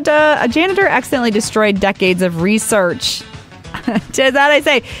talked about a janitor accidentally destroyed decades of research. To that I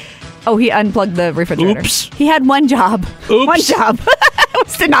say, he unplugged the refrigerator. Oops. He had one job. Oops. One job.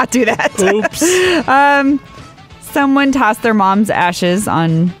 Was to not do that. Oops. Someone tossed their mom's ashes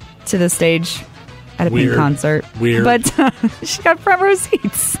on to the stage at a Pink concert. Weird. But she got front row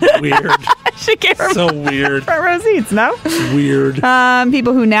seats. Weird. She gave her weird. Front row seats, no? Weird.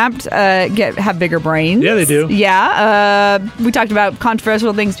 People who napped have bigger brains. Yeah, they do. Yeah. We talked about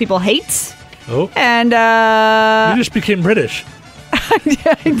controversial things people hate. Oh. And you just became British.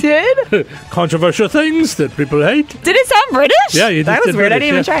 I did. Controversial things that people hate. Did it sound British? Yeah, you just that was did weird. British, I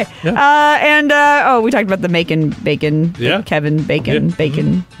didn't even try. Yeah. We talked about the bacon. Yeah. Kevin Bacon. Yep.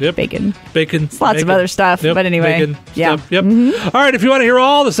 Bacon. Yep. Bacon. Bacon. Lots of other stuff. Yep. But anyway. Bacon yeah. Stuff. Yep. All right. If you want to hear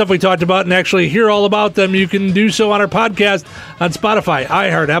all the stuff we talked about and actually hear all about them, you can do so on our podcast on Spotify,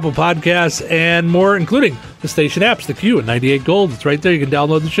 iHeart, Apple Podcasts, and more, including the station apps, the Q and 98 Gold. It's right there. You can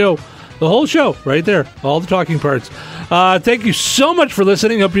download the show. The whole show right there. All the talking parts. Thank you so much for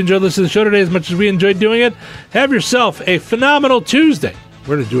listening. Hope you enjoyed listening to the show today as much as we enjoyed doing it. Have yourself a phenomenal Tuesday.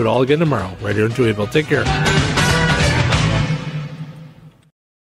 We're going to do it all again tomorrow right here in Touhyville. Take care.